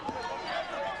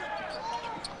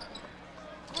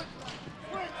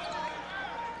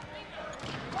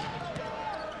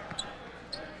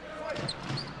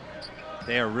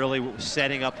 They are really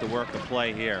setting up the work of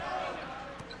play here.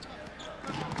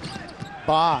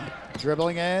 Ba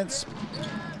dribbling in,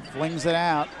 flings it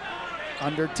out.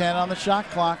 Under 10 on the shot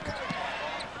clock.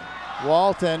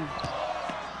 Walton.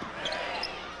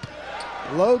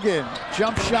 Logan,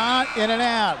 jump shot, in and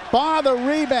out. Ba the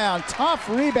rebound, tough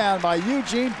rebound by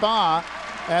Eugene Ba,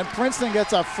 and Princeton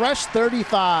gets a fresh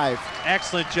 35.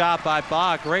 Excellent job by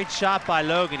Ba, great shot by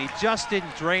Logan. He just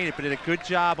didn't drain it, but did a good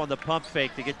job on the pump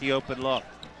fake to get the open look.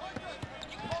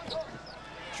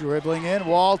 Dribbling in,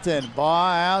 Walton, Ba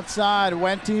outside,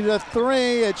 Wente to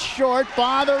 3, it's short,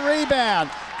 Ba the rebound.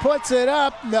 Puts it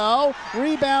up, no,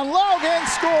 rebound, Logan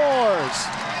scores.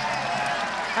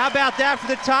 How about that for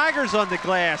the Tigers on the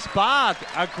glass? Ba,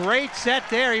 a great set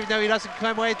there, even though he doesn't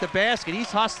come away at the basket. He's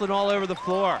hustling all over the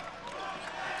floor.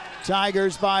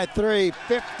 Tigers by 3,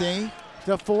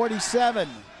 50-47.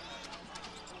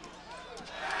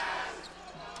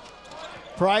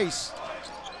 Price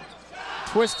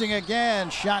twisting again,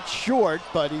 shot short,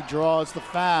 but he draws the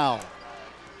foul.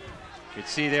 You could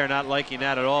see there, not liking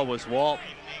that at all, was Walt.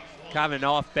 Kind of an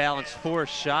off-balance force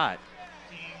shot.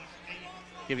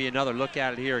 Give you another look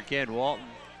at it here again. Walton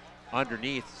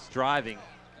underneath, driving.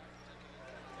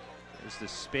 There's the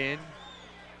spin.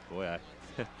 Boy,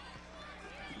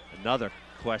 another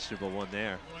questionable one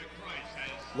there.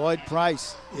 Lloyd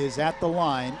Price is at the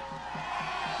line.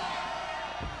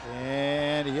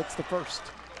 And he hits the first.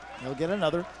 He'll get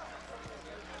another.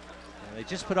 They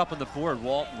just put up on the board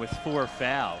Walton with 4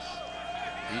 fouls.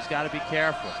 He's got to be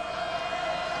careful.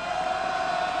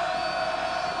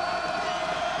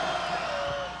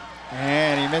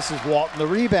 And he misses Walton the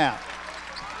rebound.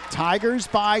 Tigers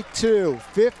by 2,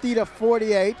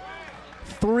 50-48.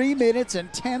 3 minutes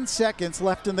and 10 seconds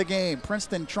left in the game.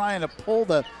 Princeton trying to pull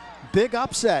the big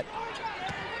upset.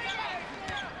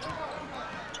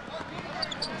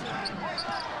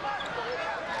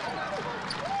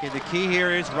 And the key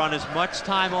here is run as much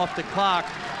time off the clock,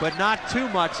 but not too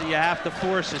much that you have to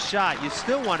force a shot. You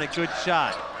still want a good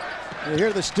shot. You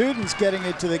hear the students getting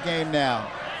into the game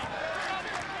now.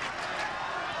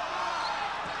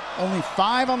 Only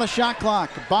 5 on the shot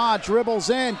clock. Ba dribbles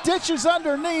in, dishes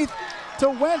underneath to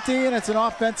Wente, and it's an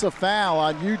offensive foul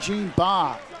on Eugene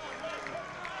Ba.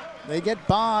 They get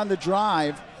Ba on the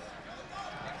drive.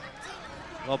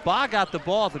 Well, Ba got the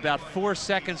ball with about 4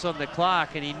 seconds on the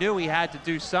clock, and he knew he had to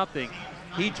do something.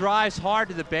 He drives hard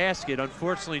to the basket,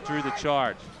 unfortunately drew the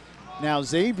charge. Now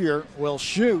Xavier will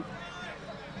shoot.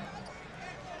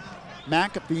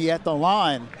 McAfee at the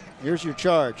line. Here's your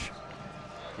charge.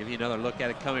 Give you another look at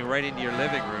it coming right into your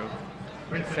living room.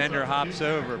 Defender hops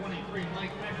over.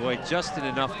 Boy, just in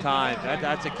enough time.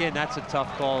 That's a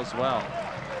tough call as well.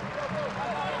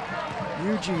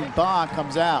 Eugene Ba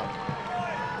comes out.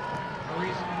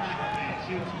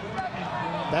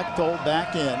 Bechtold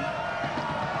back in.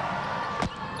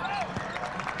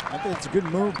 I think it's a good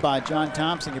move by John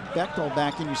Thompson. Get Bechtold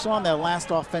back in. You saw in that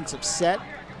last offensive set,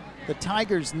 the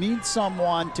Tigers need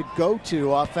someone to go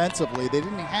to offensively. They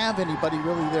didn't have anybody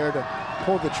really there to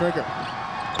pull the trigger.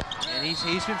 And he's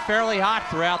been fairly hot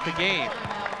throughout the game.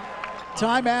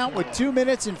 Timeout with 2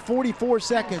 minutes and 44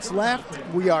 seconds left.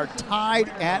 We are tied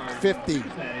at 50.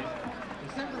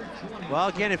 Well,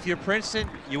 again, if you're Princeton,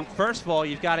 first of all,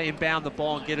 you've got to inbound the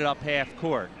ball and get it up half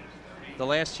court. The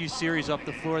last few series up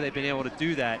the floor, they've been able to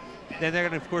do that. Then they're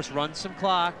going to, of course, run some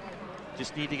clock.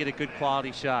 Just need to get a good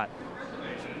quality shot.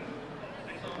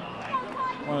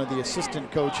 One of the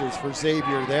assistant coaches for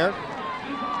Xavier there.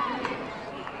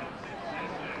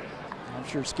 I'm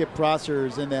sure Skip Prosser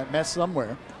is in that mess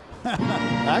somewhere.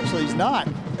 Actually, he's not.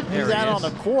 He's out on the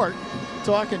court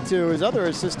talking to his other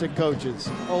assistant coaches.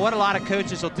 Well, what a lot of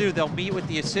coaches will do, they'll meet with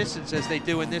the assistants as they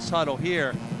do in this huddle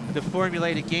here to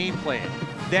formulate a game plan.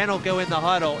 Then he'll go in the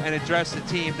huddle and address the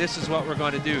team. This is what we're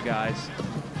going to do, guys.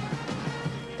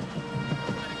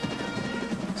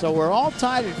 So we're all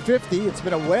tied at 50. It's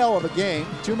been a whale of a game.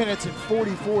 2 minutes and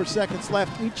 44 seconds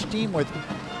left. Each team with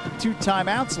 2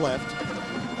 timeouts left.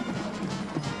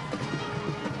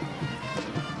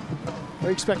 What do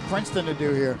you expect Princeton to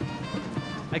do here?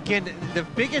 Again, the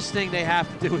biggest thing they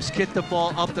have to do is get the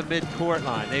ball up the midcourt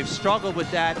line. They've struggled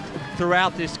with that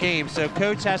throughout this game, so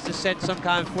coach has to set some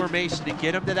kind of formation to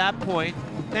get them to that point.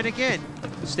 Then again,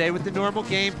 stay with the normal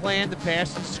game plan, the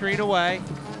pass and screen away,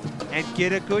 and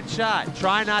get a good shot.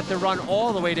 Try not to run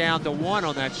all the way down to 1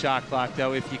 on that shot clock,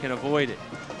 though, if you can avoid it.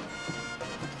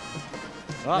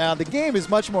 Oh. Now, the game is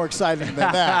much more exciting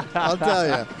than that, I'll tell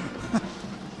you.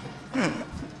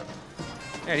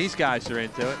 Yeah, these guys are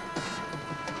into it.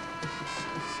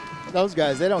 Those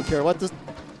guys, they don't care what the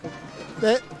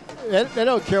they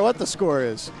don't care what the score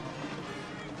is.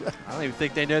 I don't even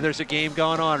think they know there's a game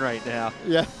going on right now.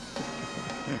 Yeah.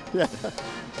 Yeah.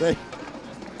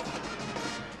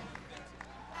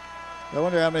 I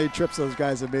wonder how many trips those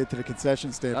guys have made to the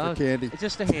concession stand for candy.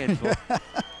 Just a handful.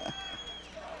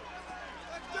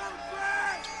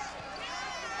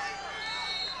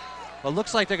 Well, it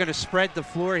looks like they're going to spread the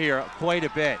floor here quite a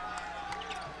bit.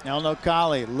 El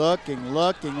Nocali looking,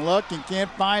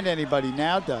 can't find anybody.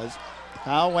 Now does.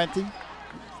 Kyle Wente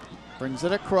brings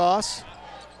it across.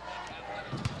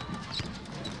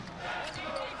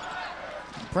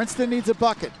 Princeton needs a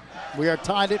bucket. We are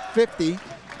tied at 50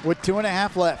 with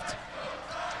 2.5 left.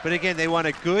 But again, they want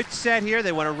a good set here.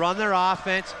 They want to run their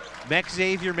offense.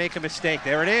 Xavier make a mistake.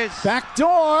 There it is. Back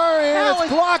door, and it's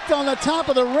blocked on the top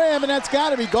of the rim, and that's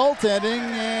got to be goaltending,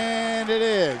 and it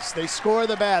is. They score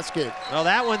the basket. Well,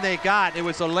 that one they got. It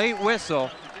was a late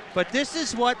whistle, but this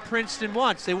is what Princeton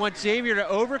wants. They want Xavier to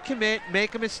overcommit,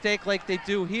 make a mistake like they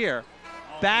do here.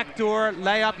 Backdoor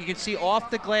layup, you can see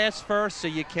off the glass first, so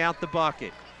you count the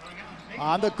bucket.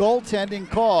 On the goaltending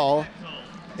call,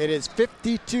 it is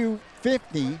 52-50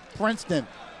 Princeton.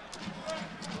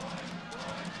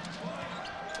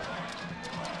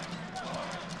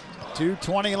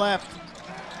 2:20 left.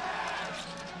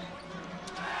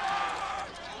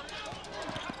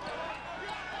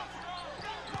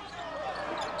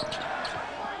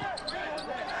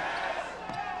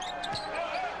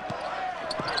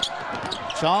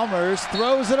 Chalmers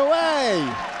throws it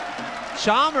away.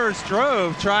 Chalmers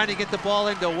drove trying to get the ball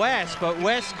into West, but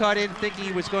West cut in thinking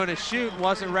he was going to shoot and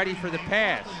wasn't ready for the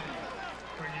pass.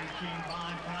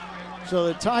 So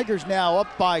the Tigers now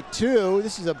up by 2.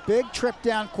 This is a big trip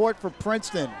down court for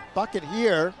Princeton. Bucket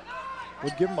here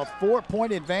would give them a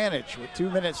 4-point advantage with 2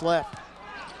 minutes left.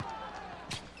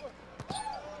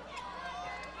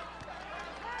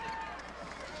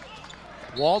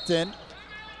 Walton.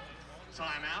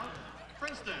 Timeout,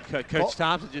 Princeton. Coach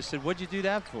Thompson just said, what'd you do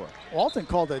that for? Walton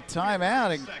called a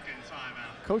timeout, and Second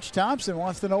timeout. Coach Thompson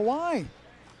wants to know why.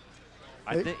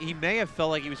 I think he may have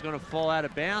felt like he was going to fall out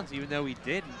of bounds, even though he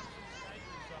didn't.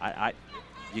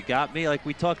 You got me. Like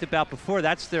we talked about before,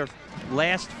 that's their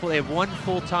last. They have 1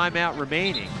 full timeout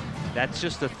remaining. That's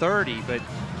just a 30, but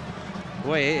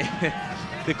boy,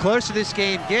 the closer this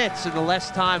game gets and the less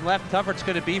time left, tougher it's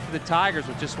going to be for the Tigers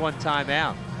with just 1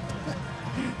 timeout.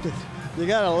 You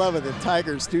gotta love it, the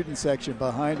Tigers student section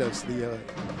behind us. The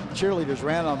cheerleaders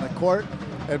ran on the court,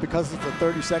 and because it's a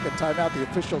 30-second timeout, the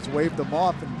officials waved them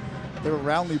off, and they were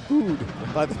roundly booed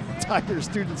by the Tigers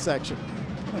student section.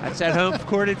 That's that home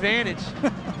court advantage.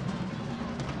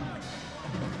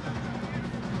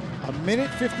 A minute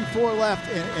 54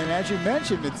 left, and as you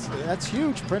mentioned, that's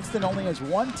huge. Princeton only has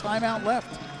 1 timeout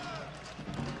left.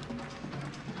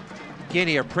 Again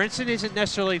here, Princeton isn't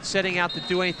necessarily setting out to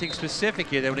do anything specific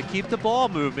here. They want to keep the ball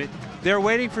movement. They're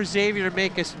waiting for Xavier to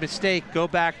make a mistake, go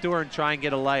back door and try and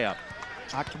get a layup.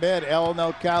 Ahmed El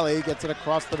Nokali gets it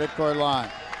across the midcourt line.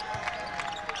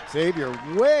 Xavier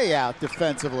way out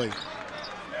defensively.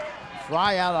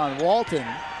 Fry out on Walton.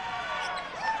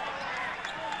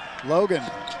 Logan.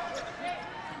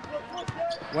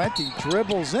 Wente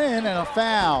dribbles in, and a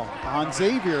foul on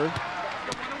Xavier.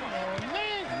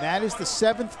 And that is the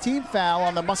 7th team foul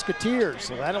on the Musketeers.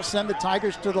 So that'll send the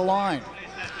Tigers to the line.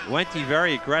 Wente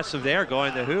very aggressive there,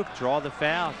 going the hoop, drew the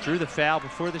foul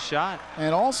before the shot.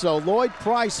 And also Lloyd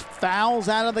Price fouls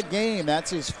out of the game.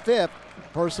 That's his 5th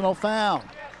personal foul.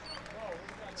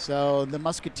 So the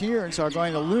Musketeers are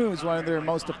going to lose one of their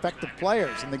most effective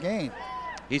players in the game.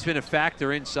 He's been a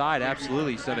factor inside,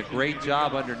 absolutely. He's done a great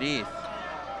job underneath.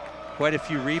 Quite a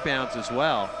few rebounds as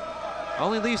well.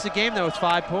 Only leaves the game, though, with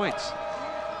 5 points.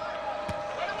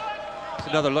 It's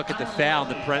another look at the foul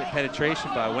and the penetration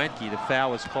by Wente. The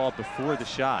foul was called before the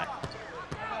shot.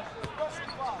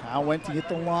 Now Wente hit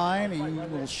the line. He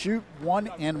will shoot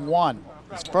 1 and 1.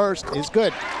 His first is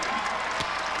good.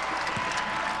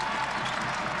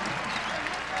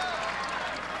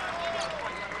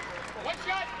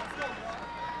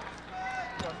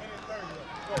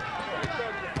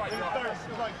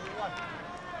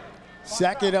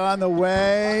 Second on the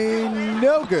way,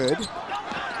 no good.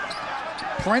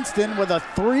 Princeton with a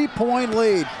 3-point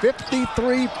lead,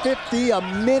 53-50, a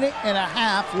minute and a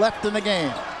half left in the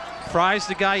game. Fry's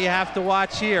the guy you have to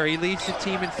watch here. He leads the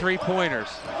team in 3-pointers.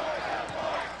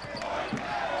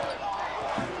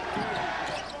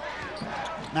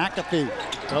 McAfee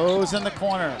goes in the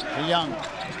corner to Young.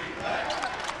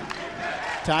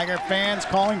 Tiger fans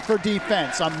calling for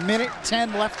defense. A minute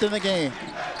 10 left in the game.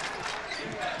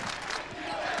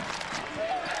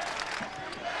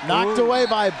 Knocked away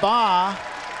by Ba.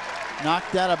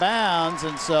 Knocked out of bounds,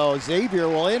 and so Xavier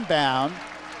will inbound.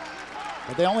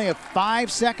 But they only have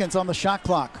 5 seconds on the shot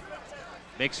clock.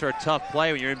 Makes for a tough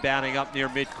play when you're inbounding up near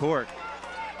midcourt.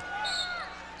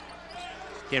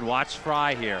 Again, watch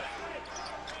Fry here.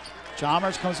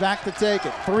 Chalmers comes back to take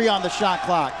it. 3 on the shot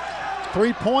clock.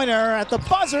 3-pointer at the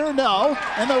buzzer, no.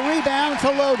 And the rebound to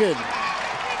Logan.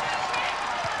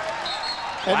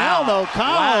 And Wow. Alno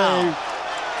Colley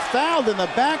fouled in the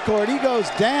backcourt. He goes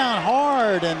down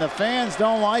hard, and the fans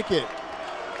don't like it.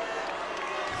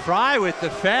 Fry with the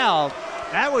foul.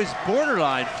 That was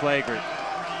borderline flagrant.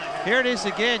 Here it is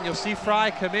again. You'll see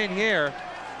Fry come in here.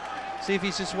 See if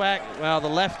he's just whacked. Well, the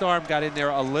left arm got in there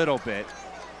a little bit.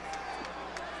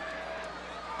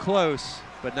 Close,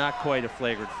 but not quite a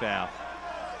flagrant foul.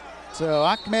 So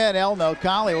Ahmed El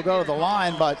Nokali will go to the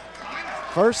line, but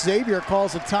first Xavier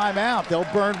calls a timeout. They'll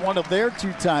burn one of their 2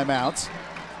 timeouts.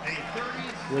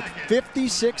 With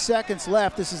 56 seconds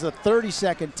left, this is a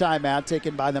 30-second timeout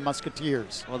taken by the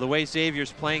Musketeers. Well, the way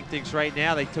Xavier's playing things right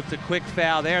now, they took the quick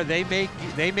foul there. They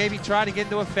may be trying to get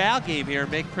into a foul game here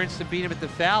and make Princeton beat him at the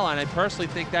foul line. I personally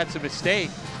think that's a mistake.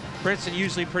 Princeton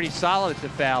usually pretty solid at the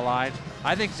foul line.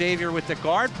 I think Xavier with the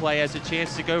guard play has a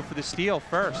chance to go for the steal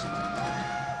first.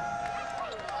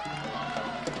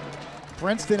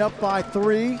 Princeton up by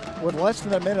 3 with less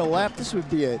than a minute left. This would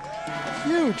be a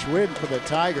huge win for the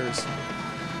Tigers,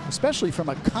 especially from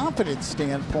a confidence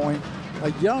standpoint.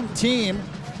 A young team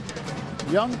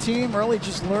really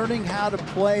just learning how to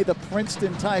play the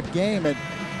Princeton type game, and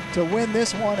to win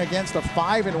this one against a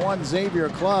 5-1 Xavier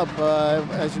club,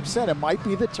 as you said, it might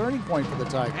be the turning point for the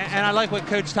Tigers. And I like what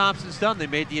Coach Thompson's done. They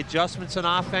made the adjustments on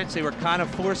offense. They were kind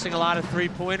of forcing a lot of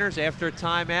three-pointers after a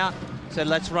timeout. Said,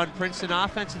 let's run Princeton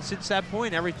offense, and since that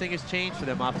point, everything has changed for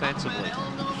them offensively.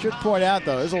 Should point out,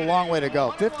 though, there's a long way to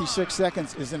go. 56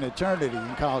 seconds is an eternity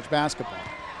in college basketball.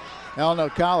 El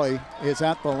Nokali is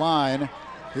at the line.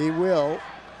 He will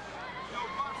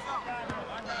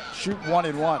shoot 1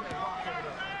 and 1.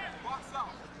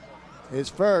 His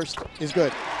first is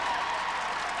good.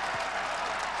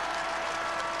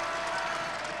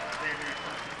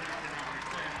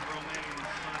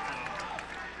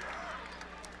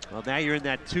 Well, now you're in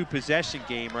that 2-possession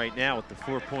game right now with the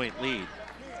 4-point lead.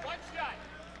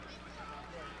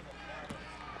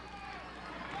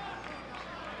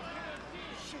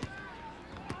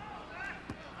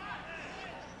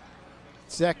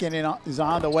 Second is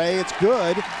on the way. It's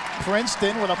good.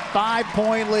 Princeton with a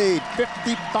 5-point lead.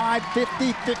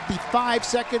 55-50, 55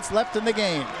 seconds left in the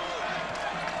game.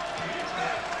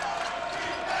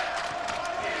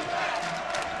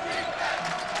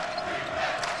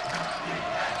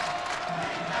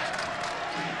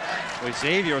 Boy,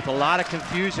 Xavier with a lot of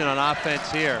confusion on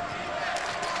offense here.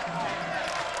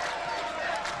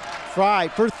 Fry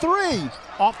for 3.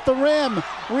 Off the rim.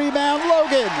 Rebound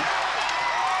Logan.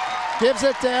 Gives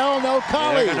it to El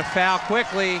Nokali. They're going to foul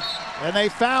quickly. And they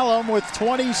foul him with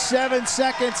 27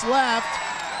 seconds left.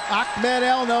 Ahmed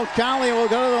El Nokali will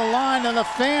go to the line, and the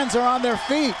fans are on their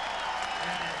feet.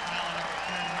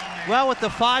 Well, with the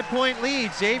 5-point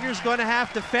lead, Xavier's going to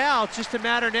have to foul. It's just a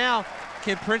matter now,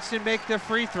 can Princeton make their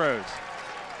free throws?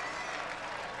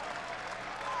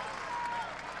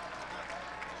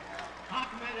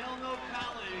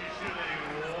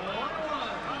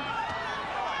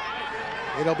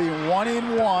 It'll be 1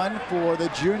 and 1 for the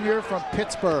junior from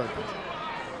Pittsburgh.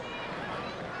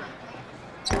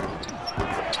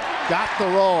 Got the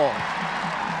roll.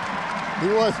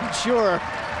 He wasn't sure,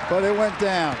 but it went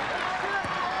down.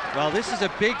 Well, this is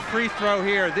a big free throw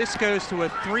here. This goes to a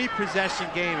 3-possession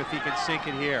game if he can sink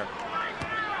it here.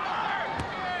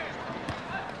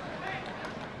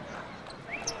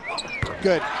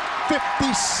 Good.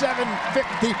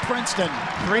 57-50 Princeton.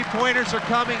 3-pointers are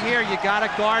coming here. You got to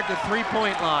guard the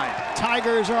 3-point line.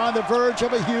 Tigers are on the verge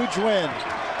of a huge win.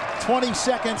 20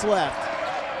 seconds left.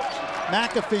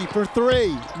 McAfee for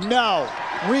 3. No.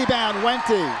 Rebound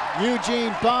Wente.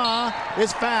 Eugene Ba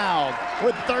is fouled.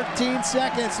 With 13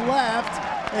 seconds left,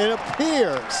 it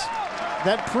appears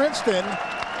that Princeton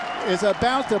is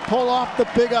about to pull off the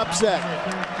big upset.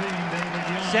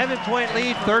 7-point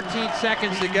lead, 13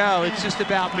 seconds to go. It's just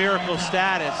about miracle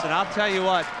status. And I'll tell you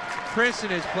what,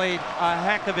 Princeton has played a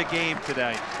heck of a game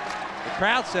today. The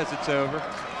crowd says it's over.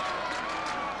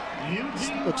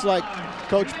 Looks like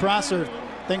Coach Prosser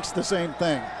thinks the same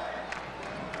thing.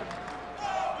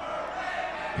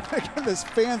 His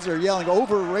fans are yelling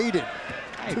overrated.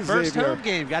 Hey, first Xavier. home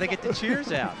game, got to get the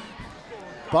cheers out.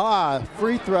 Ba,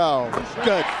 free throw,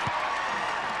 good.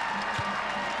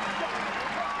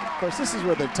 Of course, this is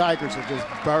where the Tigers will just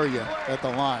bury you at the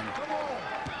line.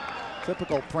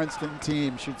 Typical Princeton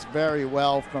team, shoots very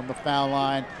well from the foul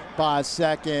line. Ba's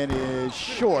second is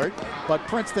short, but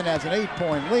Princeton has an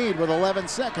 8-point lead with 11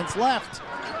 seconds left.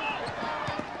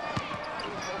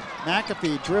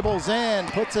 McAfee dribbles in,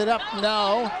 puts it up,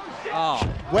 no. Oh.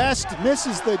 West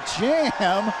misses the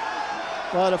jam,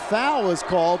 but a foul was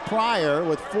called prior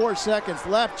with 4 seconds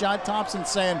left. John Thompson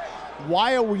saying,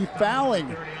 why are we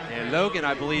fouling? And Logan,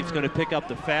 I believe, is going to pick up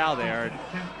the foul there.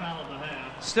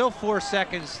 Still 4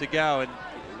 seconds to go, and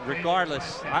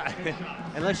regardless,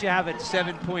 unless you have a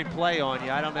 7-point play on you,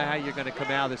 I don't know how you're going to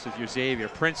come out of this if you're Xavier.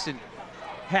 Princeton,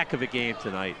 heck of a game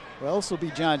tonight. Well, this will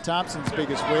be John Thompson's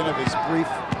biggest win of his brief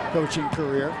coaching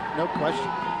career, no question.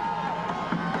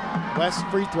 West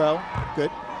free throw, good.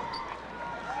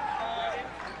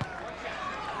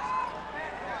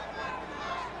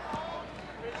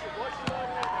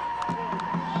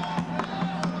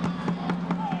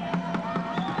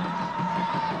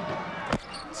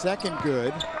 Second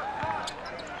good.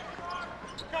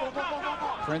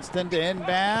 Princeton to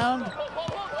inbound.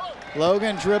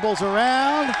 Logan dribbles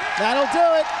around. That'll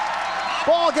do it.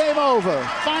 Ball game over.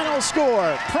 Final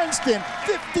score, Princeton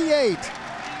 58,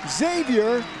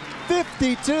 Xavier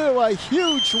 52. A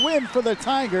huge win for the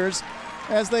Tigers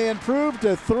as they improve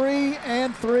to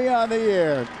 3-3 on the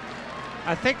year.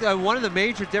 I think one of the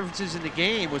major differences in the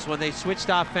game was when they switched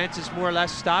offenses more or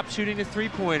less, stopped shooting the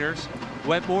three-pointers,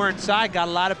 went more inside, got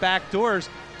a lot of back doors.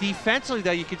 Defensively,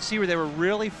 though, you could see where they were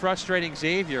really frustrating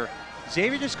Xavier.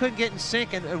 Xavier just couldn't get in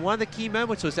sync, and one of the key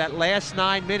moments was that last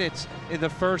 9 minutes in the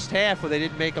first half where they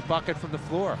didn't make a bucket from the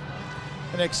floor.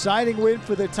 An exciting win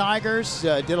for the Tigers.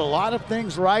 Did a lot of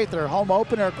things right. Their home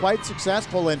opener quite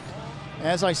successful, and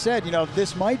as I said, you know,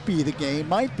 this might be the game,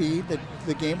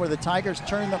 the game where the Tigers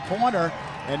turn the corner,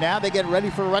 and now they get ready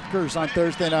for Rutgers on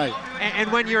Thursday night.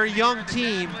 And when you're a young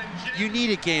team, you need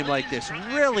a game like this.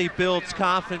 Really builds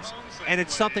confidence, and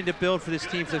it's something to build for this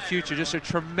team for the future. Just a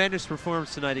tremendous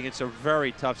performance tonight against a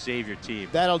very tough Xavier team.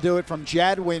 That'll do it from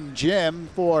Jadwin Gym.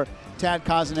 For Tad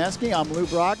Kozaneski, I'm Lou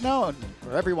Brogno, and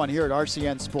for everyone here at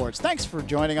RCN Sports, thanks for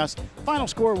joining us. Final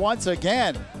score once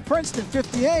again, Princeton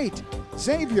 58,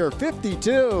 Xavier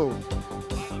 52.